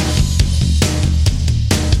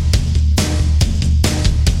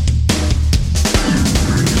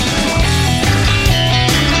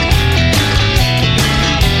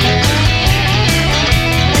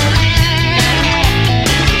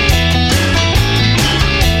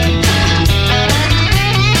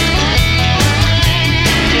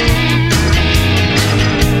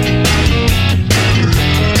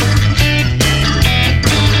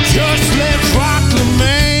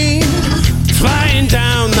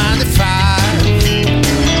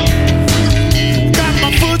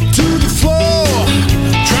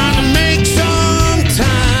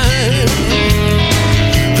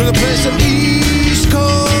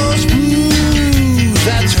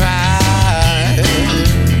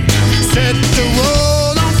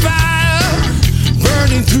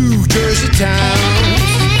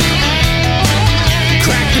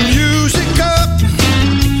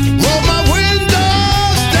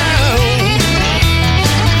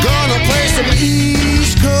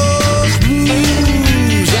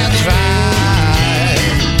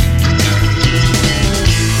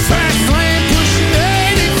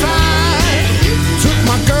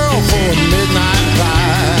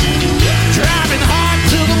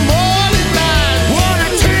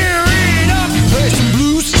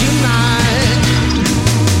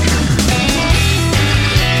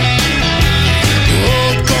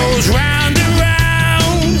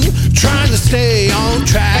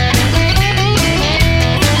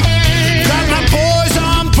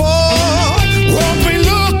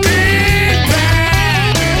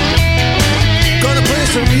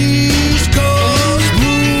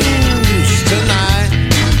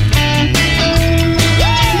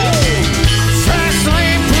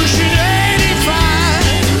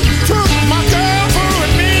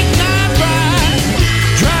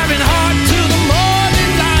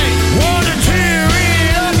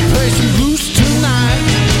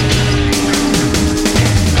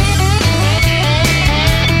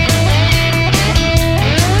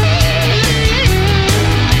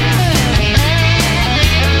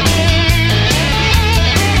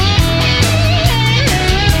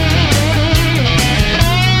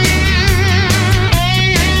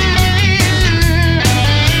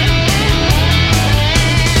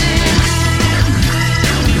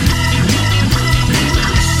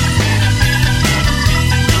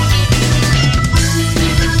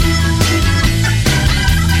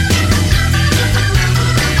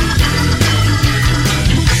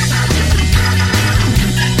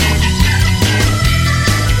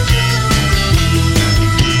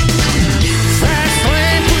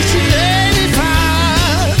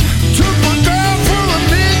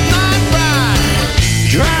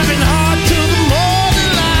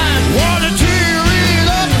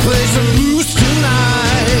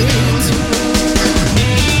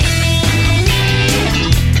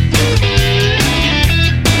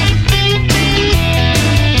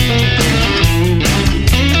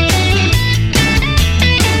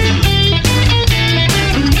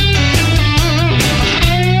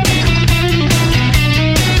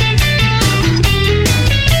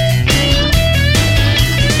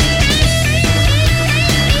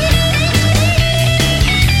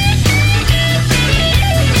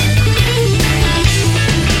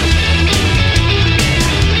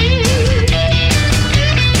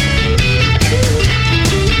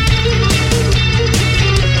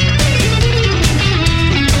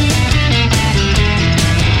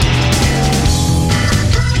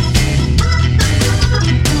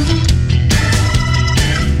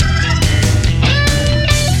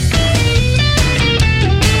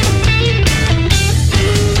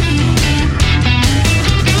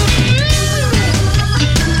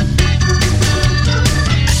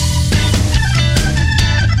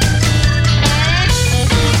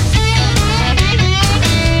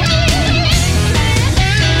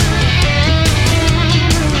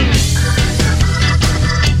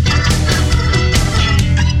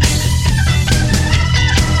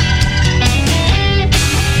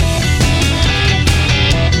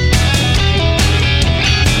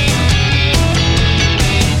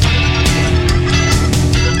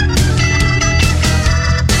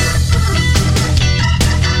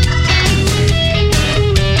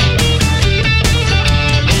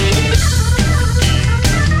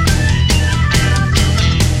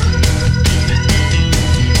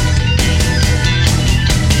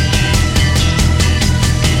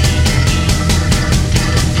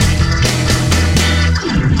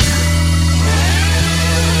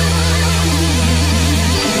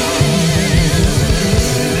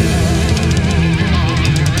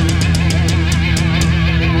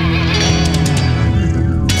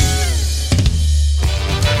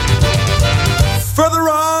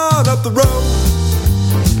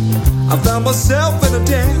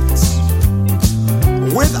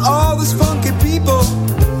 all these funky people,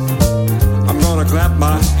 I'm gonna clap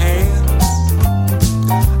my hands.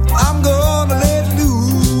 I'm gonna let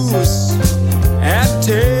loose and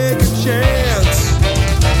take a chance.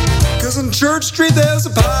 'Cause on Church Street there's a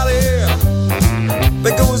party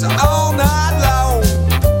that goes all night long,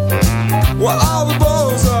 where all the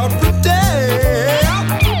boys are pretty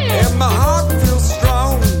and my heart feels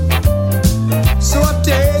strong. So I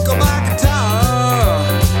take on my guitar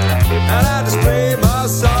and I just play my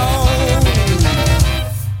song.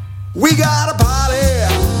 We got a party,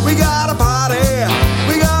 we got a party,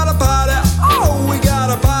 we got a party, oh we got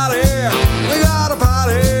a party, we got a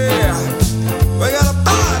party, we got a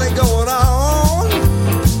party going on.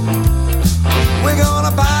 We're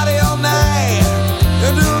gonna party all night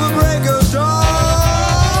until the break of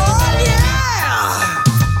dawn, yeah!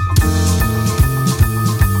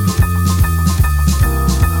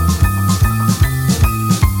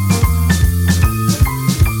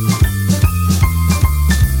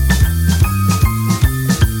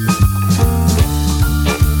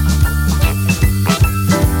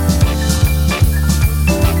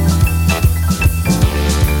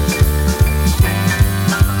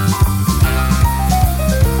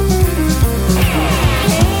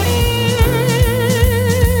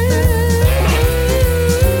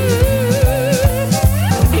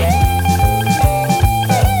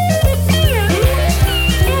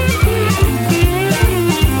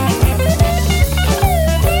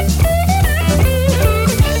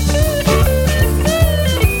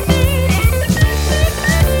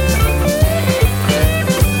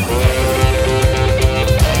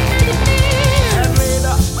 And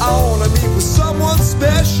later on I meet with someone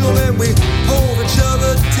special and we hold each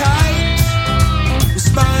other tight. We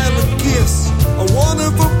smile and kiss, a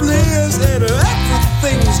wonderful bliss, and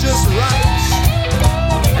everything's just right.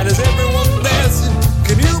 And as everyone dancing,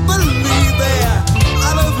 can you believe that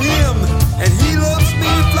I love him and he loves me?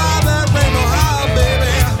 Fly that rainbow high,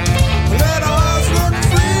 baby. Let our hearts run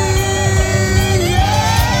free.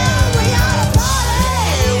 Yeah, we got a party,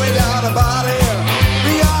 we got a party,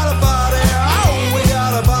 we got a party, oh we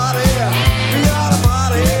got a party, we got a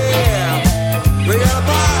party, we got a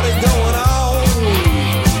party going on.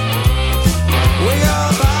 We got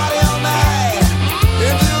a party all night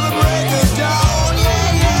until the break of dawn. Yeah,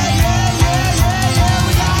 yeah, yeah, yeah, yeah, yeah.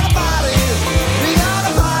 We got a party, we got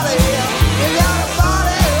a party, we got a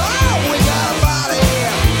party, oh we got a party,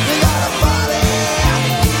 we got a party,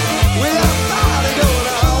 we got a party going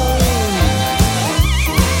on.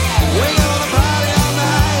 We gonna party all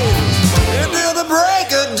night until the break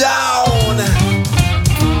of dawn.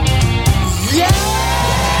 Yeah.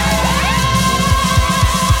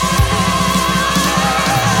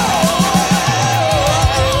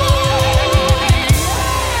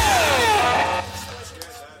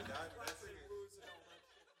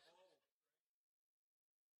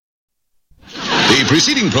 The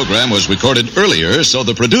preceding program was recorded earlier, so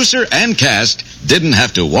the producer and cast didn't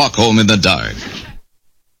have to walk home in the dark.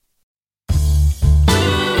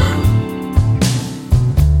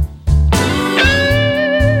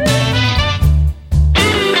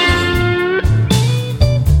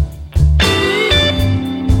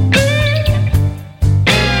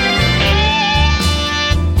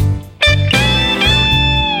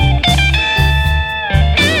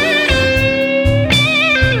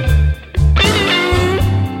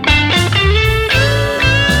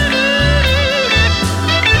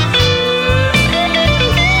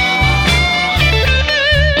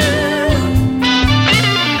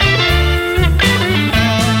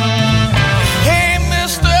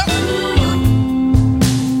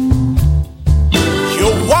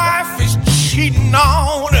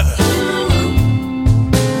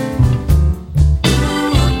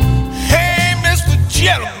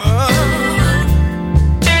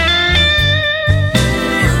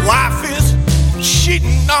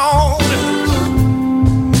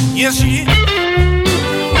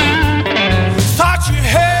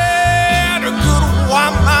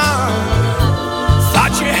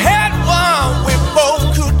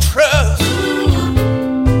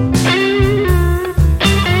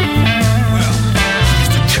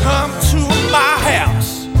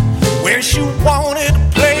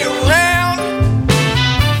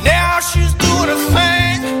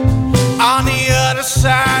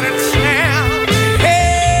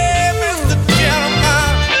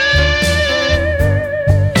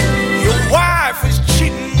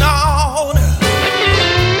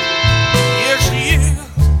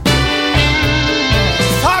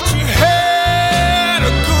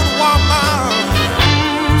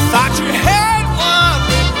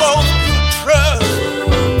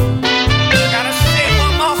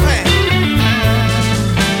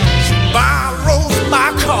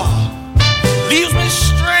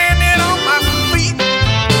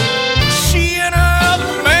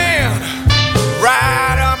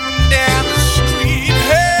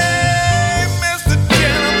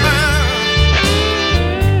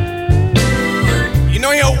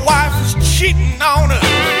 cheating on her.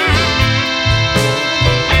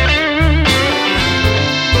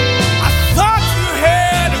 I thought you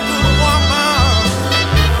had a good woman.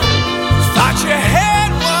 Thought you had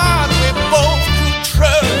one we both could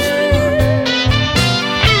trust.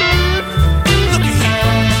 Look at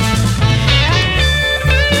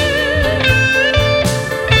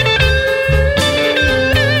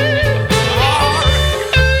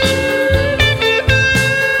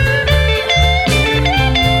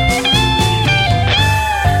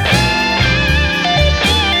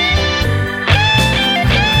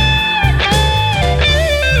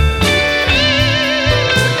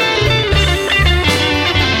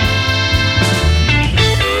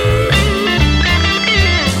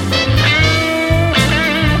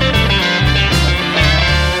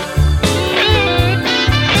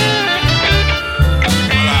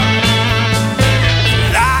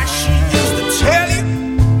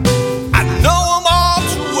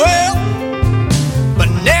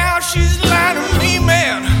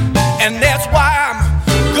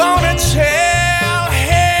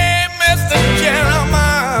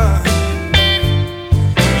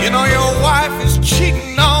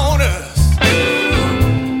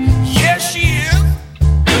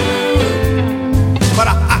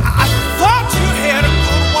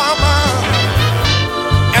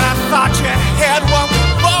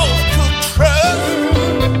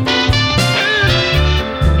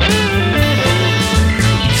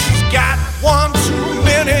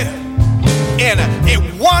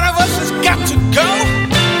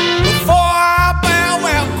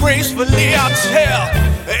I'll tell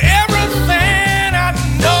everything I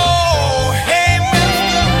know. Hey,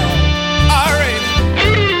 mister, all right.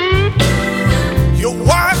 Your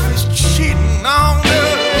wife is cheating on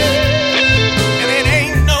us, and it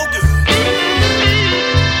ain't no good.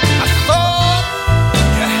 I thought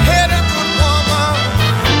you had a good woman.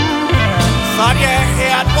 Thought you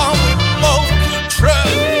had one we both could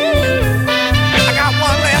trust. I got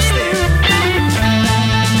one last thing.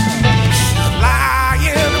 She's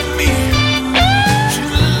lying to me.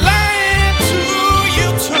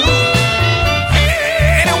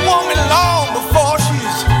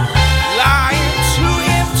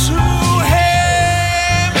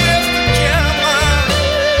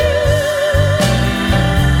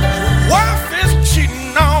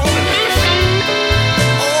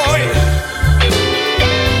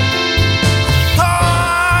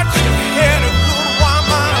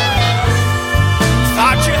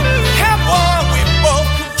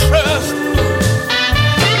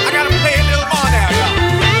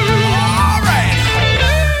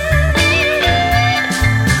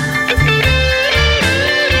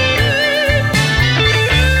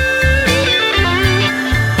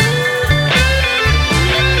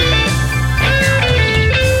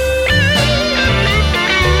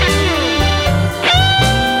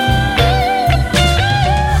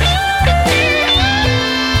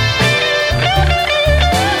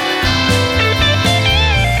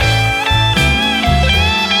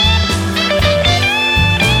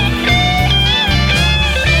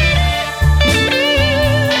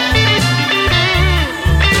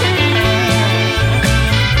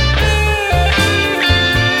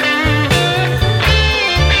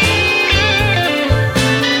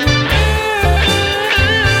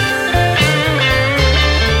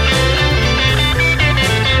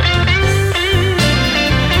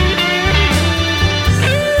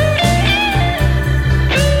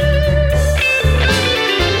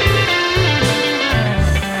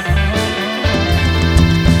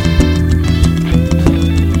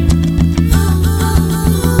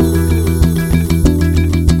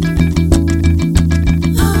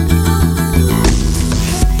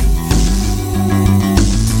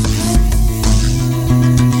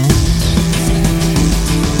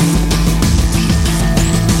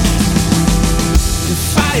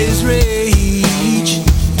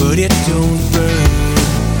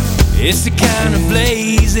 It's the kind of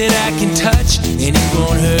blaze that I can touch and it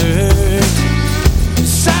won't hurt.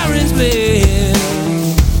 Sirens play,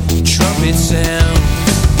 trumpet sound.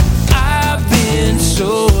 I've been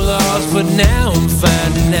so lost, but now I'm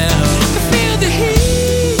finding out. I can feel the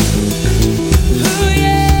heat. Oh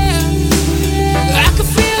yeah, I can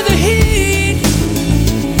feel the heat.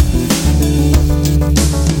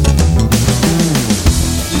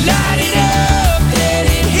 Light it up, let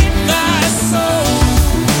it hit my soul.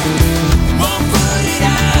 Won't put it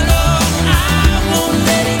out, oh, I won't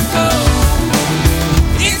let it go.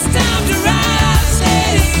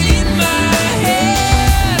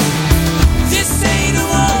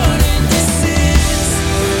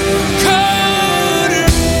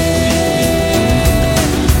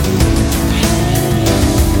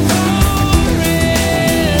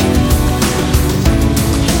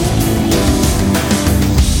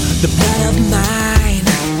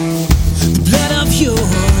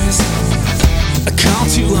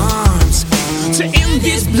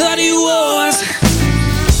 bloody wars.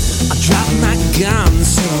 I dropped my gun,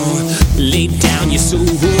 so lay down your sword.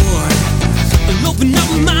 And open up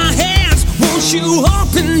my hands, won't you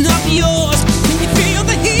open up yours? Can you feel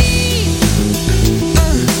the heat?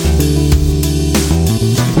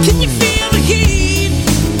 Can you feel the heat?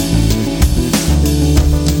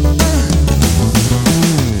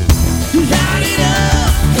 Light it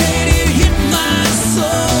up, let it hit my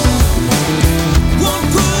soul. Won't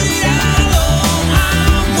put it out on, I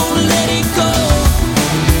won't let it go.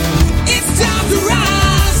 It's time to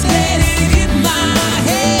rise, let it hit my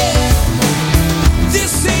head.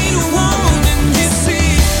 This ain't a warning, this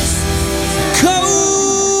is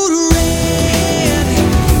code red.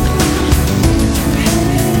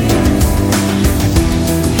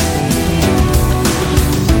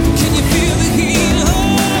 Can you feel the heat?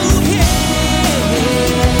 Oh yeah.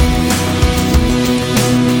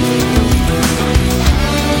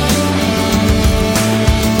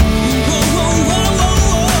 Whoa, whoa, whoa, whoa,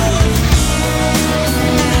 whoa.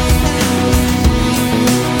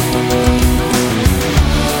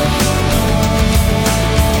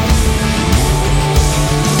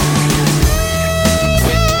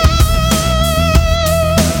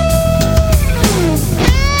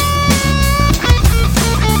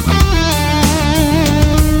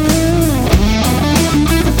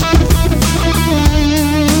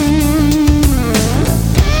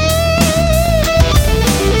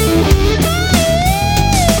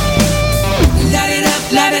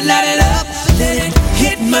 Light it up, let it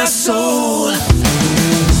hit my soul.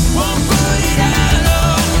 Won't put it out,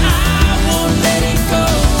 oh, I won't let it go.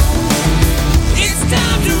 It's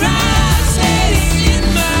time to rise, let it hit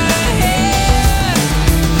my head.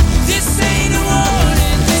 This ain't a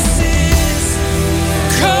warning, this is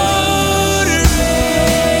code red.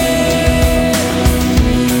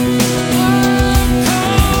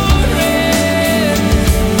 Code red.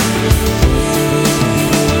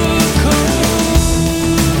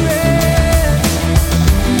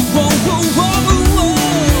 Whoa, whoa, whoa, whoa.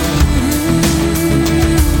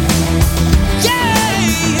 Yeah,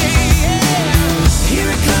 yeah, yeah. Here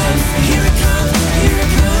it comes, here it comes, here it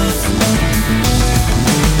comes.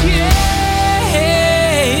 Yeah,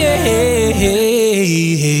 yeah, yeah.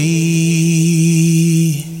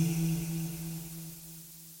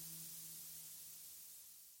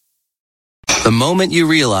 The moment you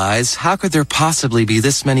realize, how could there possibly be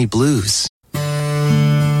this many blues?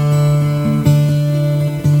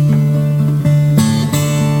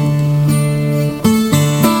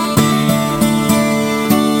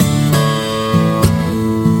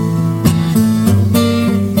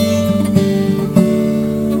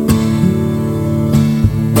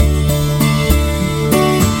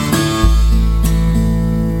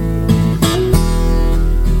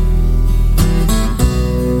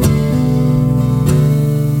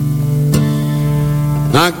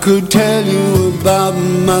 I could tell you about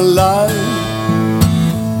my life.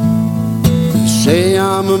 Say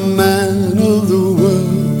I'm a man of the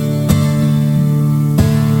world,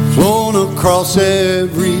 flown across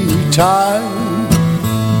every tide.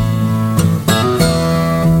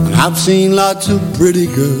 And I've seen lots of pretty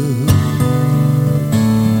girls.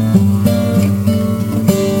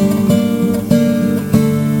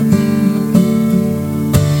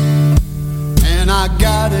 And I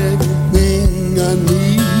got everything I need.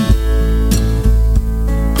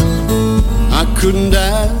 I couldn't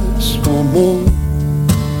ask for more.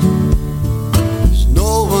 There's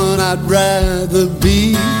no one I'd rather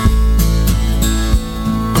be.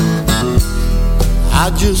 I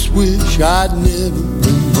just wish I'd never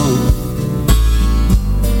been born.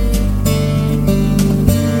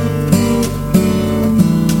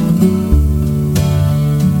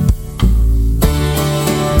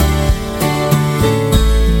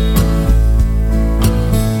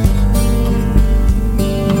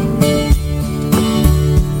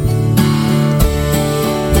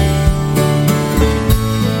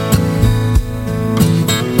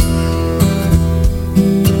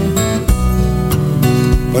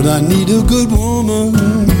 But I need a good woman,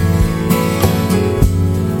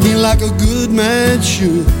 feel like a good man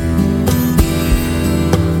should.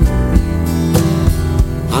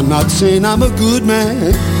 I'm not saying I'm a good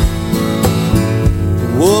man,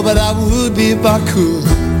 oh, but I would be if I could.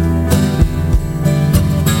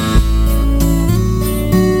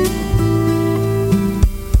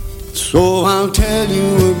 So I'll tell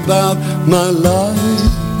you about my life,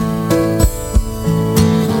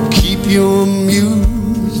 keep you amused,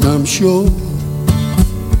 I'm sure,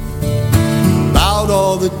 about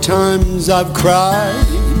all the times I've cried.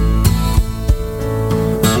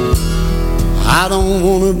 I don't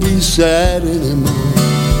wanna be sad anymore.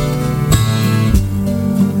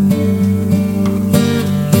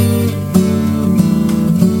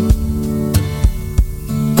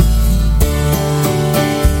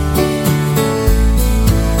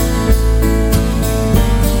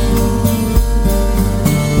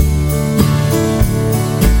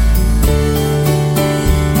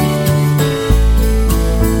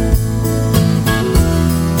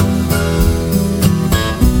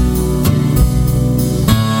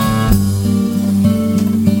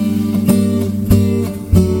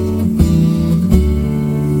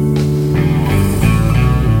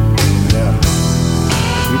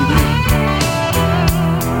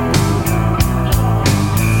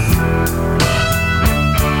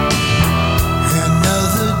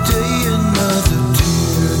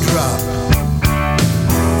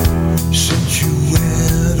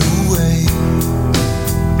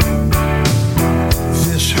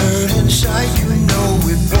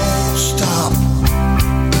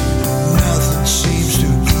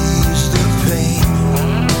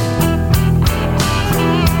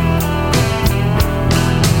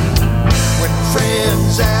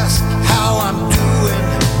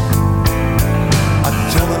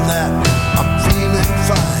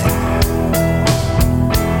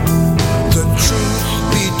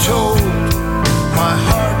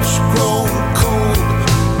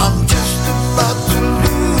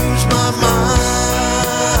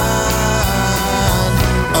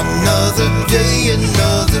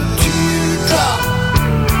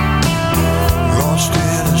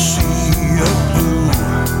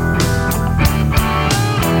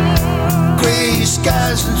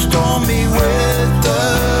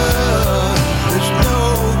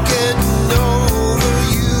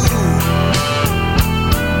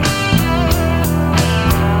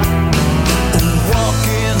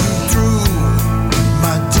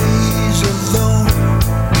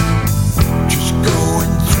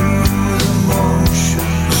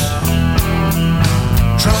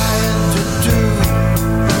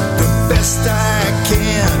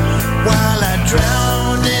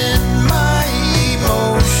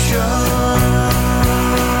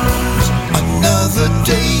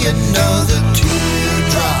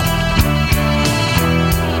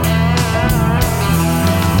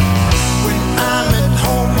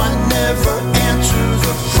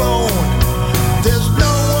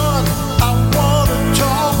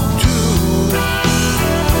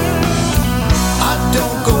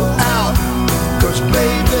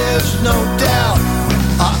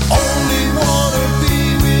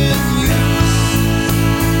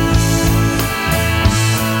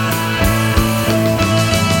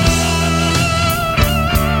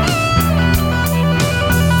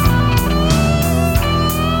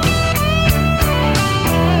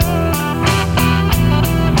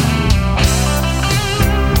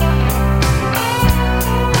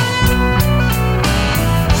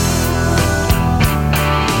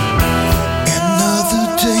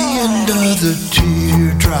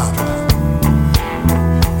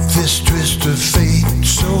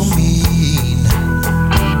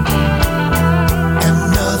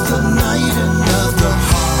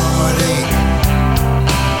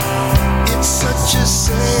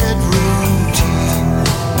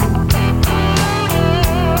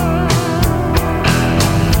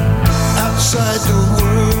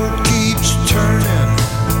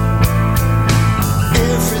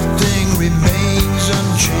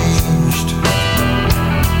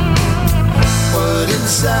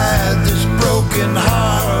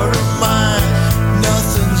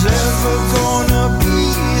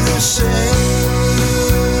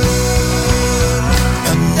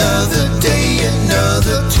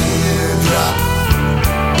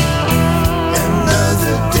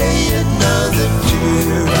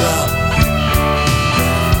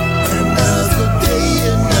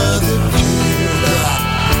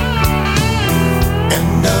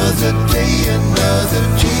 Another day, another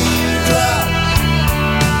teardrop.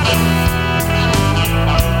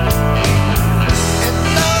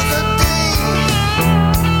 Another day,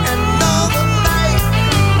 another night,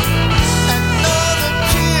 another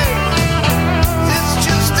tear. This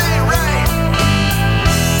just ain't right.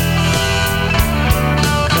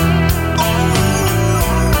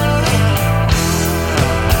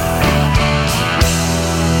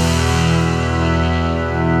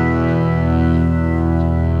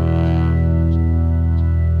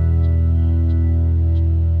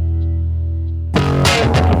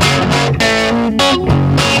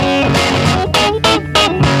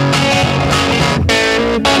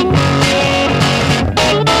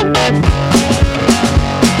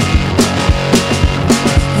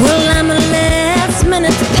 Well, I'm a last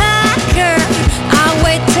minute packer. I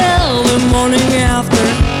wait till the morning after.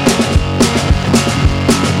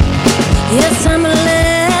 Yes, I'm a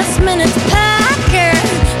last minute packer.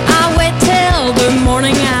 I wait till the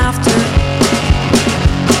morning after.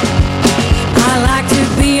 I like to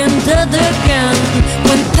be under the gun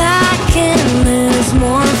when packing is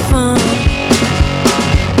more fun.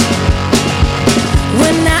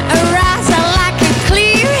 When I arise, I like a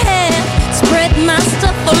clear head. Spread my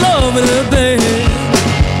stuff all over the bed.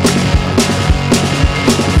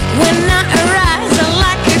 When I arise, I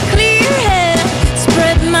like a clear head.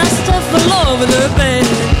 Spread my stuff all over the bed.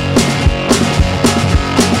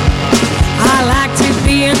 I like to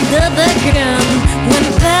be under the gun when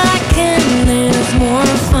packing is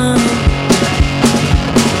more fun.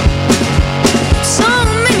 So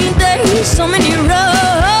many days, so many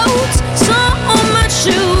roads, so much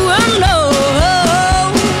to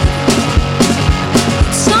unload.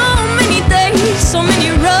 So many days, so many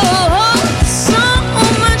roads, so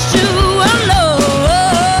much to unload.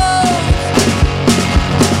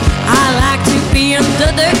 I like to be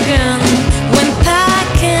under the gun when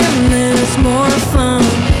packing is more fun.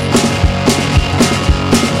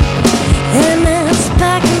 And it's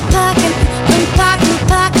packing, packing, unpacking,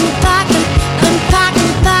 packing, packing,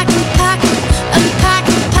 unpacking, packing, packing,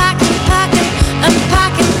 unpacking, packing, packing,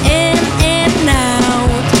 unpacking, in and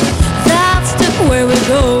out. That's the way we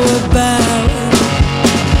go about.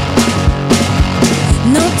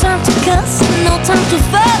 No time to cuss, no time to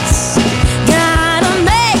fuss. Gotta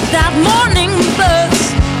make that morning buzz.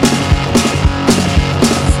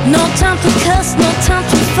 No time to cuss, no time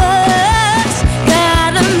to fuss.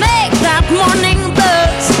 Gotta make that morning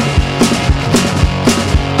buzz.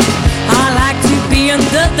 I like to be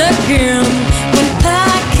under the gun when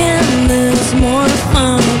packing is more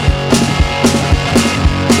fun.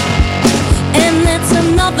 And it's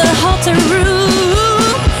another hotel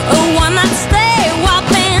room, a one-night stay while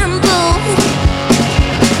bamboo.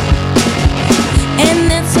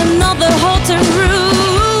 And it's another hotel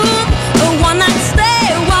room, a one-night stay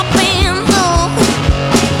while bamboo.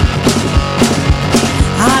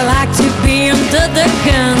 I like to be under the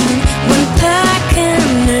gun when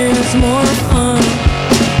packing is more fun.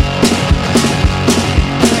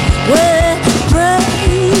 Well, pressure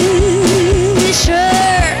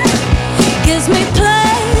gives me pleasure.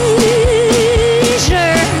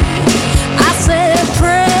 I said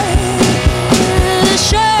pressure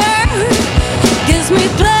gives me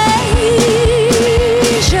pleasure.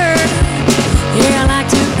 Yeah, I like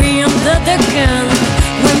to be under the gun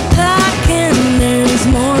when packing is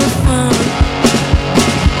more fun.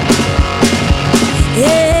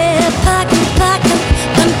 Yeah, packing, packing,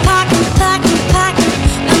 unpacking, packing, packing,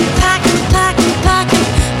 unpacking, packing, packing,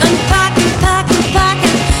 unpacking, packing,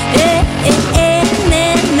 packing, in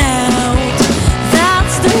and out.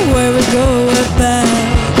 That's the way we go about.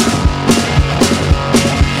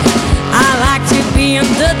 I like to be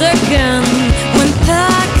under the gun when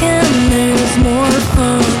packing is more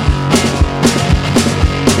fun.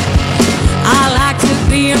 I like to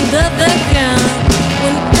be under the gun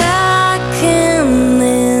when packing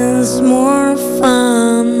is more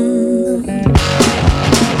fun.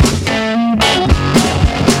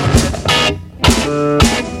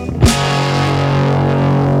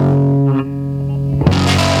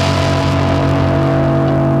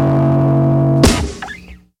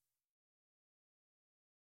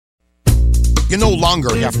 You no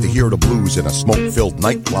longer have to hear the blues in a smoke-filled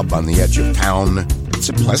nightclub on the edge of town. It's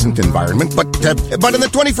a pleasant environment, but in the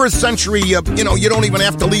 21st century, you don't even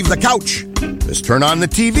have to leave the couch. Just turn on the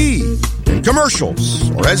TV, in commercials,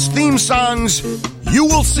 or as theme songs, you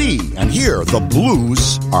will see and hear the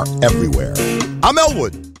blues are everywhere. I'm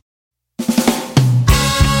Elwood.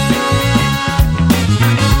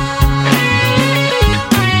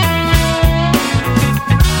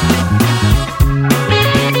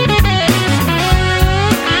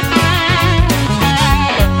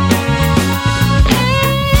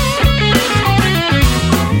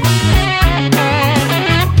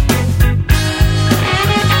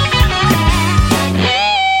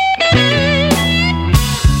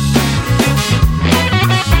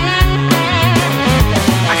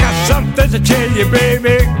 you,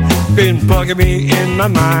 baby, been bugging me in my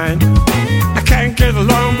mind. I can't get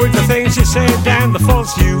along with the things you say and the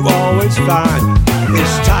faults you always find.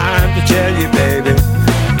 It's time to tell you, baby,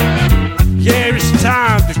 yeah, it's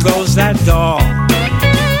time to close that door.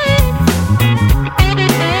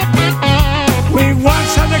 We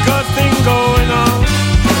once had a good thing going on,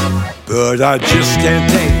 but I just can't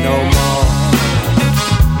take no more.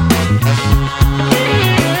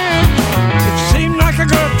 It seemed like a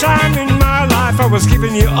good time in my life. I was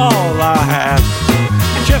giving you all I had.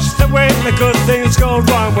 Just the way the good things go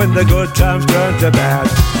wrong when the good times turn to bad.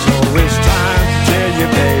 So it's time to tell you,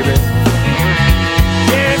 baby,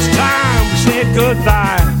 yeah, it's time we said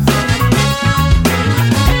goodbye.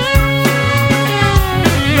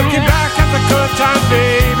 Looking back at the good times,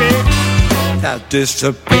 baby, that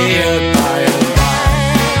disappeared by and by.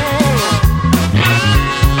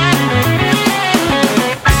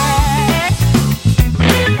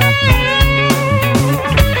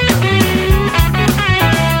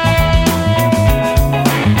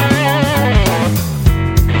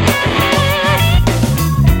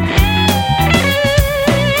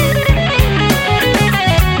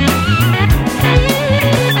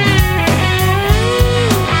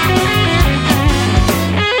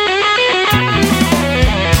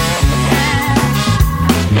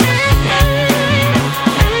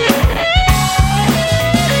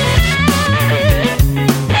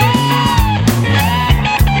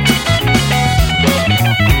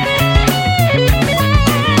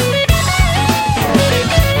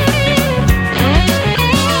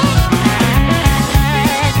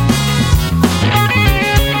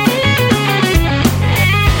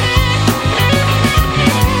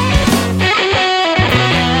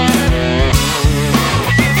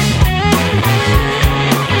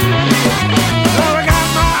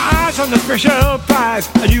 Special prize,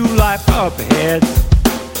 a new life up ahead.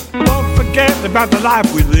 Don't forget about the life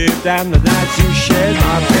we lived and the nights you shared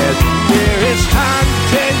my bed. Here it's time to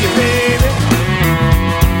tell you, baby,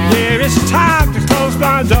 here it's time to close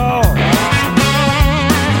my door.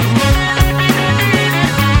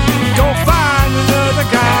 Go find another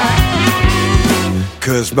guy,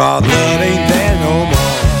 'cause my love ain't there no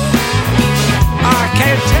more. I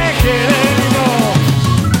can't take it anymore.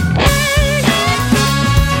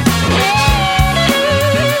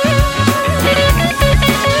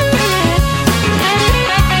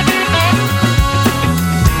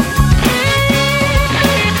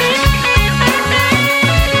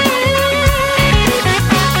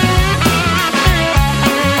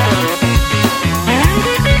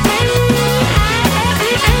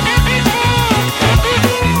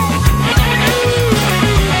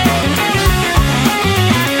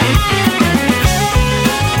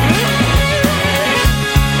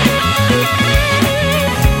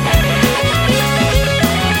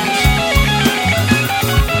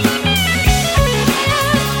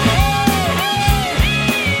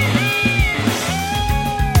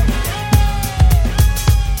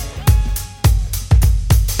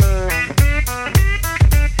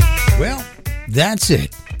 That's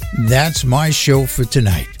it. That's my show for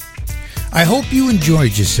tonight. I hope you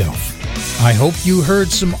enjoyed yourself. I hope you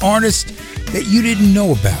heard some artists that you didn't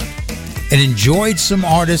know about and enjoyed some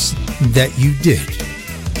artists that you did.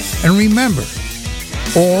 And remember,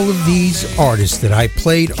 all of these artists that I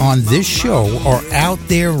played on this show are out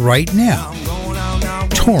there right now,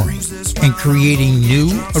 touring and creating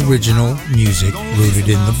new original music rooted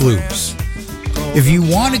in the blues. If you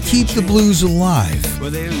want to keep the blues alive,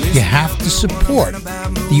 you have to support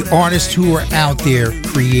the artists who are out there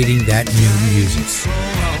creating that new music.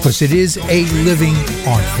 Because it is a living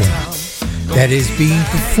art form that is being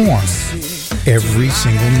performed every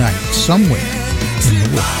single night somewhere in the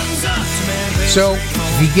world. So,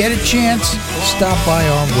 if you get a chance, stop by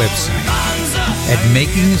our website at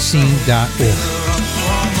makingascene.org.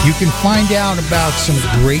 You can find out about some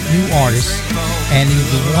great new artists, and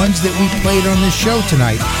the ones that we played on this show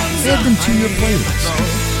tonight, add them to your playlist,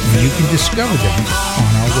 and you can discover them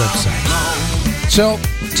on our website. So,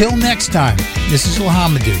 till next time, this is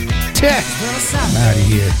Lahamadou. Tech, I'm out of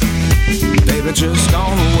here. Baby, just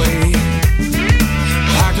gone away.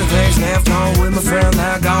 Packed the things left home with my friend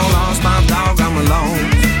that gone. Lost my dog, I'm alone.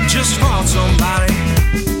 Just called somebody,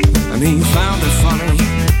 and he found it funny.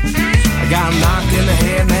 I got knocked in the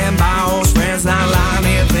head, man, by old friends. Now lying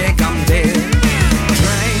here, think I'm dead.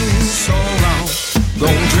 Drank so long,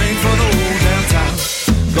 gon' drink for the old damn time.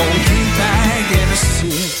 Gon' keep back every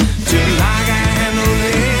sip till I can handle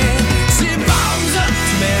it. See, bombs up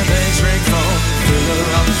to me, they drink for. Fill her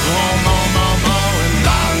up, more, and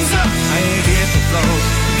bombs up. I ain't get the flow.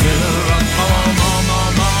 Fill her up, more,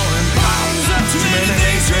 and bombs up. Too many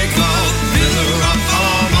days drink for. Fill her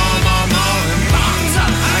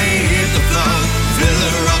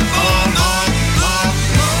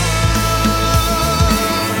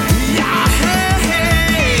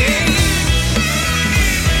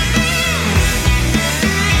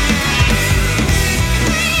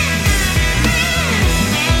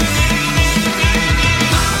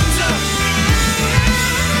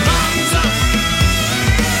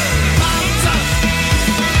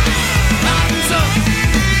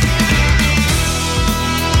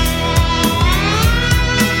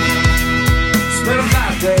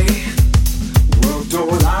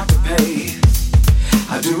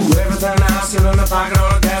than a house, still in the pocket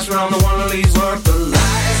on the cash, but I'm the one that leaves work the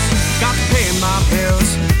last. Got to pay my bills,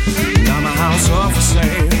 got my house up for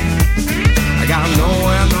sale. I got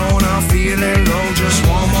nowhere, no, now feeling low, just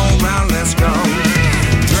one more round, let's go.